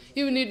 Yes.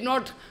 You need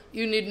not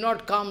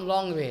come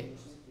long way.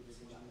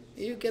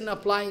 You can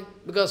apply,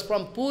 because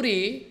from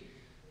Puri,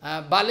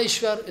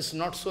 Baleshwar is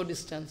not so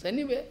distant.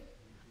 Anyway,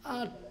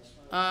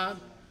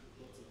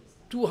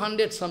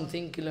 200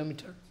 something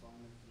kilometer.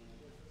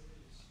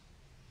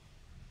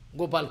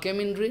 Gopal came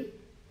in dream,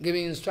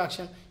 giving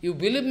instruction. You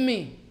believe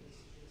me?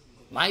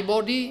 My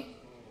body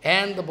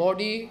and the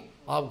body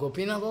of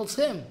Gopinath all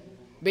same.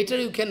 Better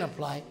you can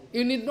apply.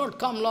 You need not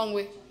come long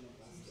way.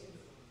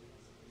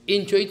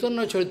 In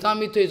Chaitanya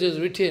Charitamrita it is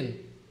written,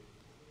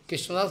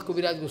 Krishnadas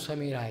Kaviraj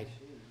Goswami writes,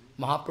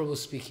 Mahaprabhu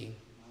speaking.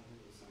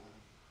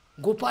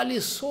 Gopal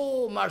is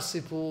so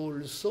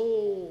merciful,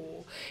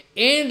 so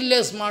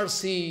endless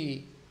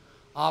mercy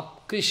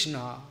of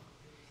Krishna,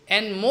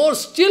 and more,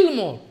 still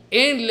more,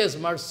 endless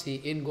mercy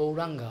in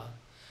Gauranga.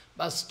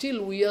 But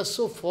still we are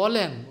so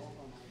fallen,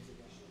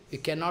 we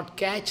cannot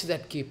catch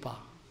that kippa.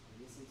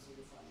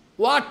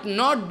 What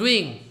not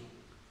doing?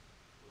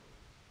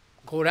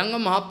 Gauranga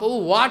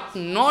Mahaprabhu, what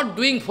not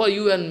doing for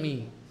you and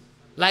me?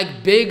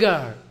 Like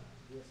beggar,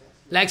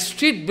 like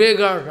street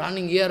beggar,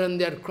 running here and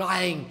there,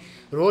 crying,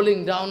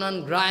 rolling down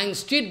and crying,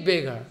 street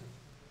beggar.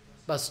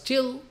 But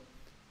still,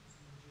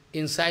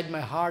 inside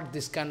my heart,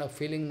 this kind of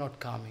feeling not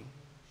coming.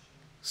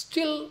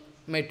 Still,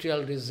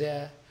 material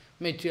desire,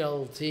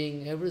 material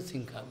thing,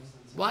 everything coming.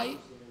 Why?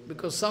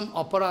 Because some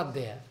aparat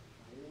there.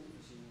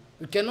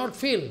 You cannot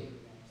feel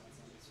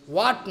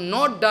what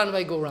not done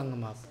by Gauranga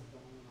Mahaprabhu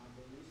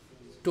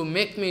to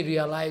make me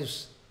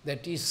realize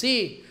that, you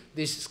see,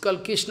 this is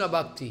called Krishna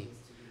Bhakti.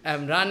 I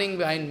am running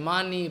behind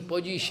money,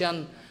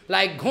 position,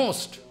 like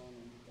ghost.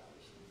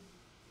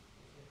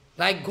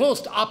 Like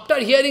ghost, after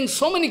hearing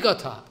so many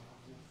katha,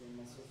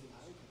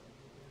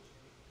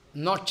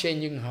 not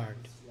changing heart.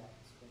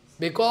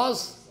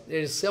 Because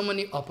there is so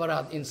many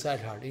aparat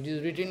inside heart. It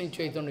is written in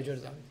Chaitanya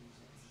Charitamrita.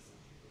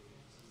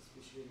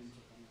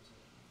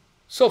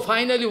 So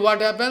finally what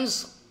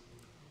happens?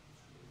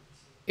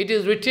 It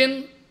is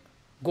written,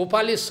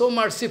 Gopal is so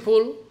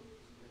merciful.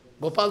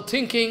 Gopal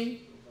thinking,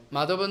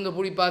 Madhavendra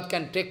Puripad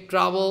can take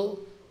trouble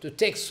to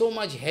take so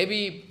much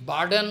heavy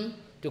burden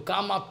to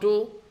come up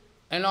to,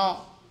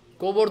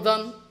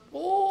 Govardhan.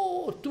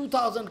 Oh,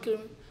 2,000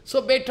 kilometers.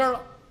 So better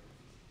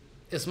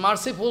is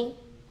merciful,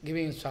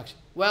 giving instruction.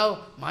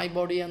 Well, my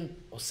body and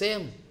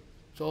same.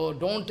 So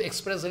don't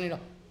express any,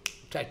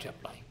 try to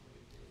apply.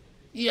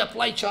 You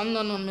apply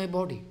chandan on my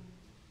body,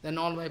 then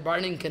all my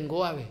burning can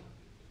go away.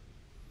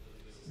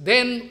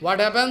 Then what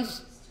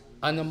happens?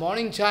 In the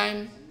morning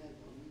time,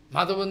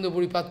 Madhavendra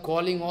Puripad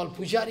calling all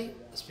pujari,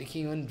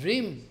 speaking in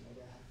dream.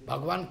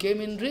 Bhagavan came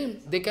in dream.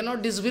 They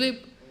cannot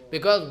disbelieve,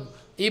 because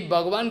if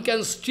Bhagavan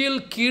can steal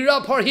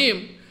Kira for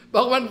him,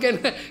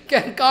 Bhagavan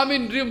can come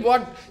in dream.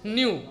 What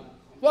new?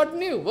 What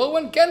new?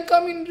 Bhagavan can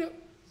come in dream.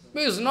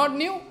 But it's not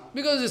new,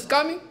 because it's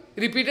coming.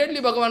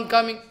 Repeatedly Bhagavan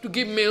coming to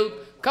give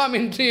milk, come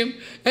in dream,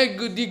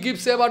 he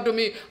gives seva to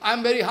me, I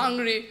am very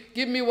hungry,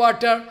 give me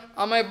water,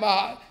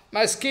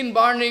 my skin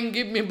burning,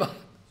 give me bath.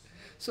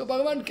 So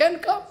Bhagavan can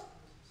come.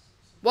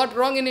 What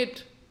wrong in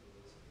it?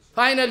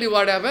 Finally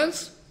what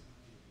happens?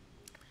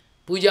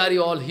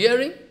 Pujari all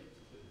hearing,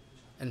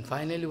 and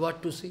finally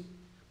what to see?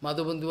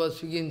 Madhavendra was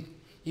speaking,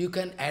 you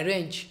can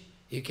arrange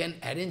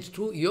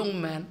two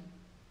young men,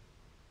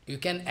 you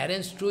can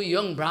arrange two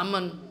young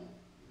Brahman,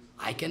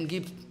 I can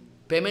give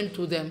payment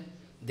to them,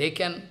 they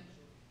can,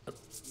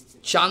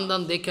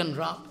 chandan, they can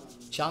rub,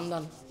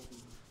 chandan,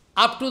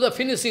 up to the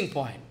finishing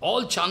point,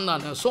 all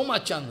chandan, so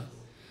much chandan.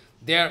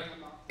 There,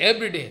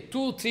 every day,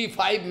 2, 3,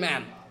 5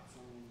 men,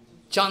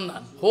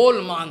 chandan,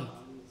 whole month.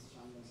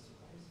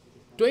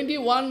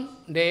 21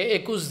 day,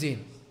 21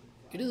 din.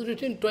 It is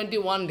written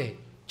 21 day,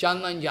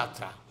 chandan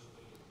yatra.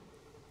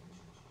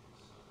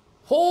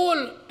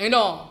 Whole,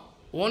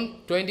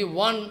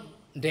 21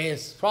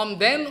 days. From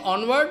then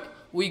onward,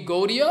 we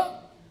Gaudiya,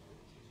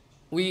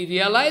 we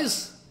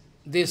realize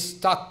this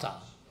tattva.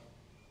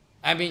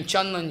 I mean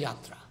Chandan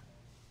Yatra.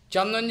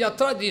 Chandan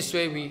Yatra, this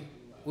way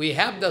we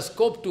have the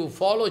scope to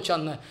follow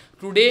Chandan.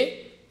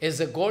 Today is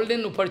a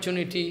golden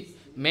opportunity.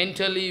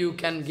 Mentally you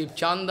can give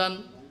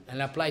Chandan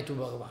and apply to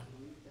Bhagavan.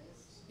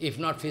 If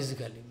not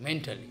physically,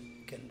 mentally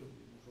you can do.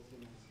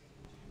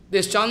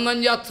 This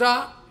Chandan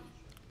Yatra,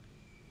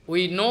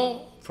 we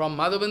know from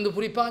Madhavendra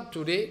Puripad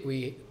today,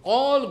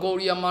 all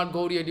Gaudiya Math,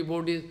 Gaudiya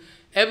devotees,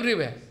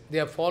 everywhere, they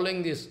are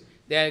following this.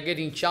 They are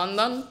getting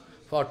Chandan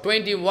for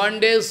 21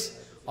 days.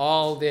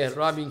 All they are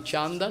rubbing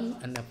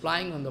Chandan and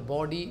applying on the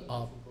body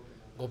of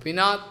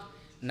Gopinath.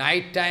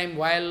 Night time,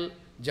 while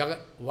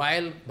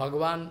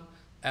Bhagavan,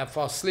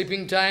 for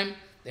sleeping time,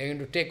 they are going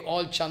to take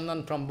all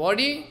Chandan from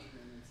body.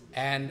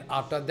 And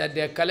after that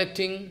they are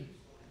collecting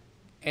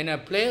in a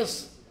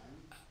place.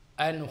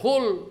 And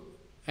whole,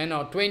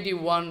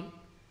 21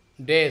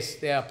 days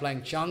they are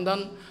applying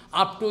Chandan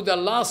up to the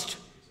last,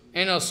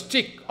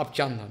 stick of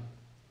Chandan.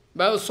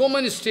 There are so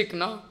many sticks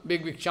now,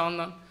 big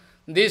Chandan.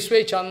 This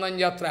way Chandan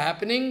Yatra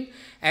happening,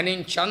 and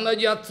in Chandan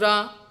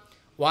Yatra,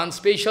 one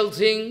special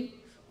thing,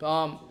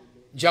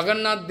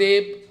 Jagannath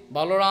Dev,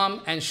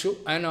 Balaram and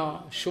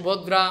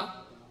Subhadra,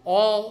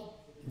 all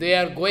they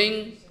are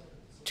going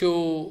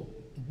to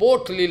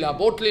boat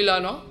lila,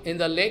 no? In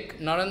the lake,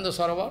 Narendra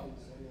Sarovar,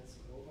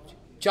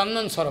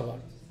 Chandan Sarovar.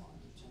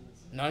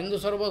 Narendra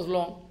Sarovar is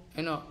long,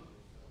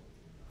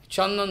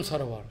 Chandan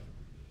Sarovar.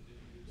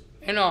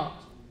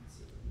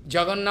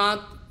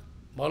 Jagannath,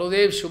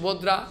 Baladev,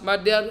 Subhadra,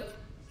 but they are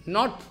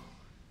not,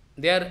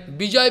 they are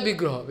Vijay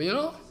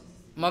Vigraha,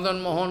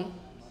 Madan Mohan,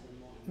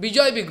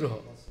 Vijay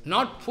Vigraha,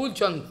 not full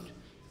Chand.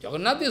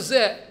 Jagannath is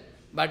there,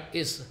 but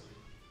is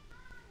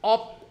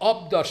of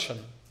darshan.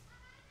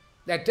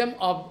 That time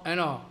of,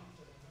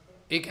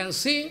 you can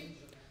see,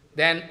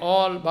 then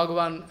all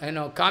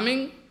Bhagavan,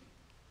 coming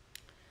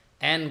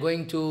and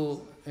going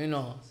to,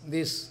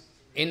 this,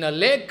 in a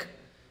lake,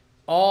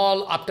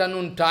 all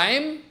afternoon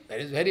time, there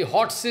is very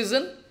hot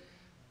season,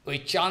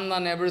 with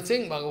Chandan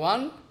everything,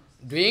 Bhagavan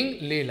doing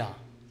Leela,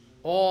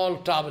 all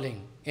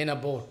traveling in a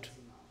boat,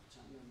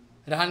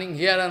 running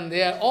here and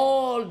there,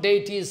 all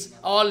deities,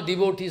 all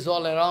devotees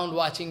all around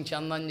watching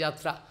Chandan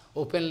Yatra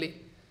openly.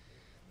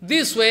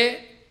 This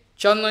way,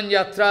 Chandan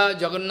Yatra,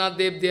 Jagannath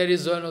Dev, there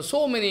is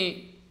so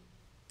many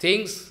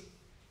things,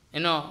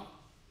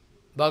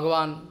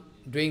 Bhagavan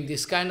doing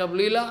this kind of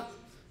Leela.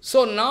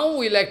 So now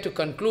we like to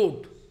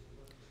conclude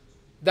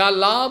the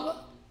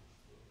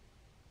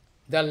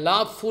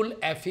loveful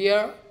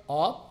affair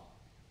of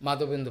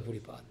Madhavendra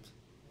Puripad.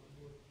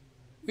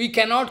 We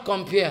cannot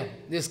compare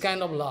this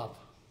kind of love.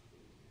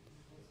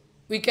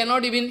 We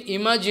cannot even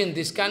imagine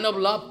this kind of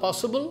love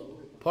possible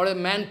for a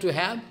man to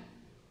have.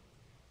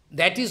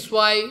 That is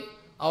why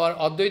our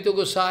Advaita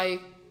Gosai,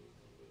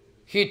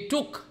 he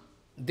took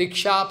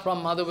Diksha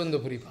from Madhavendra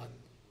Puripad.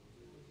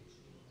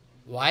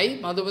 Why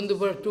Madhavendra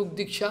Puripad took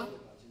Diksha?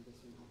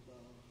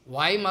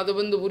 Why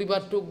Madhavendra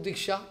Puripad took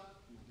Diksha?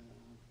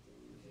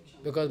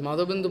 Because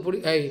Madhavendra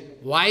Puripad,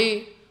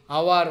 why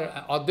our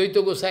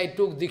Advaita Gosai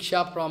took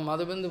Diksha from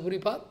Madhavendra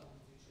Puripad?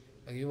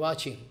 Are you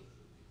watching?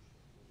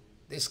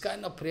 This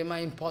kind of prema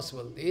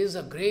impossible. There is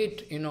a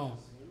great,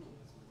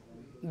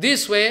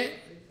 This way,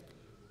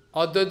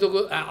 our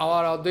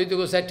Advaita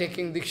Gosai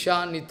taking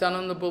Diksha,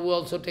 Nityananda Prabhu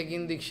also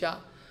taking Diksha.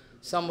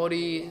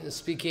 Somebody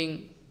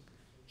speaking,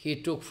 he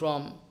took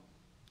from,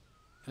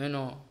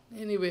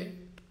 anyway,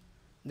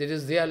 there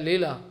is their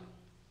Leela.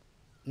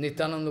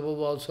 Nityananda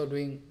Prabhu also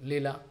doing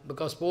Leela.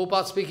 Because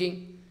Prabhupada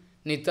speaking,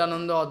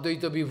 Nityananda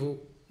Advaita Vibhu,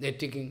 they are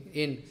taking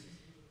in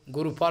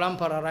Guru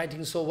Parampara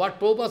writing. So what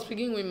Prabhupada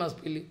speaking, we must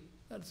believe.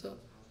 That's all.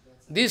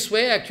 This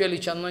way actually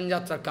Chandan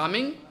Yatra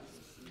coming,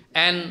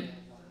 and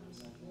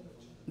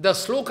The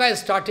sloka I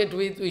started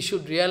with, we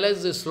should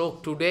realize the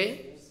sloka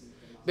today,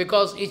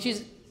 because it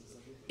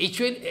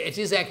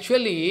is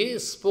actually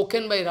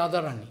spoken by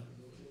Radharani.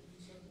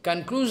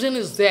 Conclusion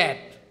is that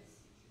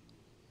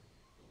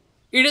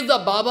it is the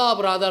Baba of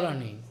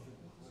Radharani.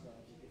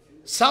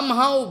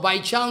 Somehow, by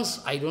chance,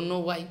 I don't know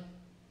why,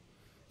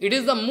 it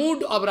is the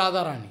mood of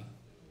Radharani.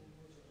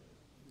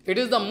 It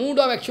is the mood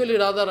of actually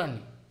Radharani.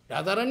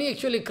 Radharani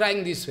actually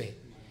crying this way.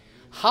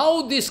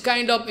 How this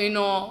kind of,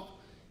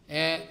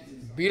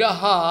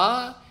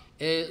 viraha,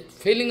 a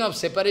feeling of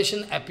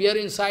separation appear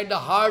inside the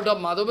heart of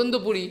Madhavendra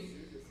Puri?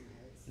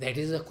 That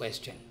is the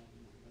question.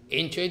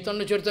 In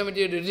Chaitanya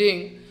Charitamrita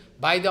reading,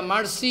 by the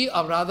mercy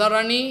of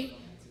Radharani,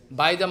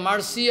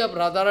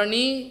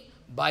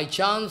 by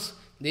chance,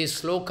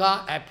 this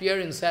sloka appear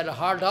inside the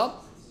heart of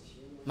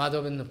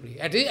Madhavendra Puri.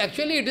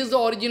 Actually, it is the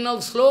original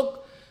sloka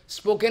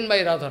spoken by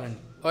Radharani.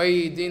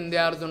 Oi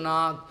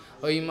Dindayardunath,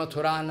 oi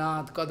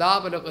Mathuranath,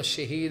 Kadavalaka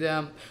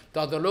Shahidam,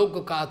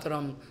 Tadaloka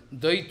Katram,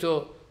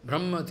 Daito,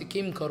 Brahmati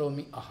Kim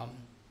Karomi Aham.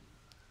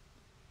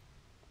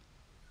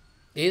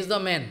 He is the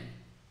man.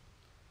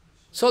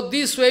 So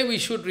this way we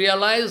should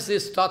realize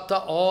this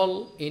tattva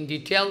all in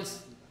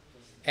details.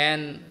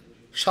 And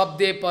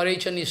Shabde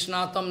Parechon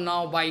Isnatam,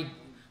 now by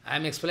I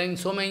am explaining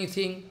so many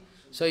things.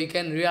 So you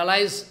can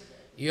realize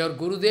your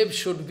Gurudev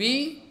should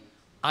be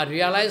a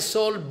realized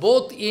soul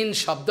both in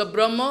Shabda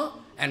Brahma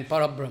and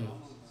Parabrahma.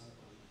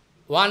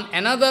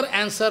 Another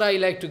answer I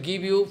like to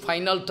give you,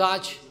 final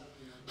touch.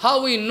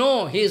 How we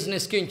know he is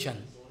Niskinchan?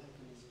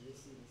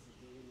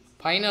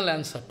 Final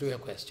answer to your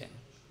question.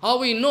 How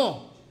we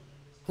know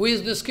who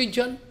is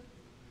Niskinchan?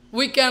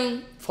 We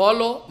can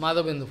follow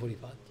Madhavendra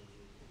Puripad.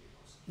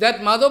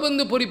 That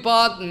Madhavendra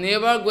Puripad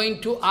never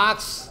going to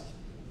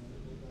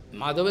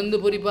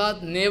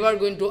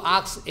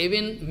ask,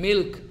 even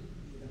milk,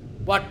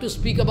 what to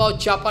speak about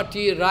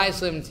chapati,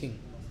 rice, everything.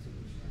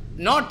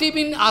 Not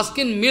even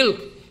asking milk.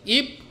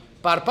 If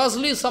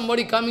purposely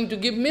somebody coming to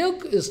give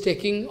milk, is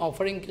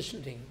offering Krishna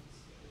thing.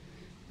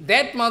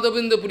 That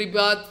Madhavendra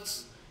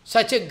Puripad,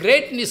 such a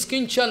great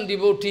Niskinchan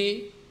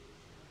devotee,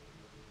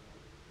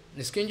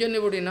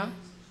 na?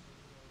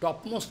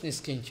 Topmost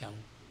Niskinchan.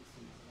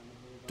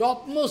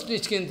 Topmost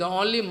Niskinchan,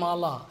 only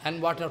mala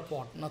and water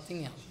pot,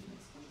 nothing else.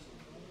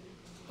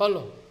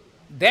 Follow.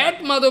 That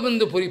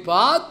Madhavendra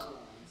Puripad,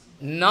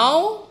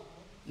 now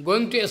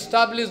going to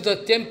establish the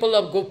temple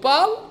of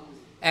Gopal,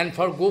 and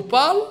for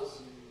Gopal,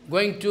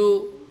 going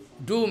to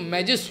do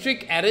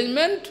majestic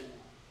arrangement.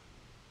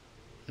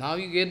 Now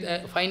you get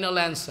a final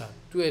answer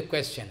to a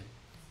question.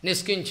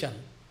 Niskinchan.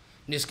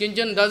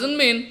 Niskinchan doesn't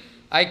mean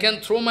I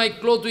can throw my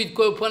cloth with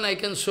open, I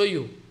can show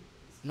you.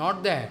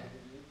 Not that.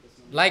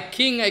 Like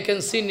king, I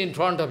can sit in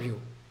front of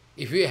you.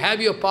 If you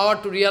have your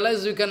power to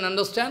realize, you can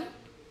understand,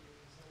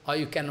 or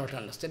you cannot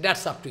understand.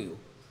 That's up to you.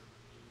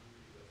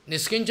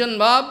 Niskinchan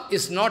Bhav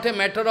is not a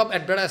matter of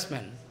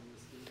advertisement.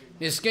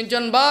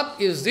 Niskinchan Bhav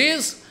is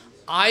this,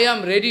 I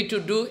am ready to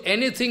do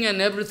anything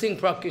and everything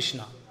for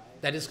Krishna.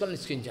 That is called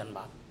Niskinchan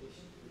Bhav.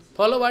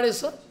 Follow what is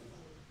said?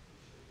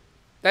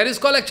 That is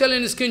called actually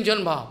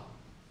Niskinchan Bhav.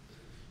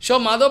 So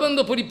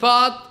Madhavendra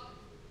Puripad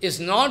is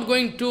not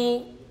going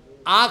to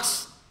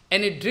ask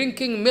any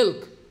drinking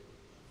milk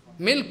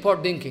for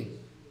drinking.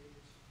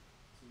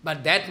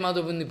 But that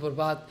Madhavendra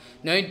Puripad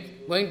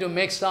going to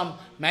make some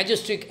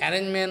majestic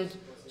arrangement,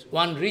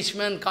 one rich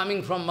man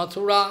coming from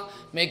Mathura,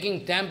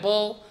 making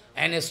temple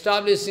and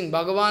establishing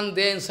Bhagavan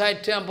there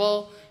inside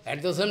temple.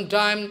 At the same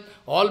time,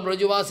 all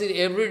Brajavasis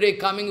every day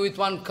coming with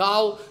one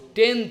cow,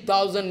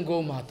 10,000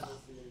 Gomata.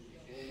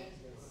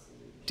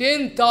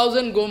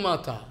 10,000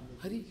 Gomata.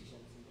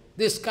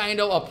 This kind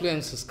of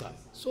affluence is coming.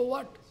 So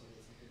what?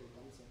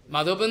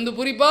 Madhavendra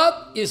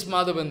Puripad is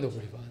Madhavendra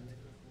Puripad.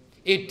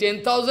 If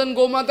 10,000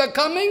 Gomata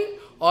coming,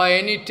 or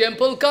any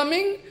temple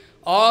coming,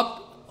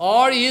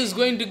 or he is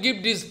going to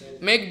give this,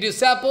 make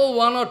disciple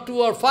 1 or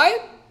 2 or 5,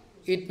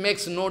 it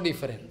makes no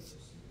difference.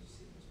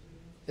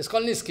 It's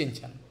called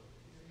Niskinchan.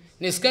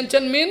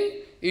 Niskinchan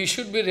means you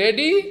should be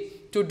ready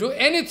to do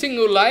anything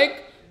you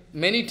like.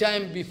 Many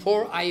times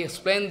before I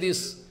explain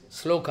this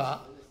sloka,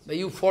 but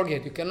you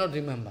forget, you cannot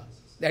remember.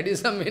 That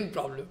is the main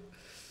problem.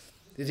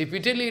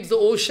 Repeatedly, it's the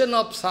ocean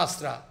of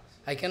Shastra.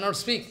 I cannot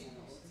speak.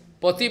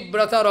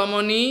 Patibrata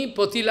Ramani,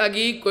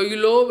 Patilagi,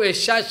 Koilo,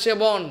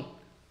 Veshashabon.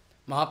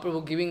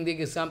 Mahaprabhu giving the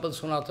example,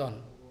 Sunatan.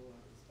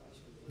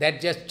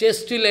 That just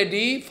chastity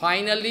lady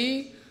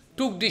finally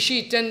took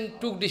decision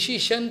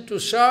to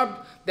serve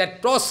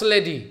that cross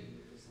lady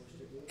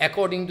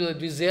according to the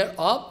desire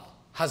of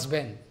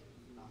husband.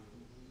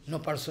 No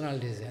personal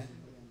desire.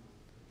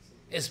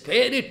 It's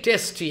very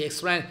tasty.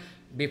 Explain.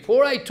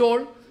 Before I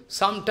told,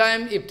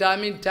 sometime, if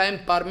time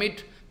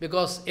permit,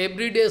 because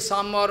every day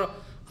some or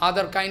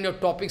other kind of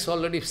topics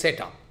already set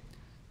up.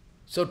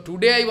 So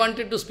today I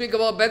wanted to speak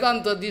about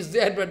Vedanta, this,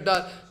 that,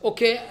 but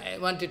okay, I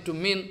wanted to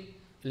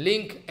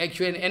link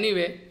actually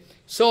anyway.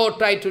 So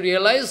try to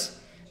realize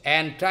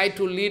and try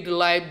to lead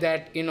life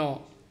that, the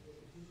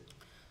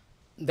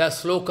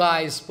sloka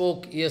I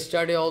spoke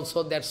yesterday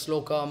also, that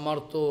sloka,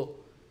 Marto,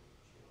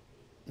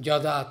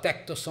 Jada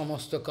takta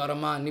samasta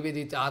karma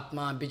nivedita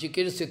atma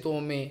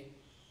vichikirsito me.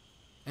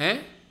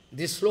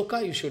 This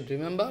sloka you should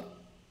remember.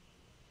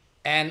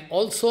 And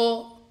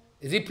also,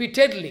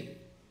 repeatedly,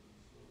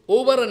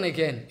 over and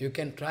again, you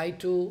can try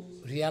to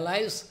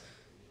realize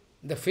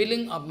the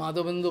feeling of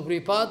Madhavendra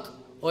Puripad,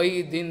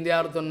 Oi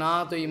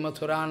Dindyardhanath, Oi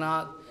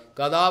Mathuranath,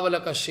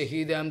 Kadavalaka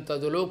Shahidam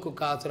Tadaloku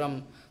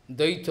Katram,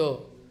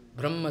 Daito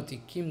Brahmati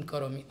Kim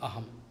Karami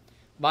Aham.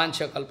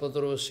 Vancha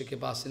Kalpatarosi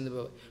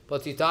Kipasinda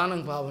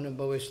Patitanang Bhavanam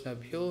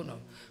Bhaveshnabhyo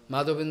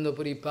Madhavendra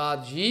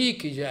Puripad Ji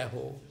Ki Jai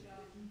Ho.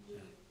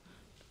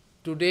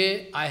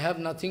 Today I have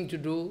nothing to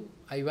do.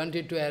 I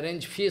wanted to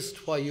arrange feast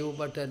for you,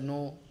 but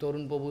no,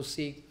 Torun Prabhu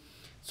sick.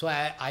 So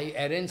I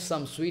arranged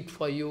some sweet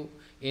for you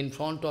in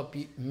front of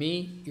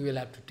me, you will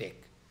have to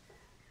take.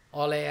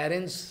 All I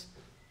arranged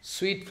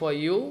sweet for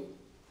you,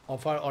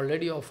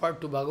 already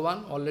offered to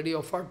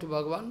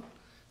Bhagavan,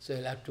 so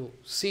you'll have to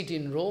sit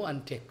in row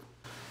and take.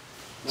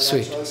 But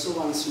sweet. Also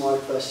one small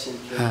question,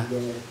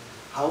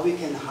 how we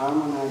can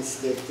harmonize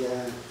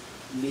that,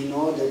 we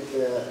know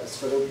that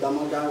Swarup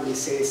Damodar, we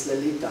say is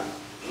Lalita,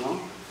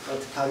 no? But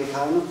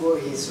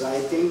Kavikarnapur, he's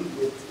writing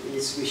with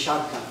his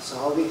Vishaka, so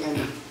how we can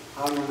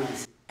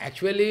harmonize?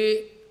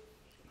 Actually,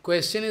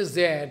 question is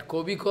that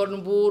Kavi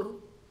Karnapur,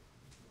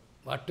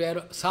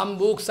 some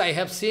books I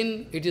have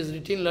seen, it is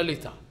written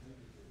Lalita.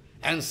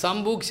 And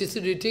some books is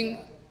written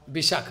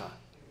Vishaka.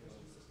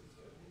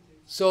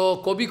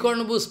 So, Kavi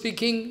Karnapur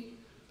speaking,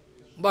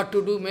 what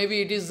to do?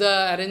 Maybe it is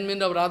the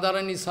arrangement of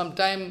Radharani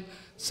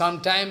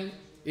sometime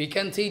we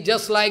can see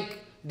just like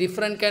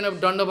different kind of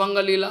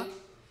Dandabhanga Lila.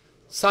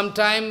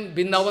 Sometime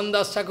Vrindavan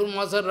Das Thakur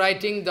Master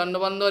writing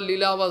Dandabhanga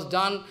Lila was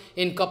done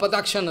in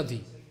Kapataksha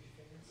Nadi.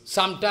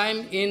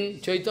 Sometime in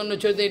Chaitanya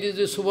Chaitanya it is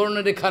the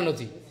Suvarna Rekha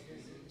Nadi.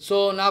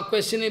 So now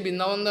question is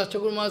Vrindavan Das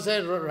Thakur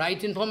Master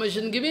right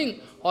information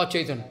giving or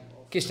Chaitanya,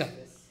 Krishna.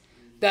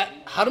 The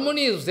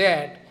harmony is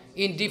that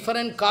in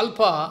different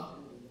kalpa,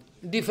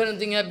 different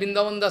thing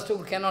Vrindavan Das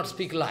Thakur cannot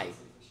speak live.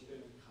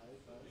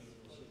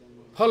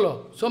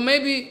 Follow? So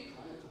maybe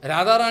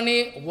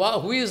Radharani,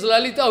 who is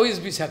Lalita, who is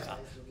Vishaka?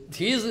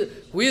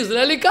 Who is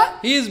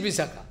Lalika? He is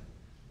Vishaka.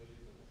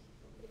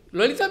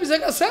 Lalita,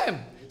 Vishaka, same.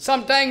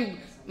 Sometime,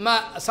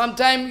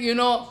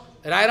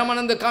 Rai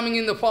Ramananda coming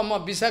in the form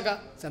of Vishaka.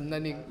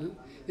 Sometimes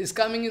is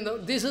coming in the...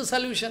 This is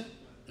solution,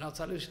 not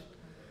solution.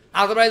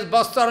 Otherwise,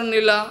 Bastar and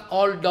Nila,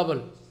 all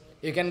double.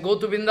 You can go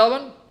to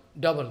Vrindavan,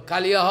 double.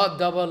 Kaliyaha,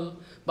 double.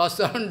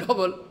 Bastar,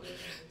 double.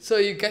 So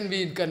you can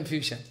be in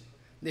confusion.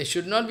 There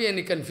should not be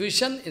any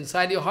confusion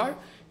inside your heart.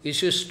 You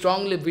should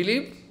strongly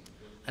believe.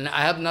 And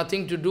I have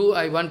nothing to do.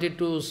 I wanted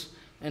to,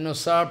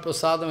 serve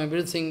prasadam,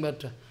 everything,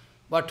 but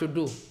what to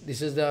do?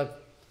 This is the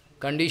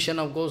condition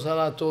of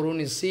Gosala. Torun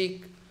is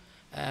sick,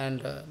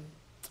 and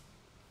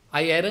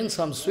I arrange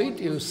some sweet.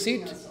 You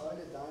sit.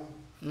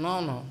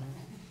 No.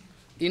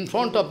 In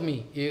front of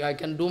me, I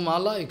can do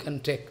mala. You can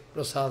take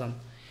prasadam.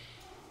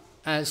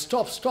 And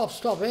stop.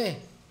 Hey,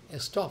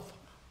 stop.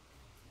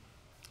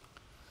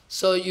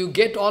 So you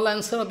get all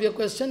answer of your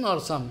question or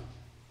some?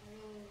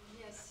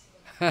 Yes.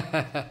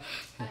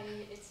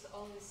 It's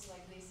always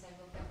like this. I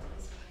will have to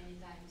listen many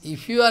times.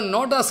 If you are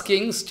not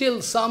asking,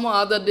 still some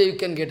other day you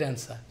can get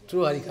answer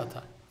through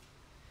Harikatha.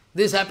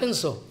 This happens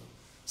so.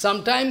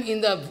 Sometime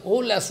in the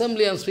whole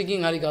assembly I am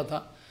speaking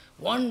Harikatha,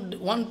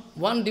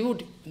 one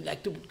devotee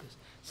like to put question.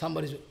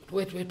 Somebody says,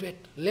 wait,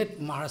 let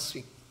Maharaj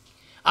speak.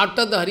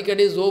 After the Harikatha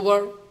is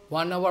over,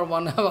 1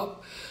 hour,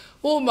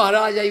 oh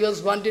Maharaj, I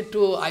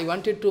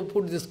wanted to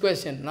put this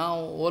question. Now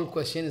all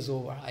question is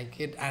over. I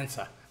get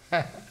answer.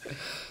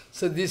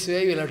 So this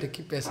way you will have to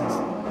keep patience.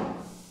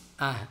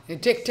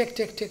 Take. Babbaji,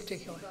 I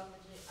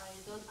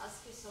don't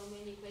ask you so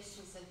many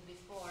questions as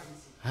before.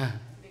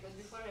 Because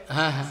before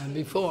I was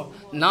before.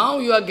 Now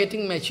you are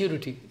getting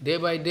maturity. Day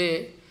by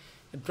day,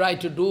 try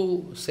to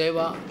do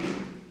seva.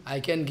 I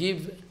can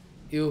give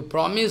you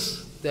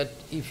promise that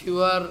if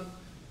you are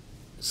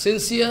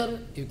sincere,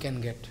 you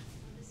can get.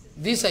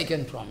 This I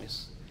can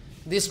promise.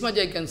 This much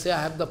I can say,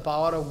 I have the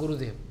power of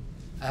Gurudev.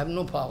 I have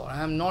no power.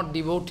 I am not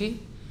devotee.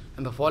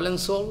 I am a fallen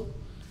soul.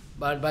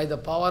 But by the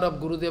power of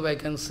Gurudev, I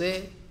can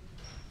say,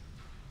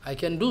 I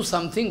can do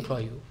something for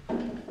you.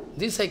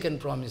 This I can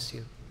promise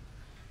you.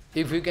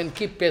 If you can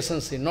keep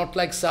patience, not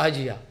like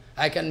Sahajiya.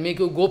 I can make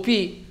you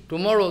gopi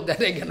tomorrow,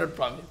 that I cannot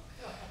promise.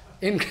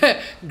 In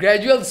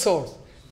gradual source.